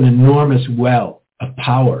 That's an enormous well of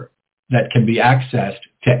power that can be accessed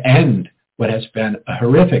to end what has been a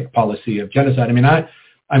horrific policy of genocide. I mean, I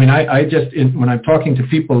I mean, when I'm talking to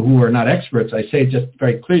people who are not experts, I say just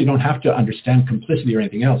very clear, you don't have to understand complicity or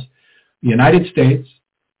anything else. The United States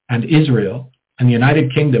and Israel and the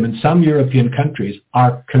United Kingdom and some European countries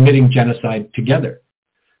are committing genocide together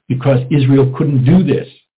because Israel couldn't do this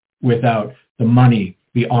without the money,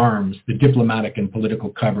 the arms, the diplomatic and political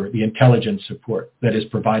cover, the intelligence support that is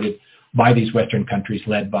provided by these Western countries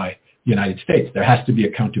led by the United States. There has to be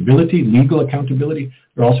accountability, legal accountability.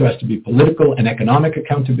 There also has to be political and economic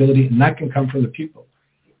accountability, and that can come from the people.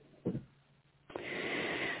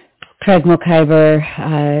 Craig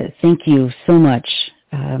Mokhiber, thank you so much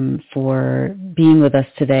for being with us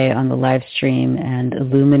today on the live stream and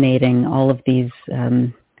illuminating all of these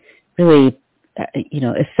really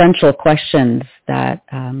essential questions that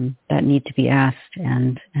need to be asked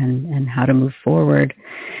and how to move forward.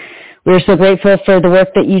 We're so grateful for the work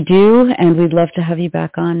that you do, and we'd love to have you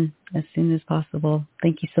back on as soon as possible.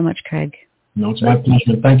 Thank you so much, Craig. No, it's my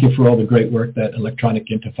pleasure. Thank you for all the great work that Electronic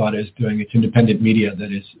Intifada is doing. It's independent media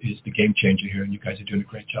that is the game changer here, and you guys are doing a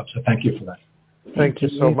great job. So thank you for that. Thank you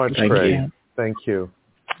so much, Craig. Thank you.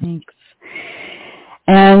 Thanks.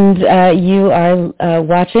 And you are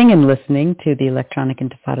watching and listening to the Electronic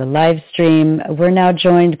Intifada live stream. We're now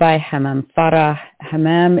joined by Hamam Farah.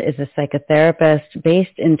 Hamam is a psychotherapist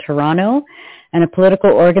based in Toronto and a political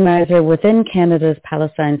organizer within Canada's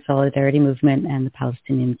Palestine Solidarity Movement and the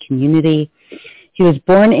Palestinian community. He was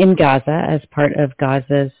born in Gaza as part of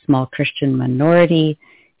Gaza's small Christian minority.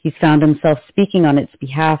 He's found himself speaking on its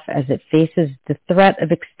behalf as it faces the threat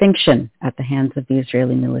of extinction at the hands of the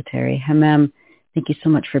Israeli military. Hamam, thank you so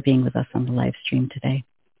much for being with us on the live stream today.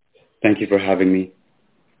 Thank you for having me.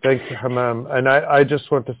 Thank you, Hamam. And I just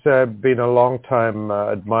want to say I've been a long-time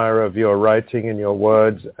admirer of your writing and your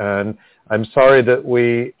words, and I'm sorry that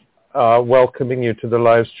we are welcoming you to the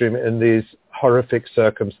live stream in these horrific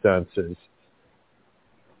circumstances.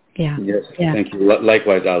 Yeah. Yes, yeah. Thank you.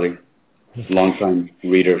 Likewise, Ali. Long-time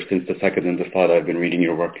reader since the Second Intifada. I've been reading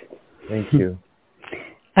your work. Thank you.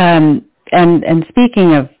 And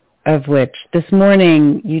speaking of which, this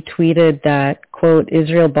morning you tweeted that, quote,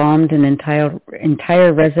 Israel bombed an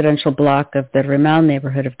entire residential block of the Rimal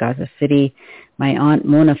neighborhood of Gaza City. My aunt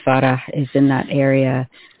Mona Farah is in that area.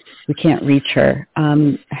 We can't reach her.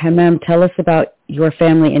 Hamam, tell us about your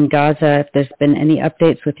family in Gaza, if there's been any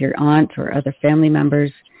updates with your aunt or other family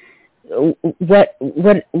members. What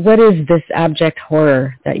is this abject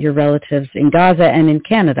horror that your relatives in Gaza and in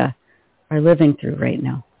Canada are living through right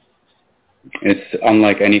now? It's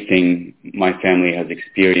unlike anything my family has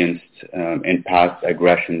experienced in past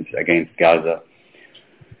aggressions against Gaza.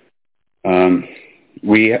 Our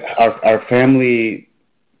family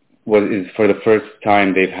is for the first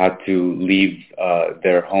time they've had to leave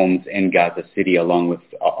their homes in Gaza City, along with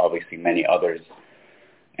obviously many others,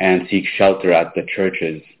 and seek shelter at the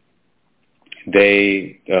churches.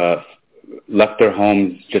 They left their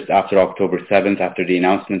homes just after October 7th, after the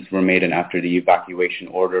announcements were made and after the evacuation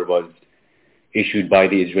order was issued by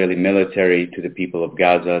the Israeli military to the people of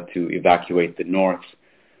Gaza to evacuate the north.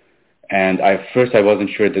 And at first I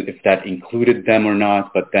wasn't sure that if that included them or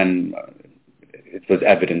not, but then it was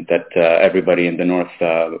evident that everybody in the north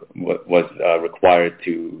was required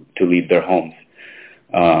to leave their homes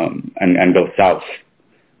and go south,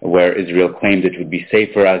 where Israel claimed it would be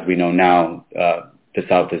safer. As we know now, the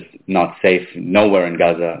south is not safe. Nowhere in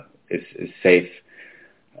Gaza is safe.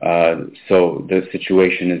 So the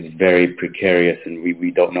situation is very precarious, and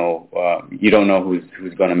we don't know. You don't know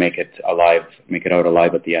who's going to make it out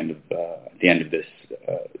alive at the end of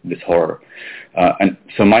this horror. And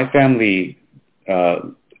so my family,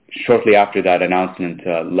 shortly after that announcement,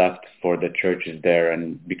 left for the churches there,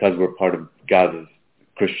 and because we're part of Gaza's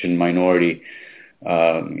Christian minority,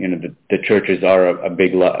 the churches are a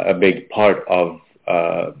big part of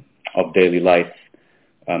daily life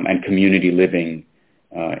and community living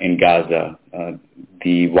in Gaza.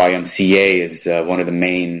 The YMCA is one of the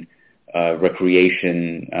main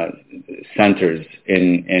recreation centers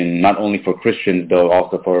in not only for Christians, though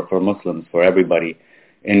also for Muslims, for everybody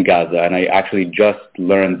in Gaza. And I actually just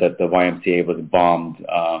learned that the YMCA was bombed,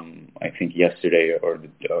 I think yesterday or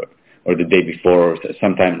the day before, or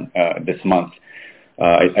sometime this month.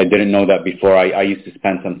 I didn't know that before. I used to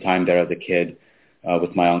spend some time there as a kid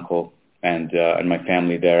with my uncle and my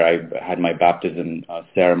family there. I had my baptism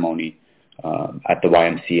ceremony at the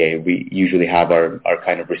YMCA. We usually have our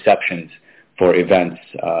kind of receptions for events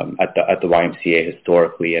at the YMCA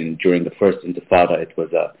historically, and during the first Intifada, it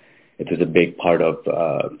was a big part of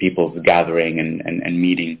people's gathering and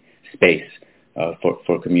meeting space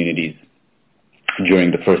for communities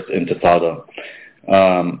during the first Intifada.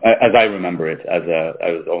 As I remember it,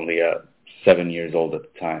 I was only 7 years old at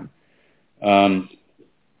the time.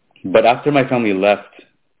 But after my family left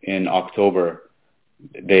in October,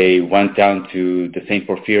 they went down to the St.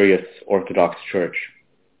 Porphyrius Orthodox Church.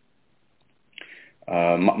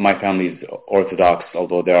 My family is Orthodox,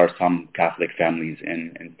 although there are some Catholic families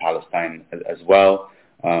in Palestine as well,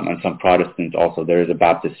 and some Protestants also. There is a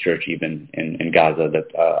Baptist church even in Gaza that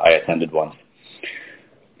I attended once.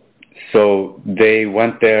 So they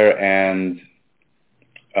went there, and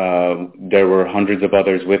there were hundreds of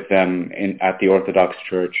others with them at the Orthodox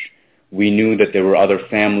Church. We knew that there were other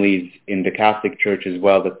families in the Catholic Church as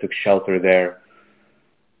well that took shelter there.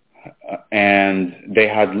 And they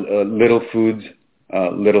had little food,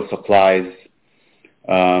 little supplies.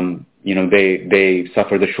 They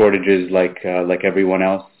suffer the shortages like everyone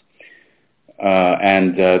else.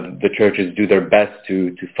 And the churches do their best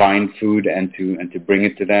to find food and to bring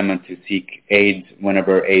it to them and to seek aid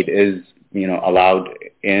whenever aid is allowed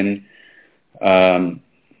in.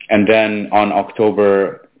 And then on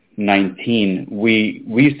October 19, we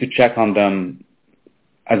used to check on them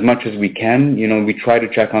as much as we can. We try to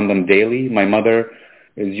check on them daily. My mother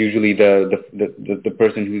is usually the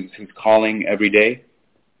person who's calling every day,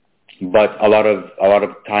 but a lot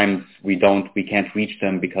of times we can't reach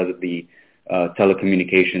them because of the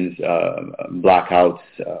telecommunications blackouts.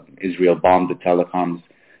 Israel bombed the telecoms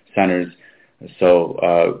centers,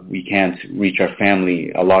 so we can't reach our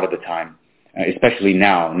family a lot of the time. Especially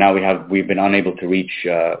now. Now we've been unable to reach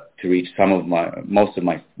most of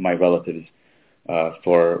my relatives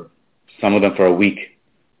for some of them for a week,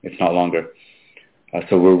 if not longer.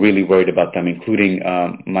 So we're really worried about them, including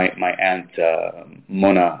my aunt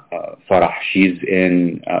Mona Farah.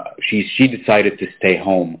 She decided to stay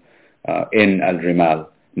home in Al Rimal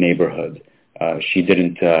neighborhood. She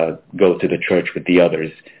didn't go to the church with the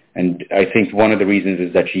others. And I think one of the reasons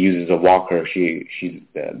is that she uses a walker. She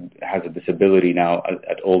has a disability now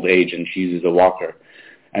at old age, and she uses a walker.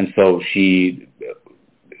 And so she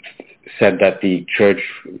said that the church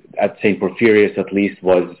at St. Porphyrius at least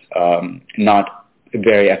was not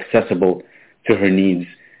very accessible to her needs,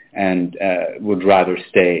 and would rather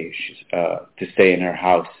stay in her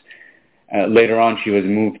house. Later on, she was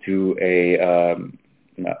moved to a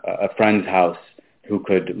friend's house who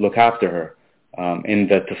could look after her. In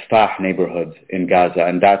the Tufah neighborhood in Gaza,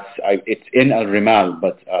 and it's in Al Rimal,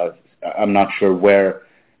 but I'm not sure where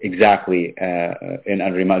exactly in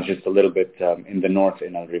Al Rimal, just a little bit in the north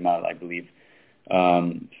in Al Rimal, I believe.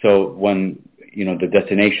 So when the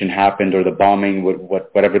detonation happened, or the bombing,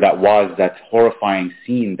 whatever that was, that horrifying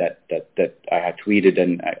scene that I had tweeted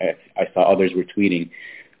and I saw others were tweeting.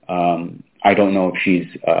 I don't know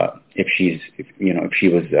if she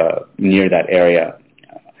was near that area.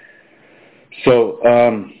 So,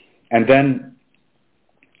 and then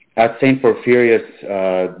at St. Porphyrius,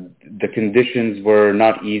 the conditions were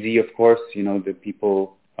not easy, of course. The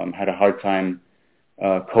people had a hard time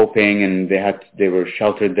coping, and they were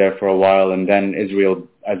sheltered there for a while. And then Israel,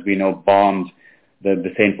 as we know, bombed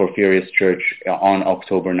the St. Porphyrius Church on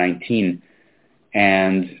October 19.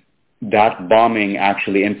 And that bombing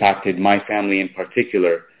actually impacted my family in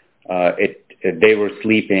particular. They were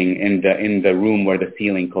sleeping in the room where the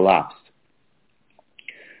ceiling collapsed.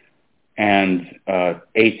 And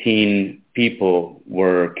 18 people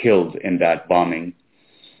were killed in that bombing.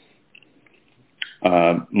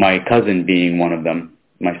 My cousin being one of them,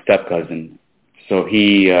 my step-cousin. So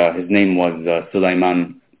his name was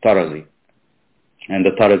Sulaiman Tarazi. And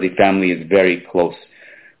the Tarazi family is very close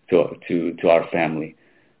to our family.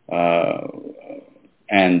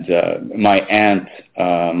 And my aunt,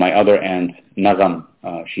 my other aunt, Nagam,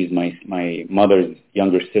 she's my mother's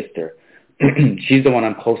younger sister. She's the one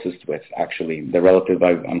I'm closest with, actually, the relative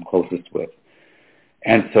I'm closest with.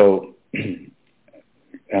 And so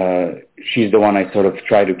she's the one I sort of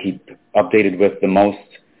try to keep updated with the most,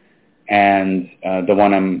 and the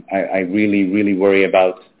one I really, really worry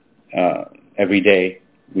about every day.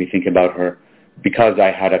 We think about her because I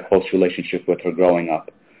had a close relationship with her growing up.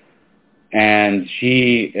 And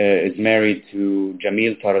she is married to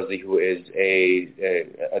Jamil Tarazi, who is a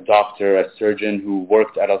doctor, a surgeon who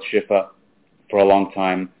worked at Al-Shifa for a long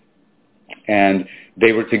time. And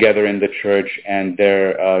they were together in the church, and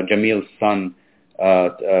their Jamil's son,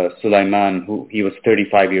 Sulaiman, he was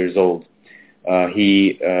 35 years old.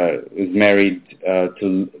 He is married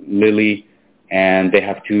to Lily, and they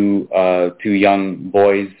have two young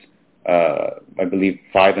boys, I believe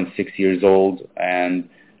 5 and 6 years old, and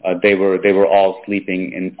they were all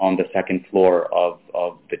sleeping on the second floor of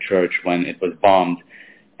the church when it was bombed.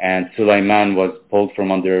 And Sulaiman was pulled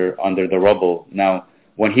from under the rubble. Now,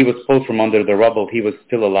 when he was pulled from under the rubble, he was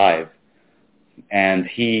still alive, and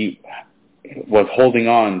he was holding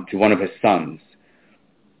on to one of his sons.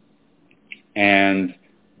 And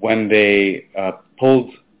when they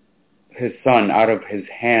pulled his son out of his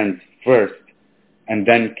hands first and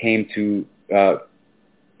then came to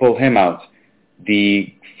pull him out,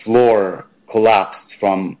 the floor collapsed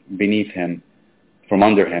from beneath him, from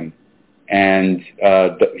under him, and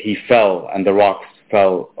he fell, and the rocks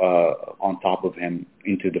fell on top of him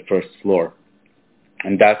into the first floor.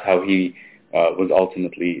 And that's how he was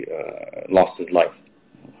ultimately lost his life.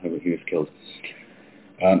 He was killed.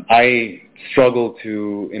 I struggle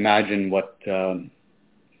to imagine what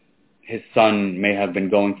his son may have been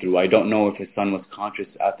going through. I don't know if his son was conscious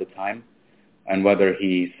at the time and whether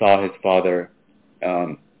he saw his father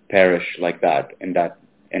perish like that in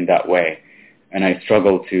that way. And I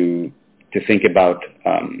struggle to think about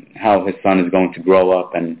how his son is going to grow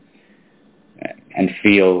up and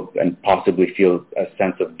feel, and possibly feel a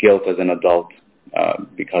sense of guilt as an adult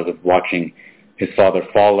because of watching his father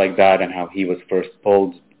fall like that, and how he was first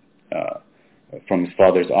pulled from his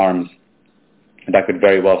father's arms. And that could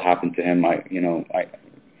very well happen to him.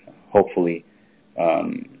 Hopefully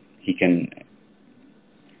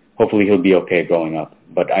he'll be okay growing up.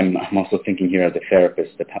 But I'm also thinking here as a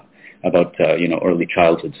therapist about early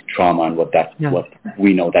childhood trauma and what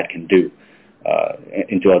we know that can do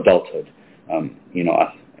into adulthood.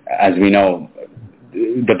 As we know,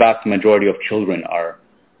 the vast majority of children are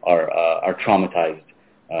traumatized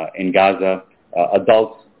in Gaza.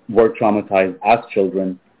 Adults were traumatized as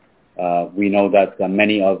children. We know that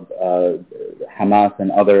many of Hamas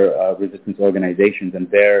and other resistance organizations and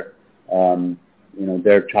their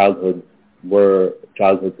childhood were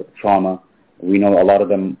childhoods of trauma. We know a lot of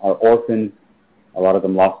them are orphans. A lot of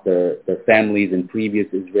them lost their families in previous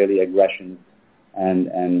Israeli aggressions,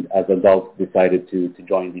 and as adults decided to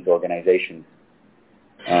join these organizations.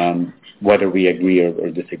 Whether we agree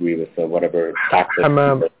or disagree with whatever tactics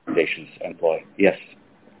organizations employ. Yes.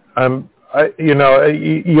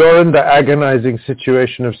 You're in the agonizing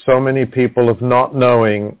situation of so many people of not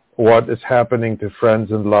knowing what is happening to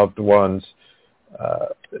friends and loved ones,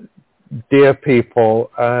 dear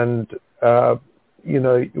people, and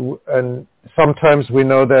and sometimes we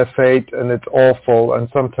know their fate and it's awful, and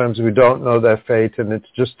sometimes we don't know their fate and it's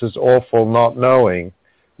just as awful not knowing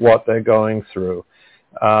what they're going through.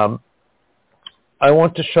 I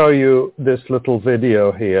want to show you this little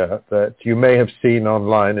video here that you may have seen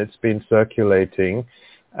online. It's been circulating.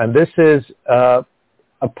 And this is a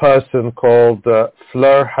person called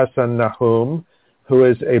Fleur Hassan Nahum, who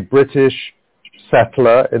is a British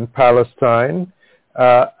settler in Palestine.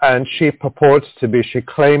 And she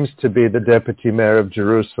claims to be the deputy mayor of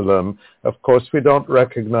Jerusalem. Of course, we don't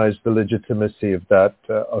recognize the legitimacy of that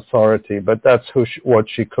authority, but that's what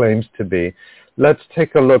she claims to be. Let's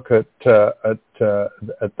take a look at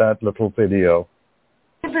that little video.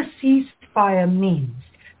 The ceasefire means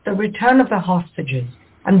the return of the hostages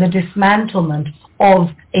and the dismantlement of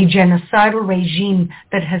a genocidal regime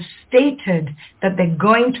that has stated that they're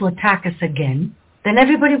going to attack us again, then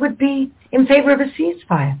everybody would be in favor of a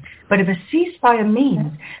ceasefire. But if a ceasefire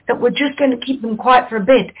means that we're just going to keep them quiet for a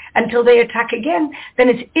bit until they attack again, then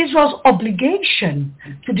it's Israel's obligation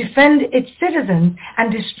to defend its citizens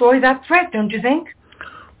and destroy that threat, don't you think?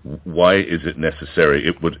 Why is it necessary,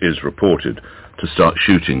 it is reported, to start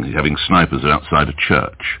shooting, having snipers outside a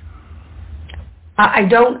church? I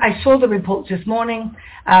saw the reports this morning.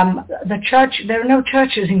 There are no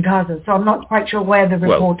churches in Gaza, so I'm not quite sure where the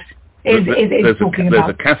report is talking about.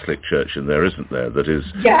 There's a Catholic church in there, isn't there? That is.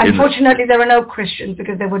 Yeah, unfortunately, there are no Christians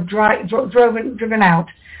because they were driven out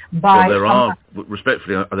by. Well,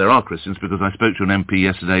 respectfully, there are Christians because I spoke to an MP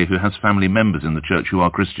yesterday who has family members in the church who are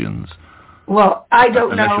Christians. Well, I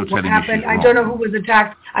don't know what happened. I don't know who was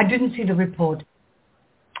attacked. I didn't see the report.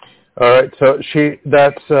 All right, so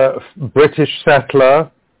that's a British settler,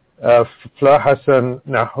 Fleur Hassan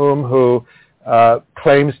Nahum, who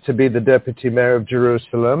claims to be the deputy mayor of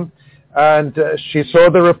Jerusalem. And she saw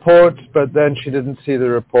the reports, but then she didn't see the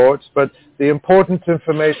reports. But the important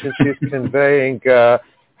information she's conveying,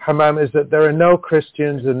 Hammam, is that there are no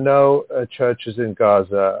Christians and no churches in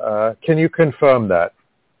Gaza. Can you confirm that?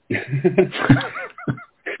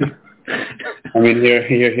 I mean,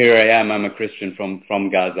 here I am. I'm a Christian from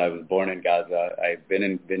Gaza. I was born in Gaza. I've been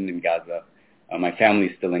in Gaza. My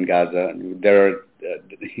family's still in Gaza. There are,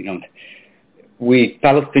 we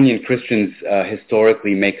Palestinian Christians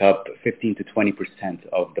historically make up 15 to 20%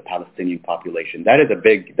 of the Palestinian population. That is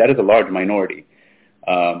a large minority.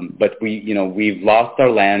 But we've lost our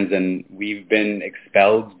lands and we've been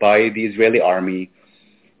expelled by the Israeli army.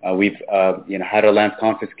 We've had our lands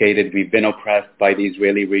confiscated. We've been oppressed by the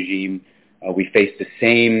Israeli regime. We face the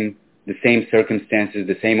same the same circumstances,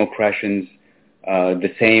 the same oppressions,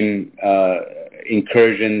 the same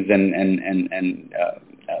incursions and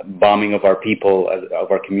bombing of our people, of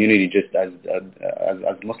our community, just as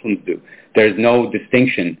Muslims do. There's no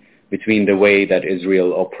distinction between the way that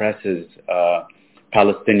Israel oppresses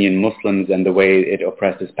Palestinian Muslims and the way it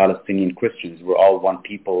oppresses Palestinian Christians. We're all one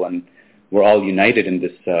people, and we're all united in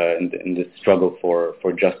this struggle for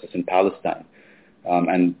justice in Palestine,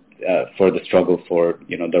 and for the struggle for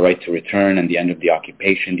the right to return and the end of the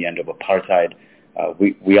occupation, the end of apartheid.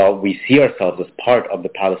 We see ourselves as part of the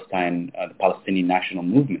Palestinian national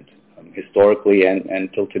movement, historically and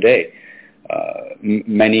until today.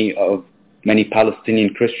 Many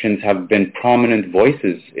Palestinian Christians have been prominent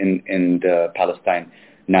voices in the Palestine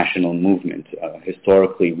national movement.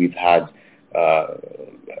 Historically, we've had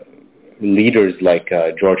leaders like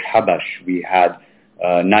George Habash. We had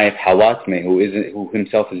Naif Hawatmeh, who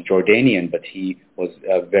himself is Jordanian, but he was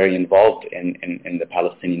very involved in the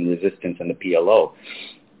Palestinian resistance and the PLO.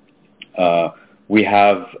 We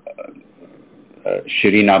have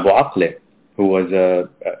Shireen Abu Akleh, who was a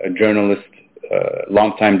journalist,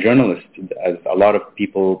 longtime journalist, as a lot of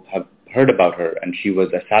people have heard about her, and she was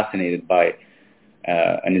assassinated by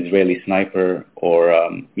an Israeli sniper,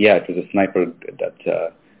 it was a sniper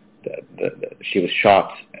that she was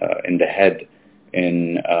shot in the head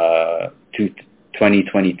in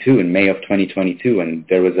 2022, in May of 2022, and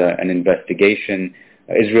there was an investigation.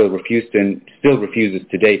 Israel still refuses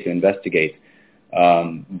today to investigate,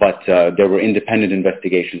 but there were independent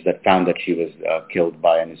investigations that found that she was killed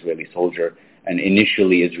by an Israeli soldier, and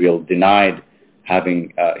initially Israel denied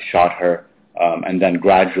having shot her, and then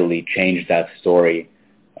gradually changed that story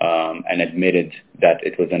and admitted that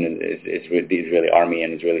it was the Israeli army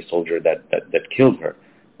and Israeli soldier that killed her.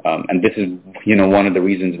 And this is, one of the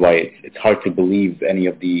reasons why it's hard to believe any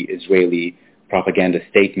of the Israeli propaganda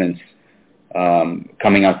statements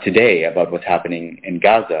coming out today about what's happening in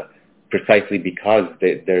Gaza, precisely because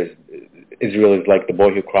Israel is like the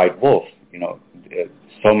boy who cried wolf.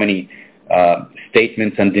 So many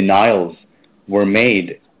statements and denials were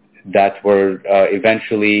made that were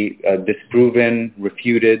eventually disproven,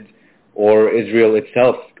 refuted, or Israel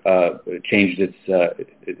itself changed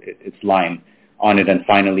its line on it and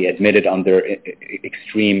finally admitted under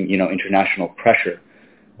extreme, international pressure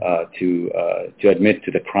to admit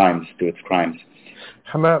to its crimes.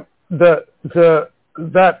 Hamad,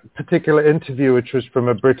 that particular interview, which was from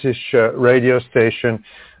a British radio station,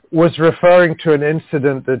 was referring to an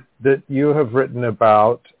incident that you have written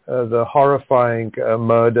about, the horrifying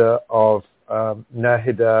murder of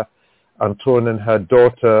Nahida Antun and her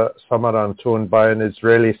daughter Samar Antun by an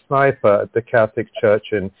Israeli sniper at the Catholic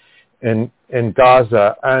Church in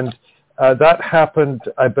Gaza, and that happened,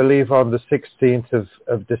 I believe, on the 16th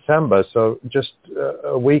of December, so just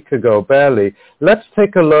a week ago, barely. Let's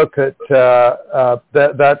take a look at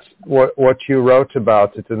that's what you wrote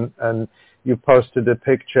about it, and you posted a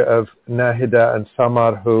picture of Nahida and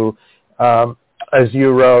Samar, who, as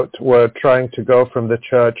you wrote, were trying to go from the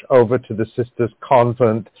church over to the sisters'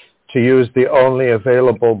 convent to use the only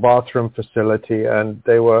available bathroom facility, and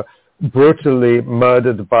they were brutally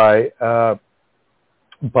murdered by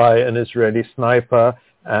an Israeli sniper,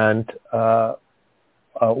 and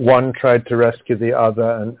one tried to rescue the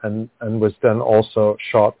other and was then also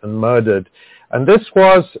shot and murdered. And this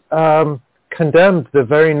was condemned the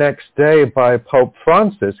very next day by Pope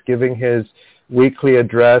Francis, giving his weekly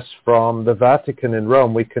address from the Vatican in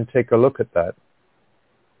Rome. We can take a look at that.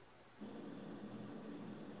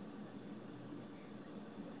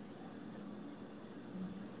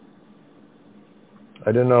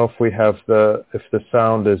 I don't know if we have if the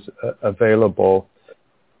sound is available.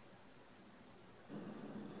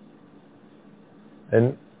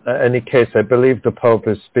 In any case, I believe the Pope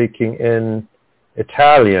is speaking in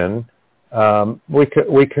Italian.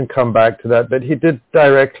 We can come back to that, but he did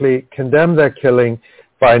directly condemn their killing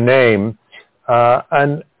by name,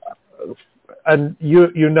 and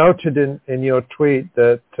you noted in your tweet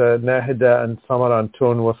that Nahida and Samar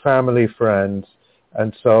Antun were family friends,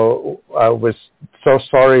 and so I was so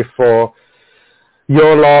sorry for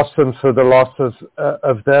your loss and for the loss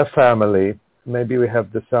of their family. Maybe we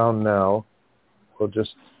have the sound now. We'll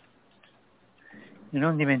just.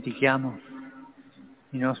 Non dimentichiamo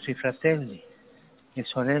i nostri fratelli e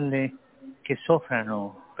sorelle che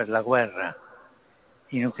soffrono per la guerra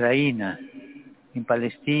in Ucraina, in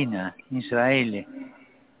Palestina, in Israele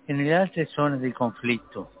e nelle altre zone del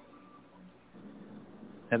conflitto.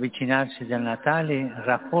 L'avvicinarsi del Natale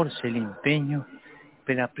rafforza l'impegno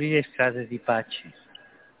per aprire strade di pace.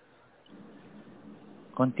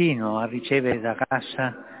 Continuo a ricevere da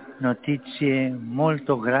casa notizie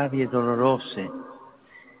molto gravi e dolorose.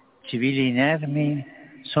 Civili inermi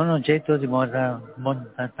sono oggetto di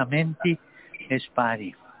bombardamenti e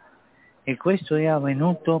spari. E questo è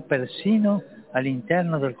avvenuto persino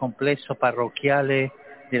all'interno del complesso parrocchiale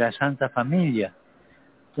della Santa Famiglia,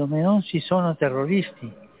 dove non ci sono terroristi,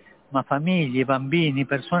 ma famiglie, bambini,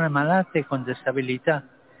 persone malate con disabilità,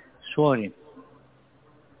 suore.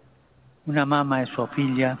 Una mamma e sua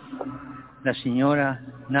figlia, la signora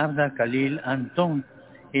Narda Khalil Anton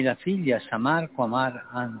e la figlia Samar Qamar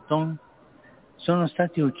Anton, sono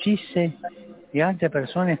state uccise e altre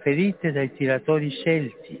persone ferite dai tiratori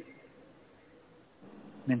scelti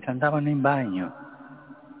mentre andavano in bagno.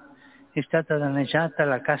 È stata danneggiata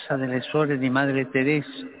la casa delle suore di Madre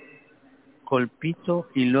Teresa, colpito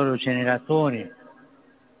il loro generatore.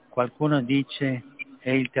 Qualcuno dice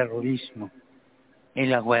è il terrorismo, è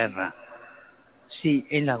la guerra. Sì,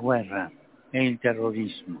 è la guerra, è il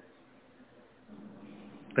terrorismo.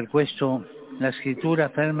 Per questo la scrittura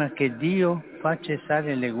afferma che Dio fa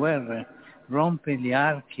cessare le guerre, rompe gli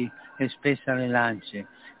archi e spezza le lance.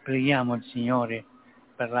 Preghiamo il Signore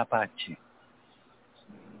per la pace.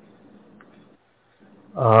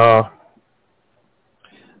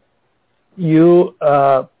 You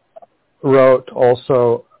wrote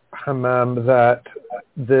also, Hammam, that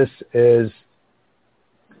this is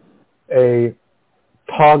a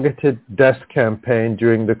targeted death campaign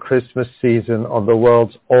during the Christmas season of the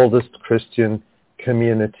world's oldest Christian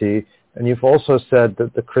community. And you've also said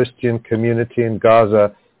that the Christian community in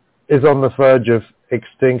Gaza is on the verge of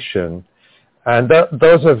extinction. And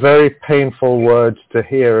those are very painful words to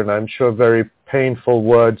hear, and I'm sure very painful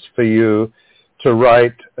words for you to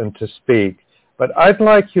write and to speak. But I'd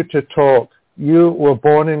like you to talk. You were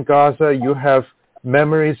born in Gaza. You have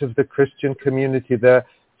memories of the Christian community there.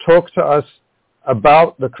 Talk to us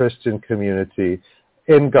about the Christian community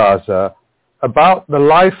in Gaza, about the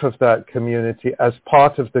life of that community as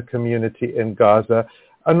part of the community in Gaza,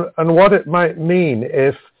 and what it might mean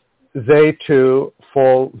if they too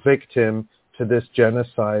fall victim to this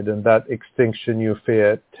genocide and that extinction you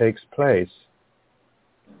fear takes place.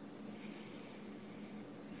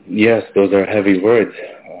 Yes, those are heavy words.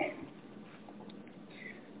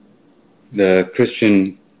 The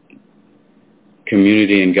Christian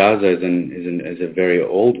community in Gaza is a very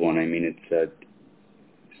old one. I mean, it's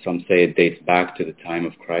some say it dates back to the time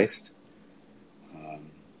of Christ,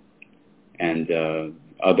 and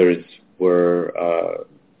others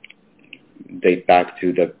date back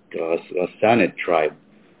to the Hassanid tribe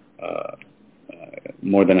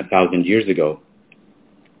more than 1,000 years ago.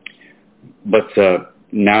 But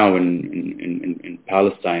now in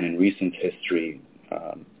Palestine, in recent history,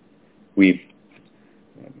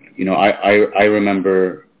 I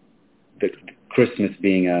remember the Christmas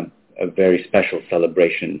being a very special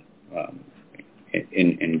celebration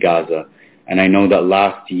in Gaza, and I know that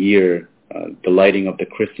last year the lighting of the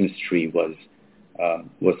Christmas tree was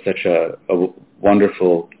such a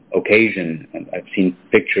wonderful occasion. And I've seen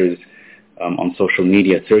pictures on social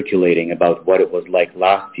media circulating about what it was like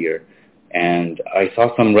last year, and I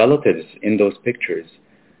saw some relatives in those pictures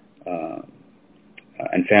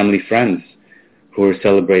and family friends who were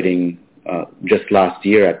celebrating just last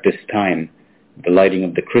year at this time the lighting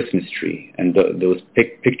of the Christmas tree, and those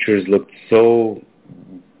pictures looked so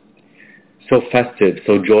festive,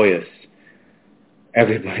 so joyous.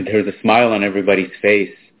 Everybody, there's a smile on everybody's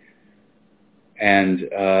face, and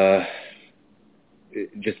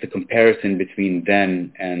just the comparison between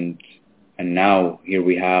then and now, here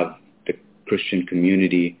we have the Christian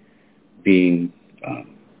community being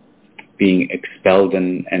expelled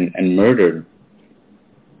and murdered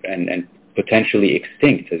and potentially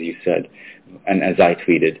extinct, as you said, and as I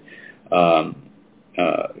tweeted,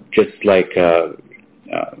 just like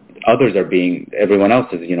others are everyone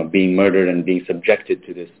else is, being murdered and being subjected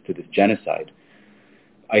to this genocide.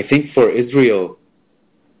 I think for Israel,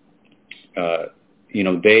 I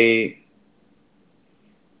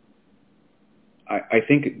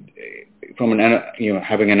think from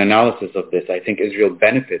having an analysis of this, I think Israel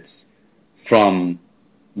benefits from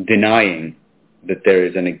denying that there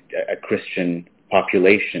is a Christian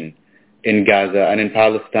population in Gaza and in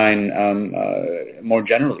Palestine more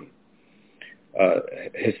generally.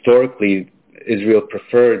 Historically, Israel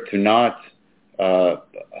preferred to not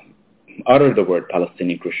utter the word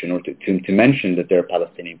Palestinian Christian, or to mention that they're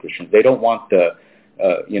Palestinian Christians. They don't want the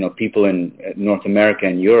people in North America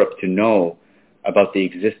and Europe to know about the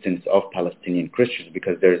existence of Palestinian Christians,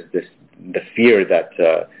 because there's the fear that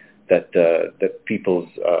people's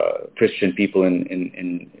Christian people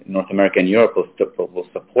in North America and Europe will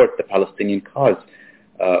support the Palestinian cause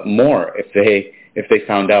more if if they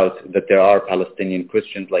found out that there are Palestinian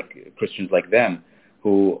Christians like them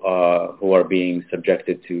who are being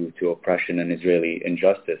subjected to oppression and Israeli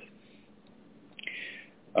injustice.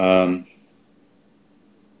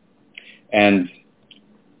 And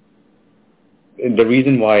the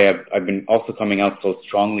reason why I've been also coming out so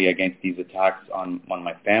strongly against these attacks on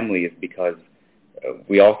my family is because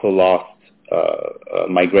we also lost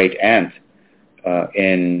my great aunt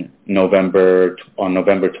on November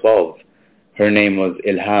 12th. Her name was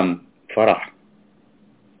Ilham Farah.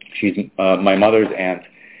 She's my mother's aunt,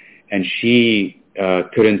 and she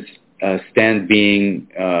couldn't stand being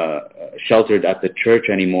sheltered at the church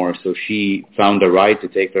anymore. So she found a ride to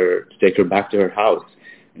take her back to her house.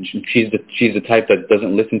 And she's the type that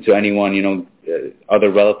doesn't listen to anyone. You know,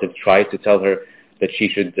 other relatives tried to tell her that she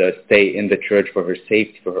should stay in the church for her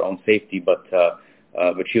own safety, but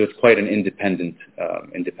she was quite an independent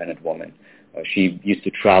woman. She used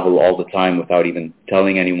to travel all the time without even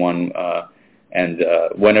telling anyone, and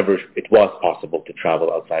whenever it was possible to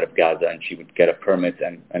travel outside of Gaza, and she would get a permit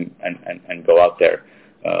and go out there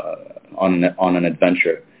on an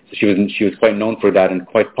adventure. So she was quite known for that and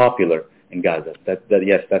quite popular in Gaza.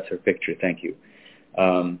 Yes, that's her picture. Thank you.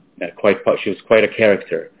 She was quite a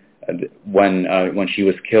character. When she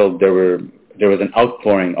was killed, there was an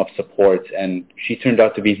outpouring of support, and she turned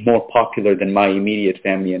out to be more popular than my immediate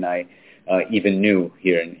family and I even knew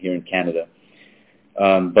here in Canada.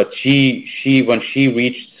 But she when she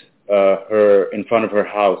reached her in front of her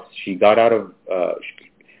house, she got out of.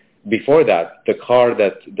 Before that, the car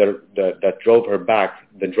that drove her back,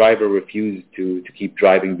 the driver refused to keep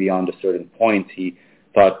driving beyond a certain point. He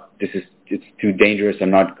thought, it's too dangerous.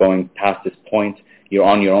 I'm not going past this point. You're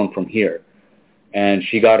on your own from here. And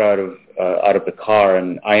she got out of the car,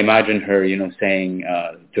 and I imagine her, saying,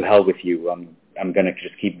 "To hell with you. I'm gonna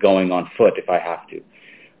just keep going on foot if I have to."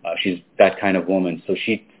 She's that kind of woman. So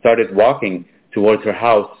she started walking towards her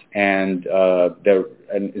house, and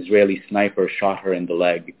an Israeli sniper shot her in the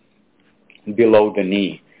leg, below the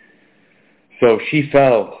knee. So she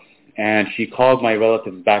fell, and she called my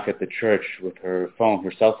relatives back at the church with her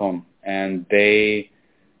cell phone, and they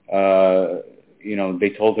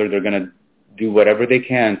told her they're going to do whatever they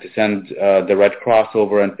can to send the Red Cross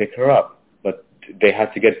over and pick her up. But they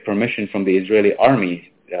had to get permission from the Israeli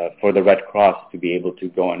army for the Red Cross to be able to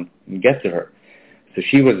go and get to her. So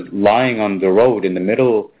she was lying on the road in the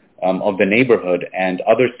middle of the neighborhood, and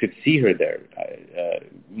others could see her there.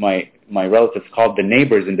 My relatives called the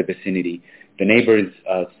neighbors in the vicinity. The neighbors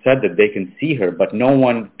said that they can see her, but no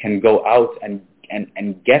one can go out and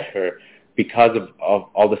get her because of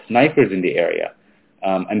all the snipers in the area.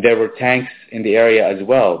 And there were tanks in the area as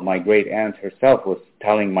well. My great aunt herself was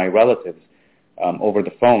telling my relatives over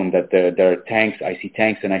the phone that there are tanks, I see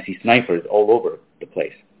tanks and I see snipers all over the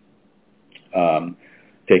place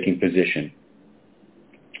taking position.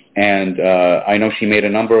 And I know she made a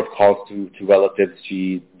number of calls to relatives.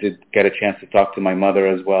 She did get a chance to talk to my mother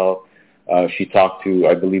as well. She talked to,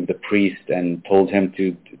 I believe, the priest and told him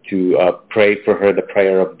to pray for her the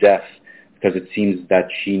prayer of death, because it seems that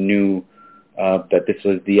she knew that this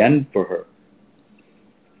was the end for her.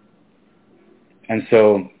 And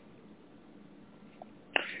so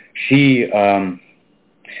the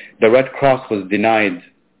Red Cross was denied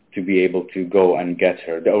to be able to go and get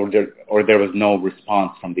her, or there was no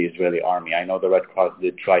response from the Israeli army. I know the Red Cross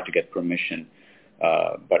did try to get permission,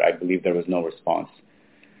 but I believe there was no response.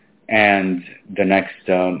 And the next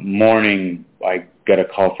morning, I got a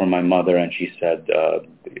call from my mother, and she said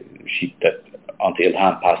that Auntie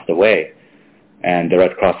Ilham passed away, and the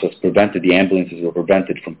Red Cross was prevented. The ambulances were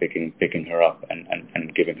prevented from picking her up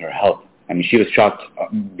and giving her help. I mean, she was shot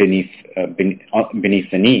beneath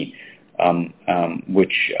the knee.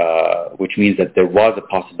 Which means that there was a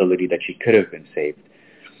possibility that she could have been saved,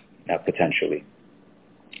 potentially.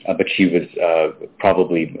 But she was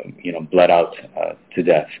probably, bled out to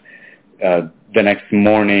death. The next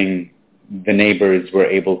morning, the neighbors were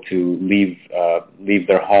able to leave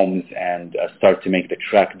their homes and start to make the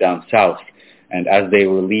trek down south. And as they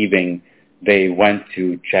were leaving, they went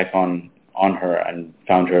to check on her and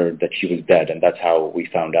found her that she was dead. And that's how we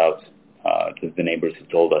found out, the neighbors who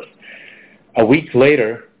told us. A week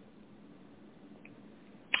later,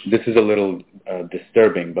 this is a little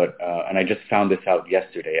disturbing, but and I just found this out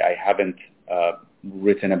yesterday. I haven't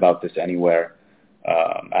written about this anywhere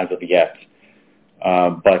as of yet.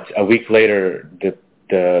 But a week later,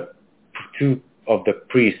 the two of the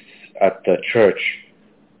priests at the church,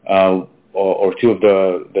 or two of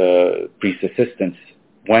the priest assistants,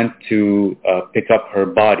 went to pick up her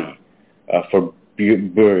body for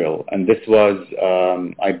burial. And this was,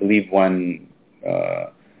 I believe, when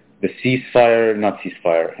ceasefire, not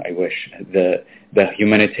ceasefire, I wish, the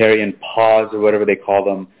humanitarian pause or whatever they call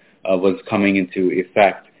them was coming into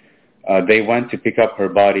effect. They went to pick up her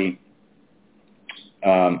body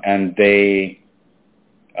and they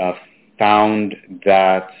found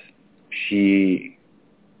that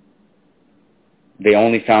they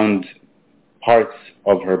only found parts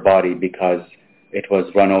of her body because it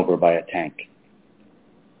was run over by a tank.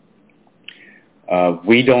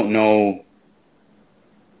 We don't know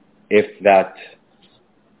if that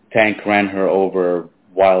tank ran her over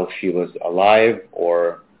while she was alive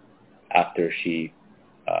or after she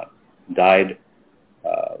died.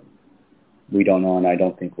 We don't know, and I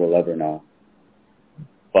don't think we'll ever know.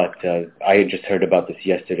 But I just heard about this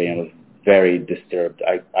yesterday and was very disturbed.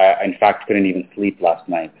 I in fact couldn't even sleep last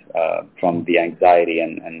night from the anxiety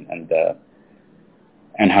and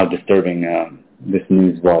how disturbing this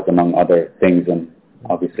news was, among other things, and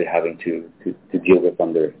obviously having to deal with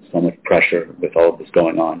under so much pressure with all of this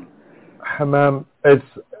going on. Hammam,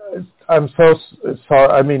 I'm so sorry.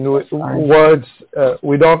 I mean, words,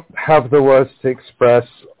 we don't have the words to express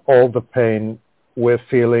all the pain we're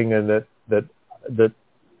feeling and that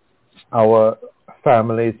our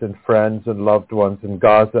families and friends and loved ones in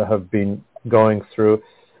Gaza have been going through.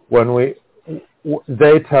 When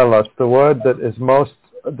they tell us, the word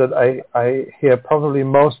that I hear probably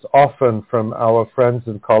most often from our friends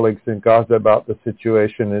and colleagues in Gaza about the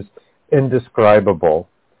situation is indescribable.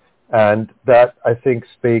 And that, I think,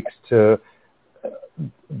 speaks to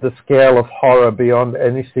the scale of horror beyond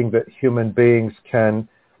anything that human beings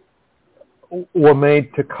were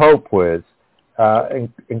made to cope with,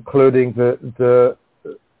 including the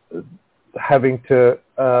having to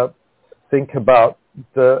think about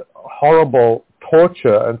the horrible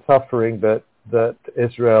torture and suffering that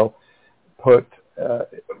Israel put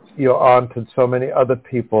your aunt and so many other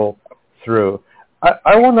people through.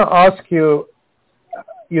 I want to ask you,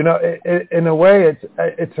 in a way,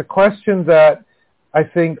 it's a question that I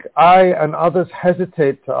think I and others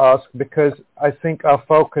hesitate to ask because I think our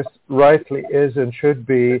focus rightly is and should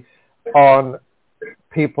be on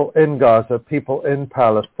people in Gaza, people in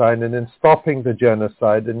Palestine, and in stopping the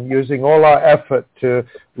genocide and using all our effort to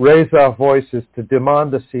raise our voices, to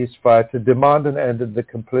demand a ceasefire, to demand an end of the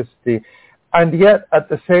complicity. And yet, at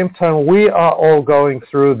the same time, we are all going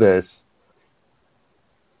through this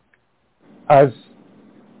as...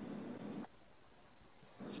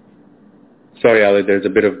 Sorry, Ali, there's a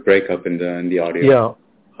bit of breakup in the audio.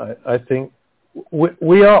 Yeah, I think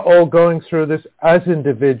we are all going through this as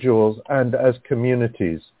individuals and as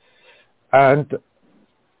communities. And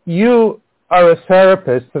you are a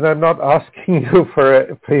therapist, and I'm not asking you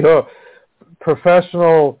for your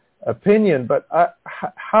professional opinion, but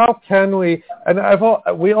how can we, and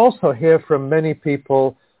we also hear from many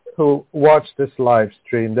people who watch this live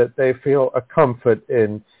stream that they feel a comfort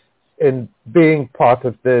in being part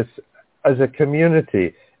of this as a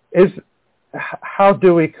community. How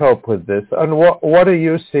do we cope with this? And what are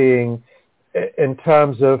you seeing in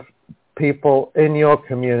terms of people in your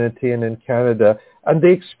community and in Canada and the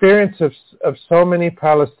experience of so many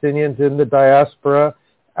Palestinians in the diaspora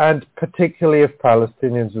and particularly of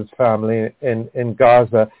Palestinians with family in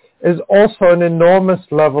Gaza is also an enormous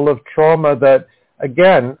level of trauma that,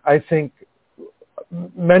 again, I think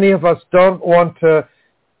many of us don't want to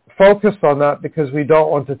focus on that because we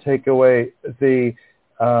don't want to take away the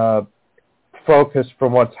focus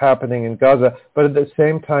from what's happening in Gaza, but at the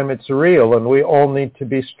same time it's real and we all need to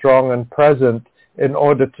be strong and present in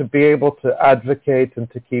order to be able to advocate and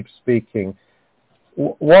to keep speaking.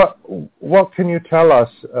 What can you tell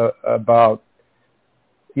us about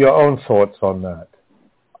your own thoughts on that?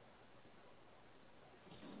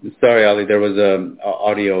 Sorry, Ali, there was an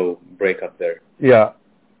audio breakup there. Yeah.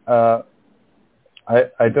 I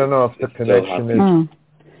don't know if the connection is...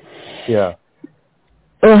 Yeah.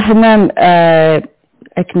 Well, Hammam, I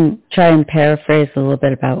can try and paraphrase a little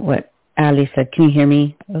bit about what Ali said. Can you hear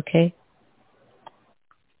me okay?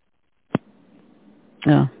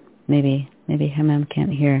 Oh, maybe Hammam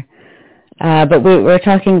can't hear. But we're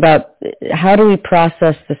talking about how do we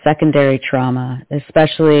process the secondary trauma,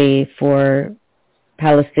 especially for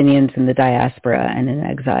Palestinians in the diaspora and in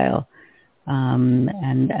exile,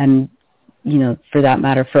 and for that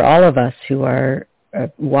matter, for all of us who are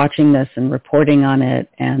watching this and reporting on it,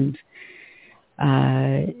 and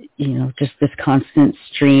just this constant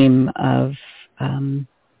stream of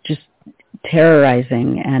just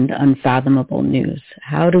terrorizing and unfathomable news.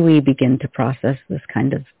 How do we begin to process this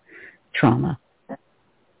kind of trauma?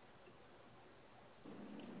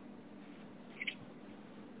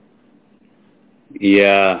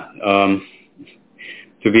 Yeah,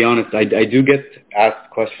 To be honest, I do get asked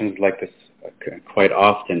questions like this quite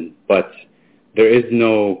often, but there is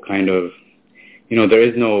no kind of, there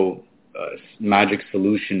is no magic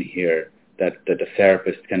solution here that a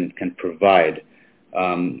therapist can provide.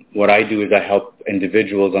 What I do is I help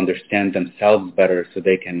individuals understand themselves better so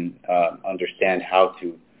they can understand how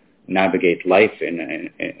to navigate life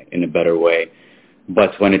in a better way.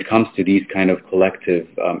 But when it comes to these kind of collective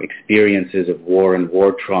experiences of war and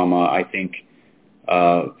war trauma, I think,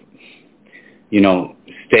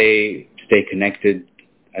 stay connected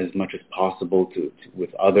as much as possible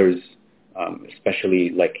with others,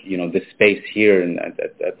 especially like, this space here and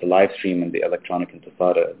at the live stream and the Electronic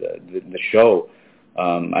Intifada, the show.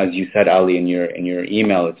 As you said, Ali, in your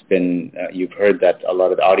email, it's been, you've heard that a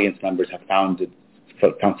lot of the audience members have found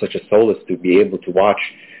such a solace to be able to watch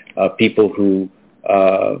people who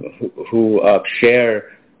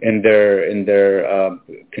share in their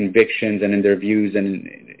convictions and in their views and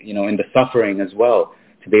in the suffering as well,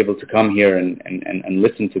 to be able to come here and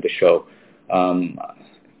listen to the show. I'm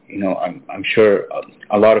sure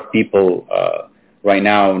a lot of people right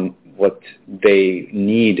now, what they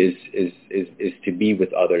need is to be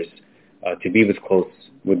with others, to be with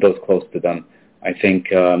those close to them. I think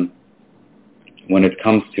when it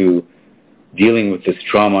comes to dealing with this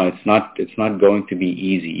trauma, it's not going to be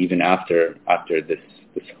easy, even after this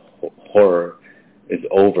horror is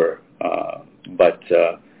over. But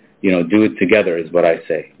do it together is what I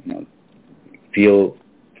say. Feel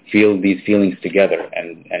these feelings together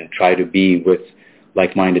and try to be with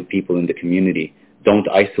like-minded people in the community. Don't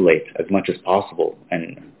isolate as much as possible.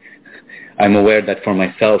 And I'm aware that for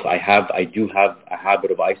myself, I do have a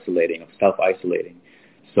habit of self-isolating.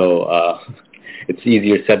 So it's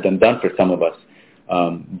easier said than done for some of us.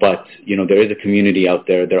 But there is a community out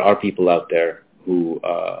there. There are people out there who,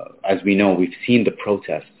 as we know, we've seen the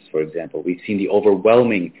protests, for example. We've seen the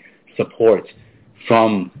overwhelming support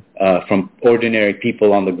from ordinary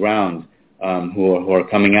people on the ground who are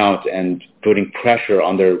coming out and putting pressure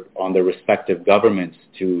on their respective governments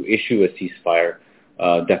to issue a ceasefire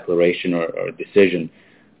declaration or decision.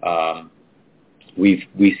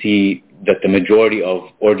 We see that the majority of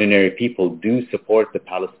ordinary people do support the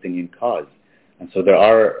Palestinian cause. And so there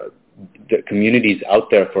are the communities out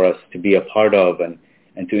there for us to be a part of and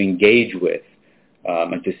to engage with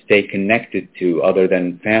and to stay connected to, other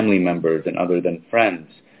than family members and other than friends.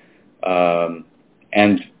 And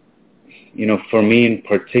for me in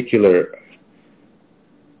particular,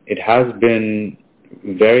 it has been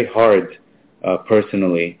very hard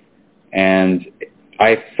personally, and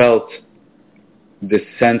I felt this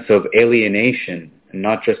sense of alienation, and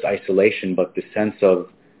not just isolation, but the sense of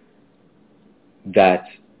that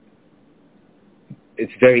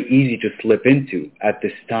it's very easy to slip into at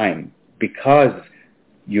this time, because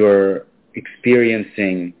you're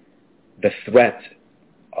experiencing the threat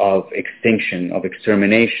of extinction, of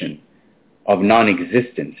extermination, of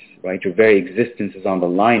non-existence, right? Your very existence is on the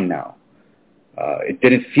line now. It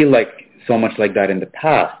didn't feel like so much like that in the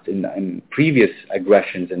past, in previous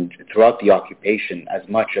aggressions and throughout the occupation, as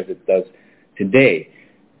much as it does today.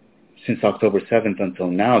 Since October 7th until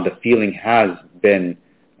now, the feeling has been,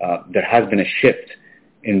 there has been a shift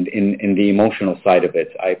in the emotional side of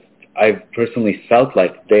it. I've personally felt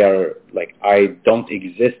like I don't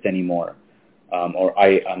exist anymore, or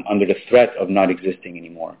I'm under the threat of not existing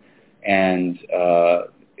anymore. And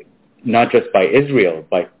not just by Israel,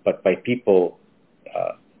 but by people,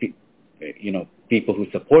 people who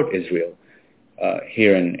support Israel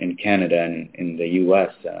here in Canada and in the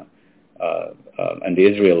U.S. And the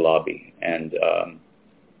Israel lobby, and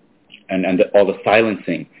all the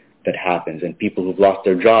silencing that happens, and people who've lost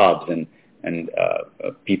their jobs, and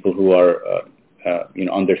people who are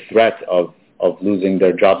under threat of losing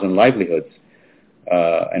their jobs and livelihoods,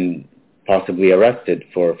 and possibly arrested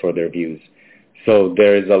for their views. So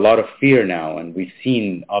there is a lot of fear now, and we've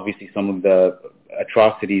seen obviously some of the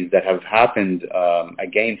atrocities that have happened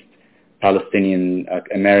against Palestinian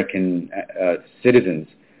American citizens,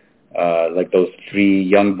 like those 3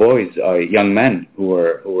 young men who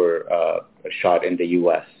were shot in the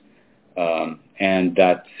U.S. And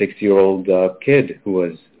that 6-year-old kid who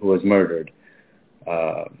was murdered,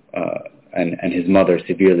 and his mother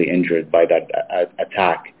severely injured by that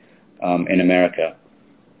attack in America.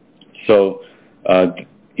 So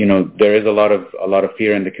there is a lot of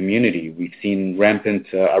fear in the community. We've seen rampant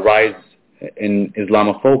a rise in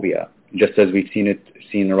Islamophobia, just as we've seen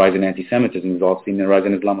a rise in anti-Semitism. We've also seen a rise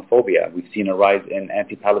in Islamophobia. We've seen a rise in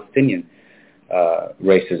anti-Palestinian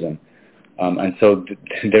racism. And so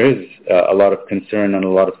there is a lot of concern and a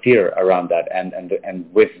lot of fear around that.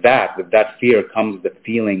 And with that fear comes the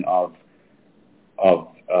feeling of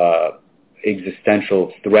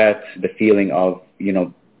existential threat, the feeling of,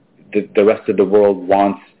 the rest of the world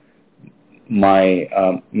wants me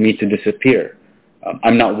to disappear.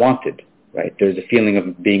 I'm not wanted, right? There's a feeling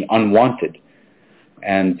of being unwanted.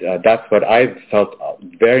 And that's what I've felt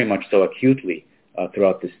very much so acutely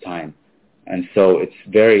throughout this time. And so it's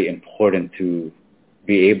very important to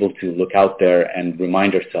be able to look out there and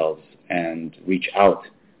remind ourselves and reach out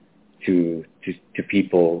to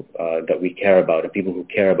people that we care about and people who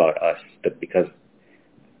care about us. Because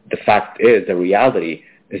the fact is, the reality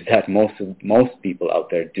is that most people out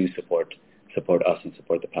there do support us and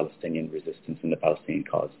support the Palestinian resistance and the Palestinian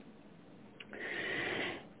cause.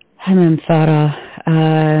 Hamam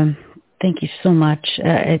Farah, thank you so much.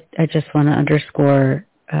 I just want to underscore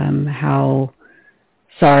how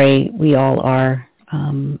sorry we all are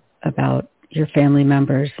about your family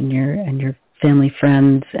members and your family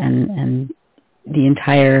friends and the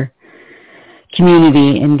entire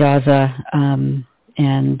community in Gaza.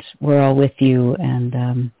 And we're all with you,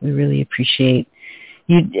 and we really appreciate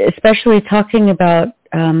you, especially talking about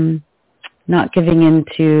not giving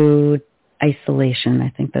into isolation. I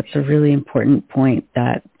think that's a really important point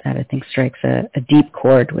that I think strikes a deep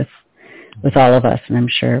chord with all of us, and I'm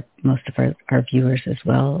sure most of our viewers as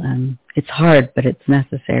well. It's hard, but it's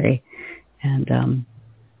necessary. And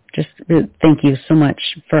just thank you so much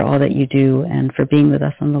for all that you do and for being with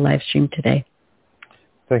us on the live stream today.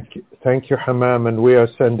 Thank you, Hamam, and we are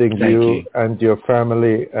sending you and your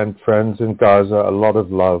family and friends in Gaza a lot of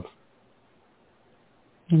love.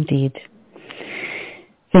 Indeed.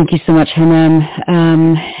 Thank you so much, Hamam.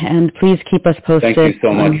 And please keep us posted. Thank you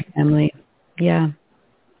so much, Emily. Yeah.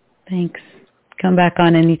 Thanks. Come back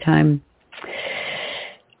on anytime.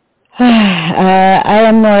 I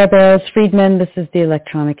am Nora Barrows-Friedman. This is the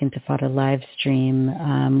Electronic Intifada live stream.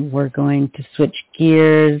 We're going to switch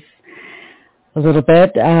gears a little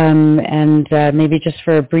bit, and maybe just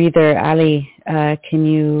for a breather, Ali, can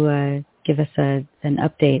you give us an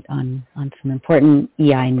update on some important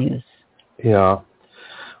EI news? Yeah.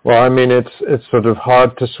 Well, I mean, it's sort of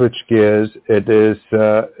hard to switch gears. It is,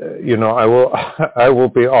 I will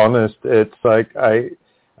be honest. It's like I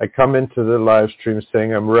come into the live stream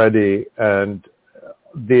saying I'm ready, and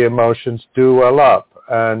the emotions do well up.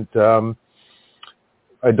 And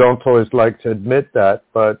I don't always like to admit that,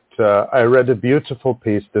 but I read a beautiful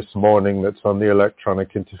piece this morning that's on the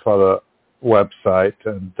Electronic Intifada website.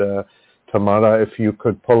 And Tamara, if you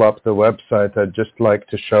could pull up the website, I'd just like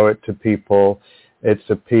to show it to people. It's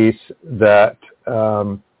a piece that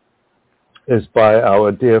is by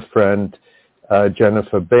our dear friend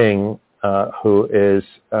Jennifer Bing, who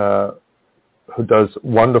does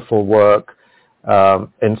wonderful work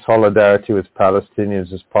in solidarity with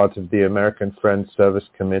Palestinians as part of the American Friends Service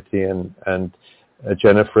Committee. And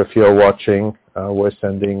Jennifer, if you're watching, we're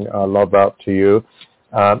sending our love out to you.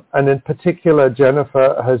 And in particular,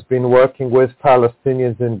 Jennifer has been working with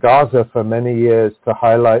Palestinians in Gaza for many years to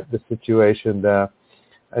highlight the situation there.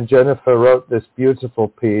 And Jennifer wrote this beautiful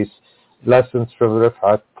piece, Lessons from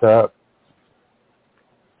Rifat,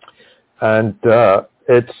 and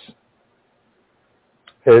it's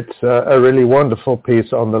a really wonderful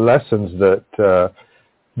piece on the lessons that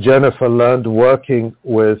Jennifer learned working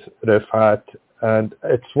with Rifat, and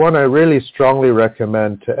it's one I really strongly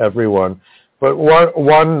recommend to everyone. But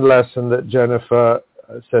one lesson that Jennifer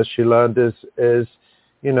says she learned is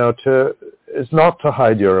not to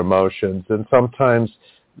hide your emotions, and sometimes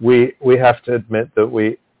we have to admit that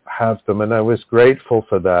we have them, and I was grateful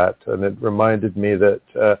for that. And it reminded me that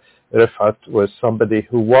Rifat was somebody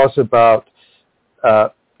who was about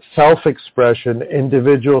self-expression,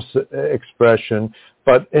 individual expression,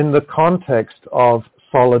 but in the context of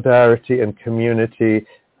solidarity and community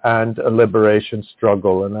and a liberation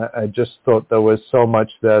struggle. And I just thought there was so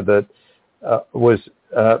much there that was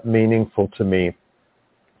meaningful to me.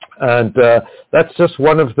 And that's just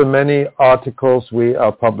one of the many articles we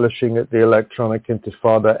are publishing at the Electronic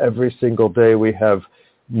Intifada. Every single day we have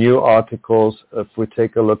new articles. If we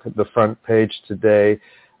take a look at the front page today,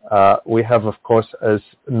 we have, of course, as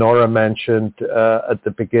Nora mentioned at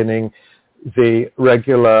the beginning, the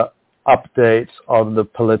regular updates on the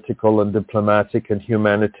political and diplomatic and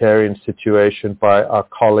humanitarian situation by our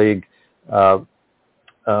colleague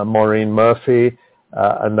Maureen Murphy,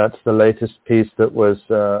 and that's the latest piece that was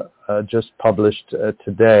just published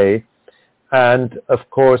today. And of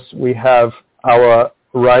course, we have our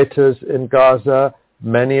writers in Gaza,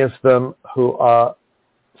 many of them who are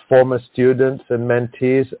former students and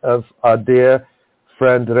mentees of our dear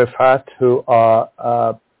friend Rifat, who are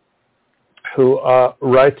who are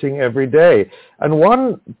writing every day. And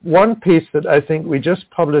one piece that I think we just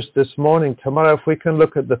published this morning, Tamara, if we can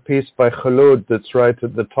look at the piece by Khulud that's right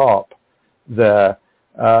at the top there.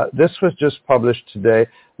 This was just published today.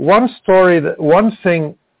 One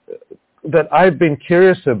thing that I've been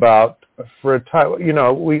curious about for a time,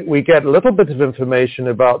 we get a little bit of information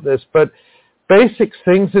about this, but basic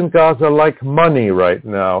things in Gaza like money right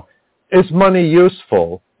now. Is money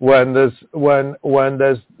useful when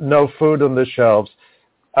there's no food on the shelves?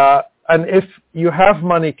 And if you have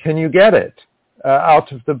money, can you get it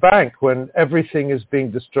out of the bank when everything is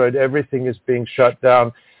being destroyed, everything is being shut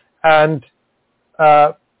down? And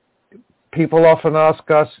people often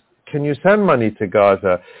ask us, can you send money to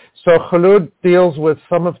Gaza? So Khulud deals with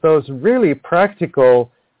some of those really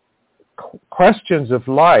practical questions of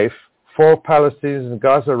life for Palestinians in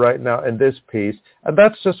Gaza right now in this piece. And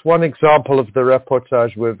that's just one example of the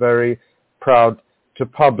reportage we're very proud to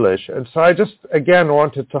publish. And so I just, again,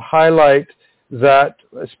 wanted to highlight that,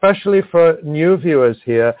 especially for new viewers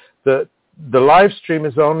here, that the live stream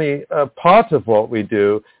is only a part of what we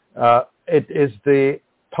do. It is the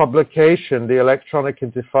publication, the Electronic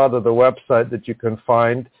Intifada, the website that you can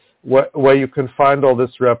find, where you can find all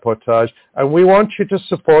this reportage. And we want you to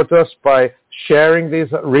support us by sharing these,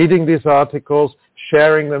 reading these articles,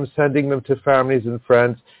 sharing them, sending them to families and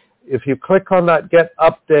friends. If you click on that Get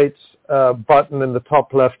Updates button in the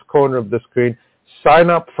top left corner of the screen, sign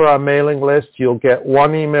up for our mailing list. You'll get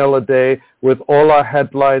one email a day with all our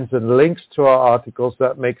headlines and links to our articles.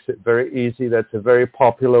 That makes it very easy. That's a very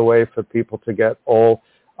popular way for people to get all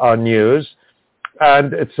our news.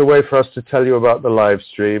 And it's a way for us to tell you about the live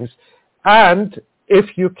streams. And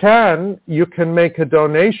if you can make a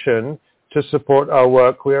donation to support our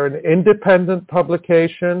work. We are an independent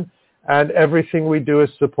publication, and everything we do is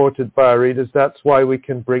supported by our readers. That's why we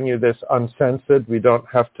can bring you this uncensored. We don't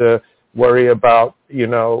have to worry about,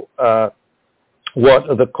 what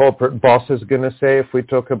are the corporate bosses going to say if we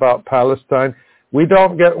talk about Palestine. We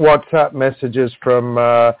don't get WhatsApp messages from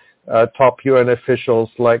top UN officials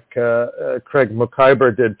like Craig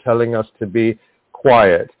Mukaiber did, telling us to be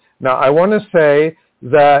quiet. Now, I want to say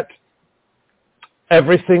that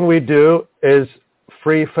everything we do is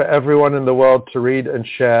free for everyone in the world to read and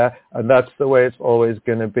share, and that's the way it's always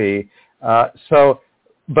going to be.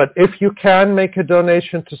 But if you can make a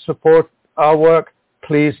donation to support our work,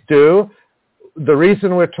 please do. The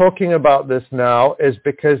reason we're talking about this now is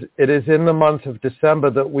because it is in the month of December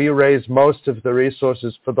that we raise most of the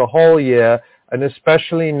resources for the whole year, and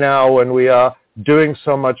especially now when we are doing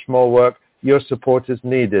so much more work, your support is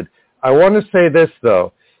needed. I want to say this,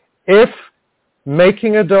 though. If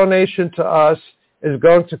making a donation to us is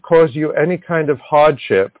going to cause you any kind of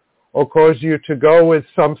hardship or cause you to go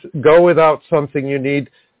without something you need,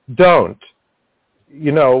 don't.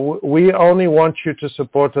 We only want you to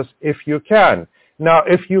support us if you can. Now,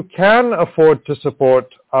 if you can afford to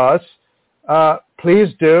support us, please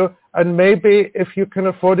do. And maybe if you can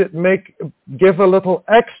afford it, give a little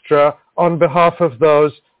extra on behalf of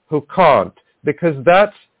those who can't, because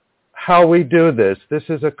that's how we do this. This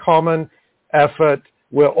is a common effort.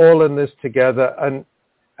 We're all in this together.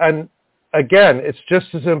 And again, it's just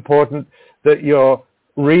as important that you're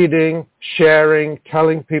reading, sharing,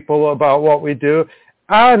 telling people about what we do,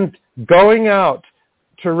 and going out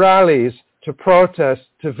to rallies, to protests,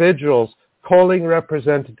 to vigils, calling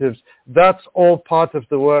representatives. That's all part of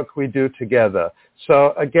the work we do together.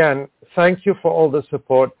 So again, thank you for all the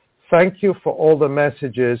support. Thank you for all the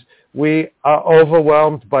messages. We are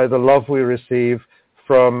overwhelmed by the love we receive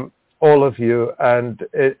from all of you, and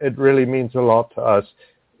it really means a lot to us.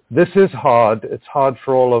 This is hard. It's hard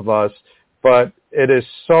for all of us, but it is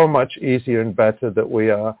so much easier and better that we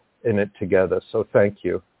are in it together. So thank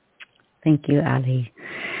you. Thank you, Ali.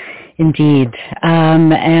 Indeed. And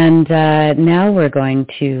now we're going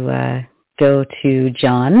to go to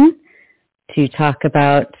John to talk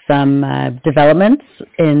about some developments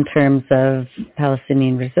in terms of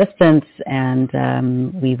Palestinian resistance,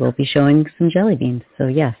 and we will be showing some jelly beans. So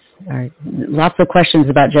yes, lots of questions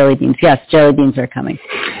about jelly beans. Yes, jelly beans are coming.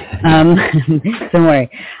 Don't worry.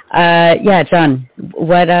 John,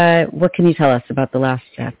 what can you tell us about the last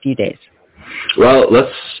few days? Well,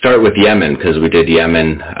 let's start with Yemen, because we did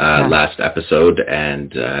Yemen last episode,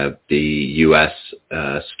 and the U.S.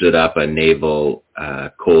 stood up a naval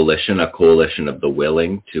coalition, a coalition of the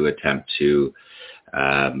willing, to attempt to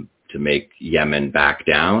make Yemen back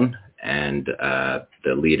down. And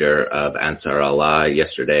the leader of Ansar Allah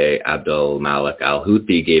yesterday, Abdul Malik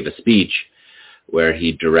al-Houthi, gave a speech where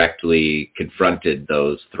he directly confronted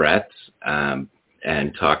those threats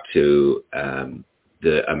and talked to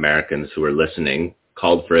the Americans who were listening,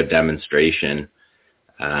 called for a demonstration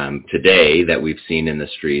today that we've seen in the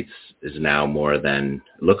streets is now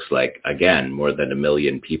looks like, again, more than 1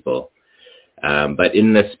 million people. But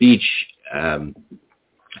in the speech,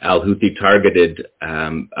 al-Houthi targeted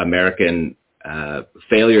American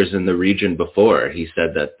failures in the region before. He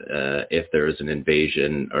said that if there is an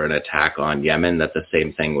invasion or an attack on Yemen, that the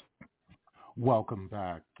same thing would. Welcome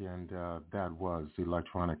back, and that was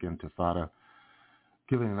Electronic Intifada,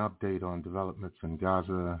 giving an update on developments in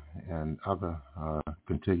Gaza and other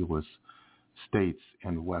contiguous states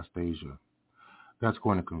in West Asia. That's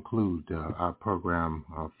going to conclude our program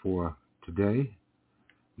for today.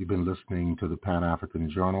 You've been listening to the Pan-African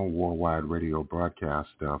Journal Worldwide Radio broadcast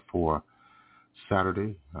for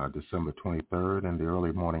Saturday, December 23rd, and the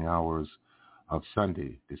early morning hours of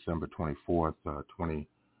Sunday, December 24th,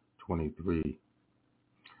 2023.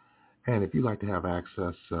 And if you'd like to have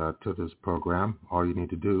access to this program, all you need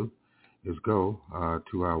to do is go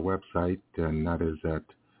to our website, and that is at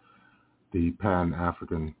the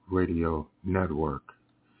Pan-African Radio Network.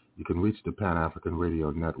 You can reach the Pan-African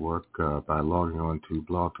Radio Network by logging on to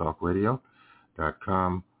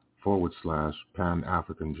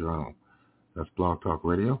blogtalkradio.com/Pan-African Journal. That's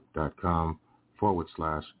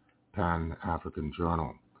blogtalkradio.com/Pan-African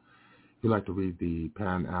Journal. If you'd like to read the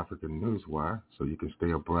Pan-African Newswire so you can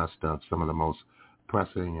stay abreast of some of the most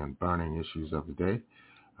pressing and burning issues of the day,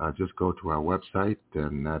 just go to our website,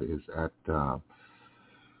 and that is at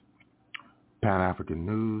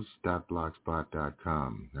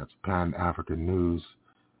panafricannews.blogspot.com. That's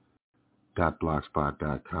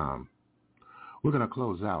panafricannews.blogspot.com. We're going to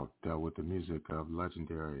close out with the music of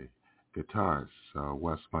legendary guitarist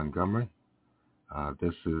Wes Montgomery.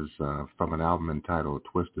 This is from an album entitled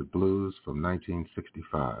Twisted Blues from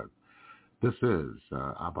 1965. This is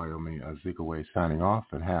Abayomi Azikiwe signing off,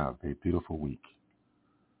 and have a beautiful week.